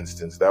woke, for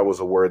instance, that was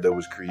a word that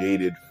was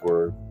created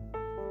for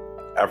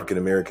African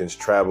Americans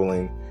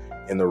traveling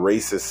in the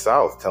racist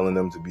South, telling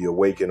them to be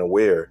awake and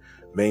aware.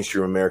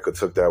 Mainstream America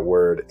took that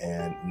word,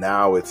 and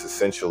now it's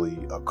essentially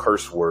a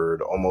curse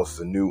word, almost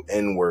a new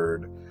N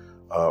word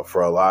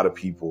for a lot of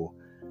people.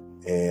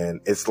 And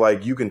it's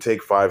like you can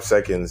take 5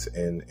 seconds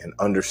and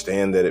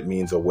understand that it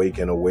means awake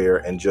and aware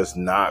and just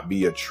not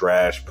be a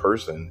trash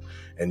person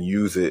and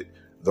use it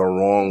the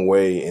wrong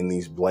way in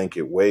these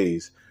blanket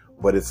ways.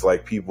 But it's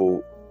like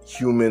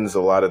humans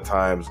a lot of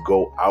times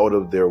go out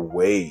of their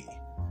way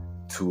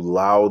to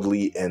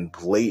loudly and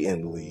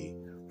blatantly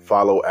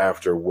follow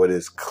after what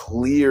is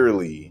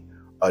clearly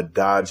a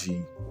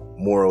dodgy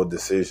moral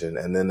decision.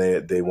 And then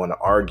they want to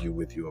argue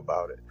with you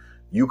about it.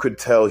 You could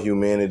tell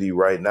humanity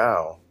right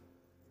now,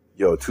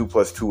 2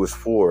 + 2 is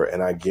 4.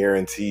 And I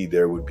guarantee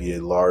there would be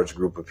a large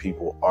group of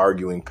people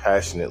arguing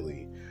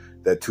passionately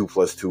that 2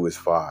 + 2 is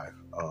 5.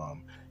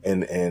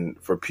 And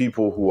for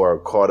people who are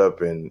caught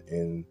up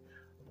in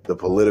the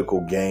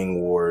political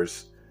gang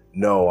wars,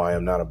 no, I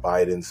am not a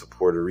Biden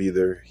supporter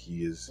either.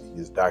 He is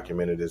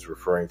documented as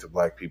referring to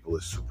black people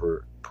as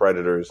super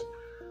predators.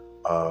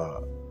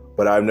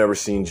 But I've never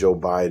seen Joe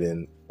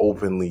Biden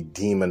openly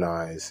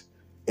demonize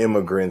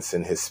immigrants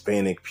and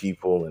Hispanic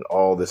people and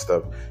all this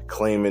stuff,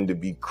 claiming to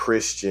be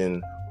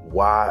Christian,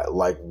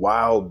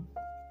 while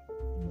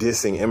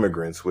dissing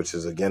immigrants, which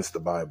is against the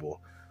Bible,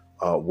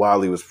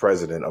 while he was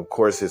president. Of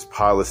course, his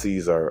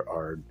policies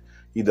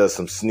he does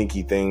some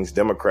sneaky things.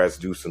 Democrats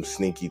do some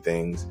sneaky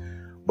things,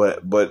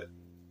 but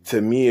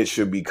to me, it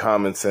should be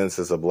common sense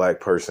as a black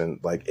person.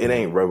 Like, it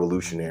ain't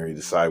revolutionary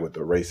to side with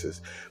the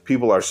racist.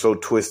 People are so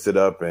twisted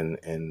up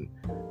and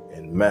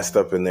messed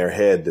up in their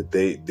head that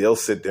they'll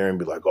sit there and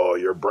be like, oh,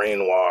 you're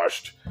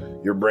brainwashed.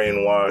 You're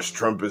brainwashed.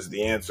 Trump is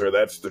the answer.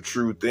 That's the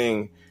true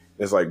thing.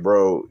 It's like,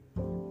 bro,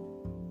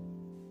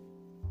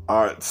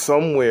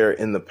 somewhere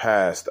in the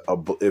past,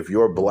 if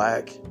you're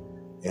black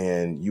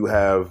and you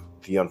have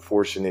the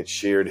unfortunate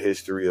shared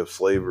history of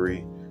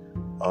slavery,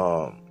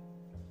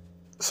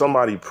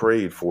 somebody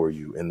prayed for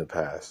you in the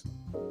past.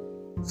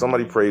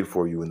 Somebody prayed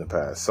for you in the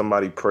past.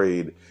 Somebody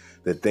prayed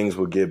that things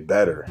would get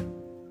better.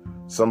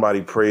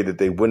 Somebody prayed that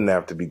they wouldn't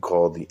have to be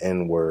called the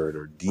N-word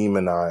or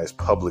demonized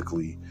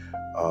publicly.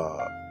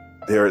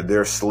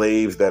 They're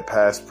slaves that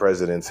past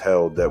presidents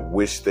held that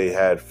wished they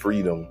had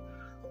freedom,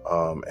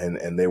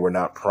 and they were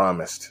not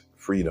promised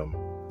freedom.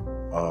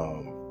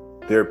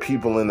 There are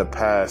people in the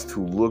past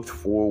who looked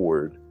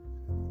forward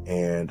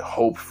and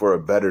hoped for a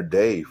better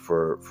day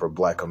for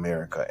Black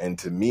America. And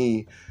to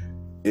me,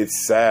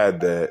 it's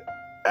sad that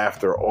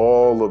after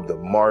all of the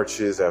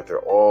marches, after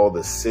all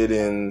the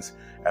sit-ins,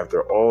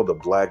 after all the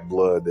black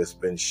blood that's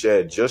been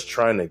shed, just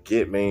trying to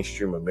get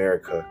mainstream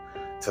America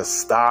to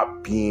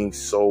stop being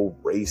so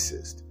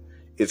racist.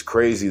 It's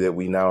crazy that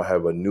we now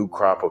have a new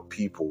crop of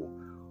people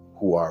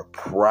who are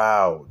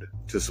proud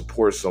to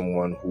support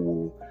someone who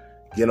will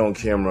get on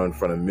camera in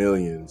front of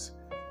millions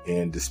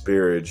and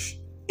disparage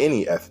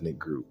any ethnic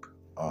group.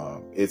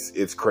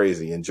 It's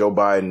crazy. And Joe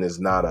Biden is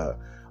not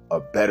a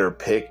better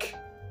pick.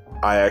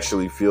 I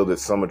actually feel that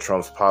some of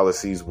Trump's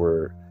policies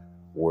were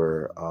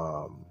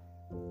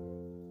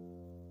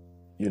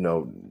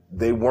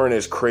they weren't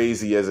as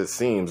crazy as it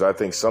seems. I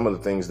think some of the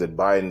things that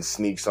Biden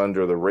sneaks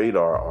under the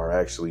radar are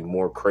actually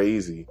more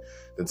crazy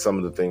than some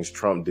of the things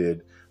Trump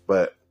did.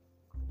 But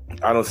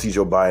I don't see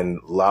Joe Biden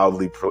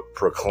loudly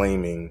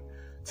proclaiming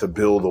to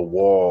build a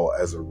wall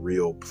as a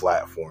real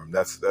platform.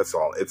 That's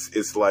all.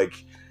 It's like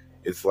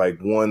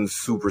one's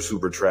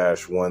super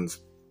trash, one's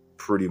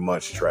pretty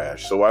much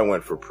trash. So I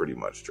went for pretty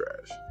much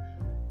trash.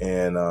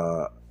 And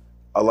a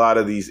lot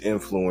of these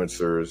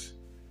influencers,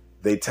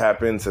 they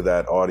tap into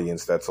that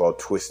audience that's all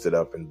twisted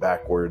up and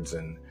backwards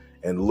and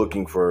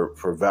looking for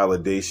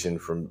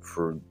validation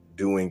for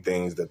doing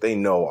things that they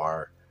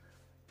know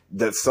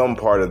that some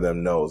part of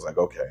them knows. Like,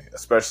 okay,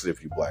 especially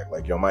if you're black,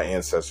 like, my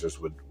ancestors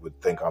would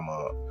think I'm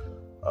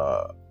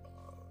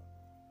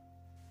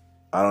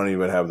I don't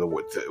even have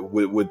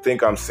would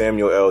think I'm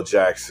Samuel L.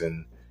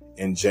 Jackson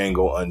in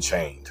Django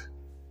Unchained.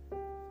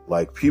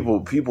 Like,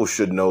 people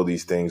should know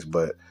these things,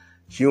 but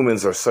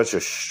humans are such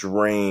a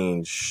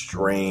strange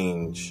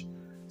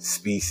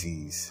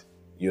species,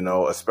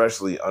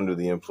 especially under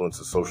the influence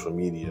of social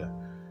media.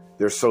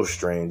 They're so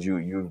strange.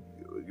 You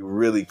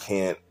really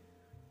can't,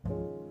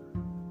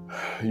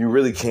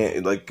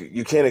 like,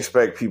 you can't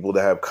expect people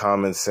to have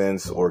common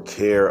sense or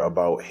care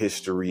about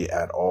history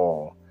at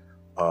all.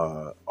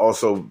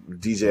 Also,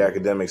 DJ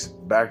Academic's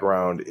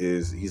background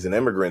is he's an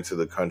immigrant to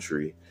the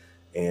country,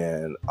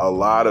 and a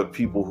lot of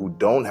people who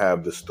don't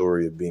have the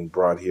story of being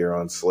brought here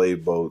on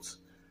slave boats,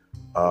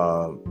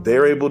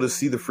 they're able to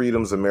see the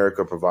freedoms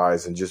America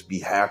provides and just be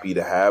happy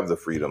to have the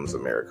freedoms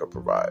America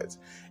provides.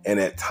 And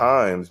at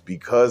times,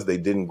 because they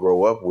didn't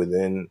grow up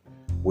within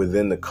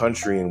the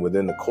country and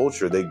within the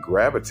culture, they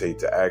gravitate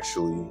to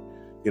actually,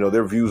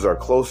 their views are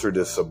closer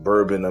to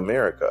suburban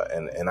America.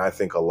 And I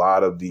think a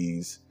lot of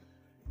these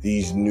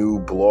new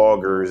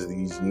bloggers,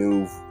 these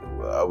new,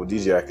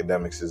 DJ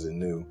Academics isn't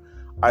new.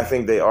 I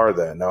think they are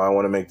that. Now, I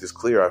want to make this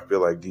clear. I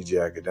feel like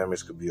DJ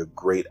Academics could be a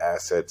great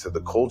asset to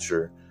the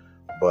culture,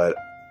 but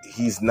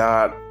he's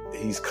not.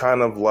 He's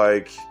kind of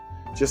like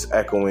just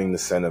echoing the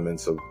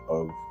sentiments of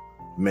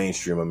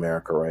mainstream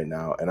America right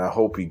now. And I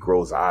hope he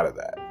grows out of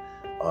that.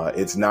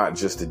 It's not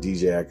just a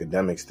DJ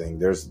Academics thing.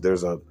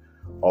 There's a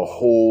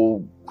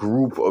whole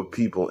group of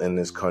people in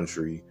this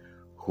country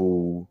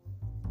who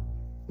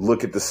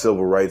look at the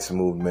civil rights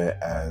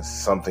movement as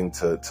something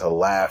to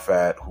laugh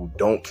at, who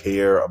don't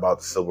care about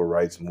the civil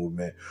rights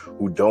movement,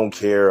 who don't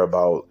care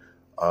about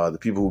the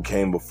people who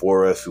came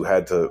before us,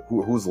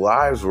 whose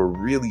lives were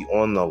really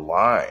on the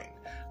line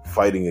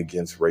fighting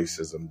against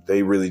racism.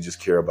 They really just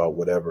care about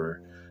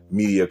whatever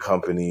media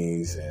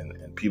companies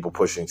and people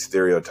pushing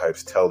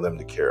stereotypes tell them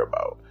to care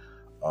about.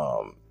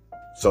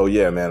 So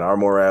yeah, man, our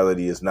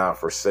morality is not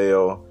for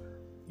sale.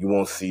 You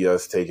won't see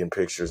us taking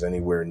pictures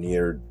anywhere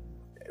near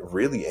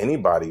really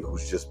anybody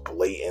who's just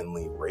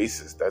blatantly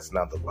racist. That's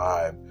not the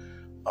vibe.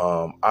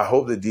 I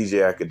hope that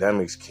DJ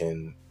Academics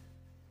can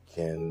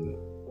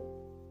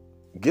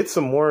get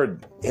some more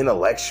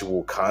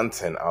intellectual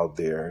content out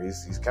there.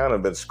 He's kind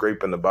of been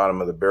scraping the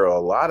bottom of the barrel. A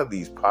lot of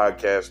these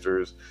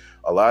podcasters,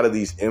 a lot of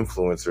these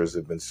influencers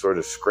have been sort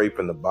of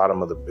scraping the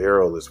bottom of the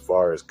barrel as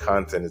far as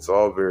content. It's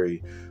all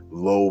very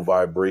low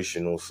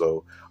vibrational.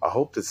 So I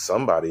hope that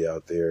somebody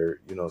out there,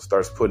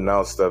 starts putting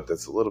out stuff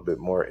that's a little bit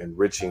more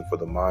enriching for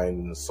the mind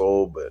and the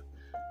soul. But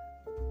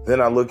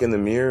then I look in the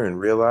mirror and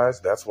realize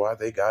that's why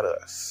they got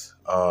us.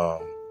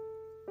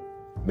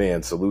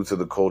 Man, salute to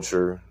the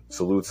culture.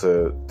 Salute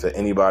to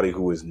anybody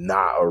who is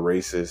not a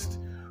racist,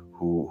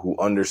 who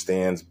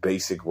understands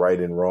basic right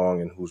and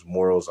wrong and whose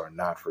morals are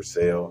not for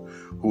sale,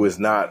 who is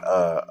not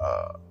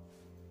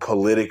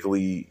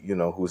politically,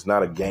 who's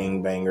not a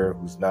gangbanger,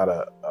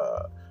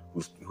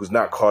 who's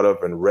not caught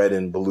up in red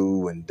and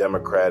blue and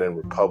Democrat and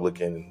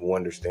Republican, and who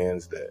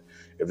understands that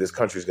if this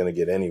country is going to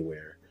get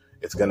anywhere,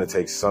 it's going to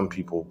take some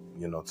people,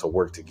 to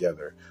work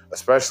together,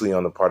 especially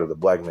on the part of the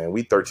black man.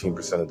 We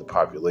 13% of the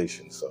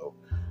population, so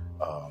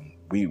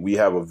we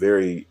have a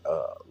very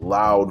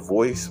loud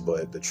voice,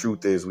 but the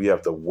truth is we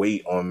have to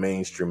wait on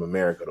mainstream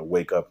America to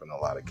wake up in a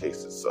lot of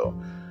cases. So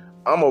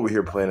I'm over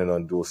here planning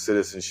on dual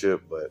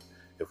citizenship, but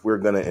if we're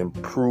going to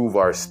improve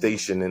our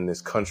station in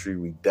this country,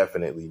 we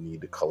definitely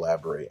need to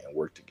collaborate and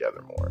work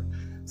together more.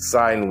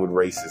 Siding with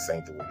racists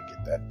ain't the way to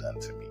get that done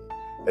to me.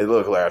 Hey,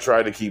 look, I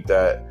tried to keep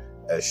that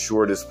as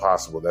short as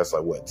possible. That's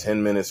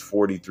 10 minutes,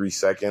 43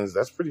 seconds.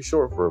 That's pretty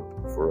short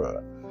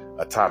for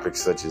a topic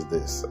such as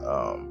this.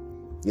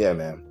 Yeah,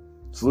 man.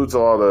 Salute to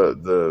all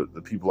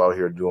the people out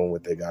here doing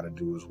what they got to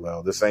do as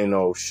well. This ain't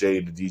no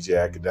shade to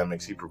DJ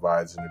Academics. He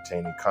provides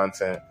entertaining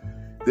content.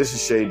 This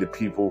is shade to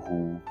people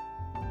who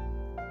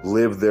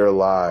live their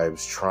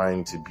lives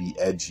trying to be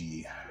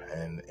edgy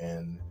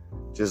and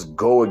just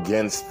go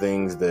against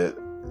things that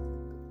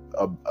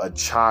a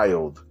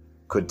child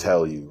could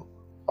tell you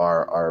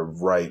are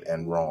right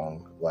and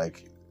wrong.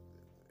 Like,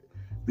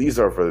 these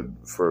are for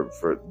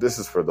this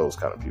is for those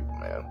kind of people,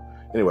 man.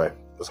 Anyway,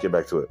 let's get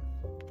back to it.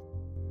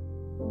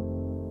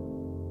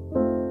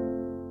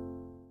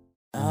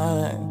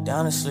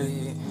 Down to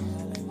sleep.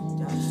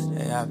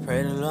 Yeah, I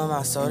pray to Lord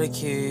my soul to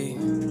keep.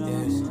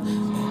 Yes.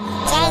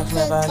 I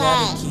got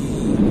the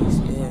keys.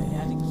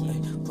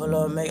 Yeah. Pull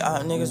up, make all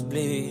niggas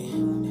bleed.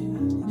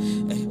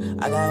 Hey,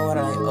 I got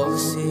water like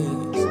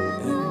overseas.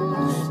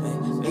 Hey,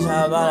 bitch,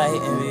 how about like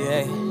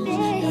NBA?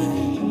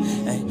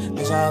 Hey,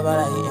 bitch, how about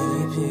like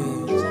MVP?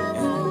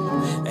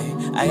 Hey,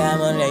 I got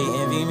money, they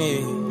envy me.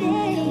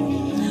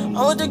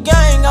 I'm with the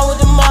gang, I'm with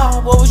the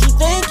mob. What was you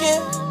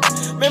thinking?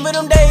 Remember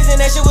them days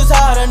and that shit was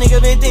hard, a nigga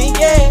been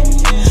thinking.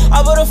 I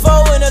put a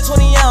 4 in a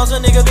 20 ounce,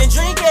 a nigga been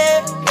drinking.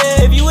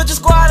 Yeah, if you with the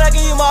squad, I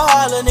give you my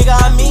heart, little nigga,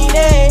 I mean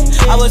it.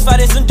 I was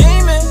fighting some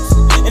demons,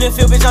 in the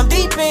field, bitch, I'm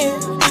deep in.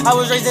 I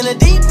was raised in the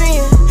deep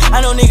end,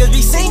 I know niggas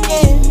be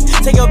sinking.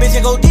 Take your bitch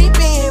and go deep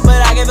in, but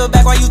I give it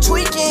back while you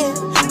tweaking.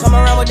 Come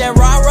around with that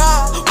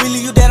rah-rah, we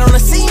leave you dead on the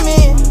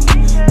cement.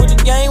 With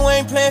the game, we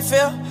ain't playing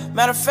fair.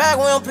 Matter of fact,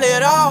 we don't play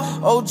it all.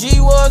 OG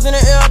was in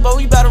the air, but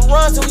we better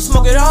run till we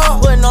smoke it all.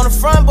 Putting on the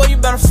front, boy,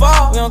 you better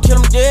fall. We don't kill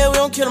them dead, we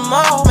don't kill them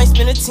all. Might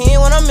spend a 10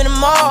 when I'm in the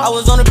mall. I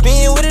was on the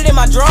beam with it in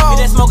my draw.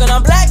 Hit that smoking,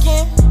 I'm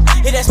blacking.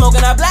 Hit that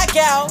smoking, I black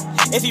out.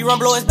 If he run,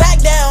 blow his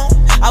back down.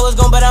 I was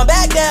gon' but I'm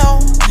back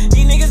down.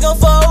 These niggas gon'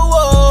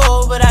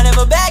 fall, but I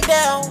never back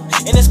down.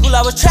 In the school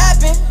I was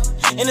trapping.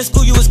 In the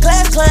school you was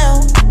class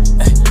clown.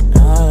 Hey,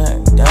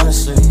 down to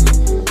sleep.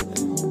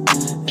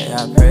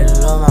 Yeah, I pray to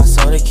Lord my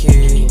soul to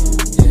keep.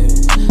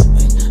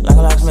 Like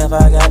a locksmith,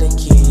 I got the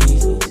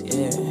keys,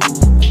 yeah.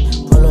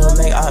 Pull up,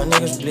 make all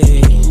niggas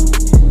bleed.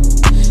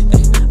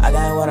 Ay, I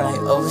got water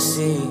like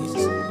overseas,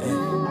 yeah.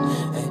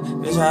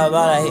 Bitch, how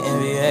about like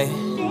NBA,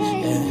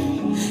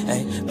 yeah.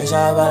 Ay, bitch,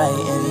 how about like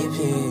MVP,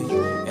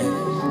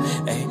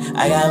 yeah. Ay,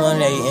 I got money,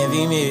 they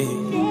envy me.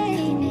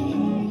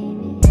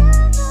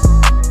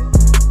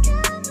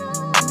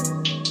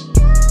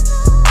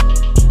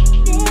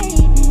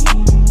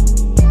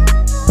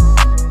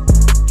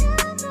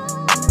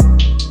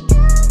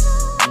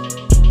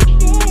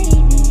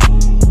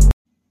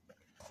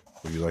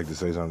 Would you like to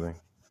say something?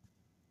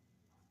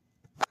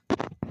 Can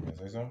I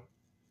say something?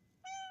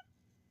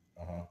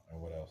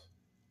 And what else?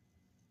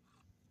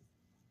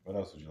 What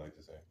else would you like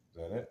to say? Is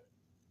that it?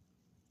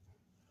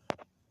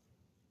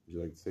 Would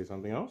you like to say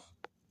something else?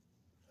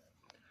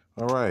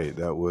 All right,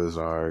 that was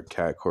our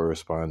cat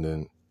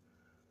correspondent,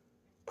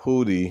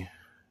 Pootie,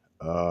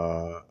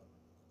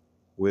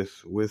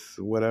 with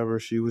whatever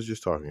she was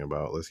just talking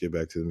about. Let's get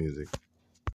back to the music.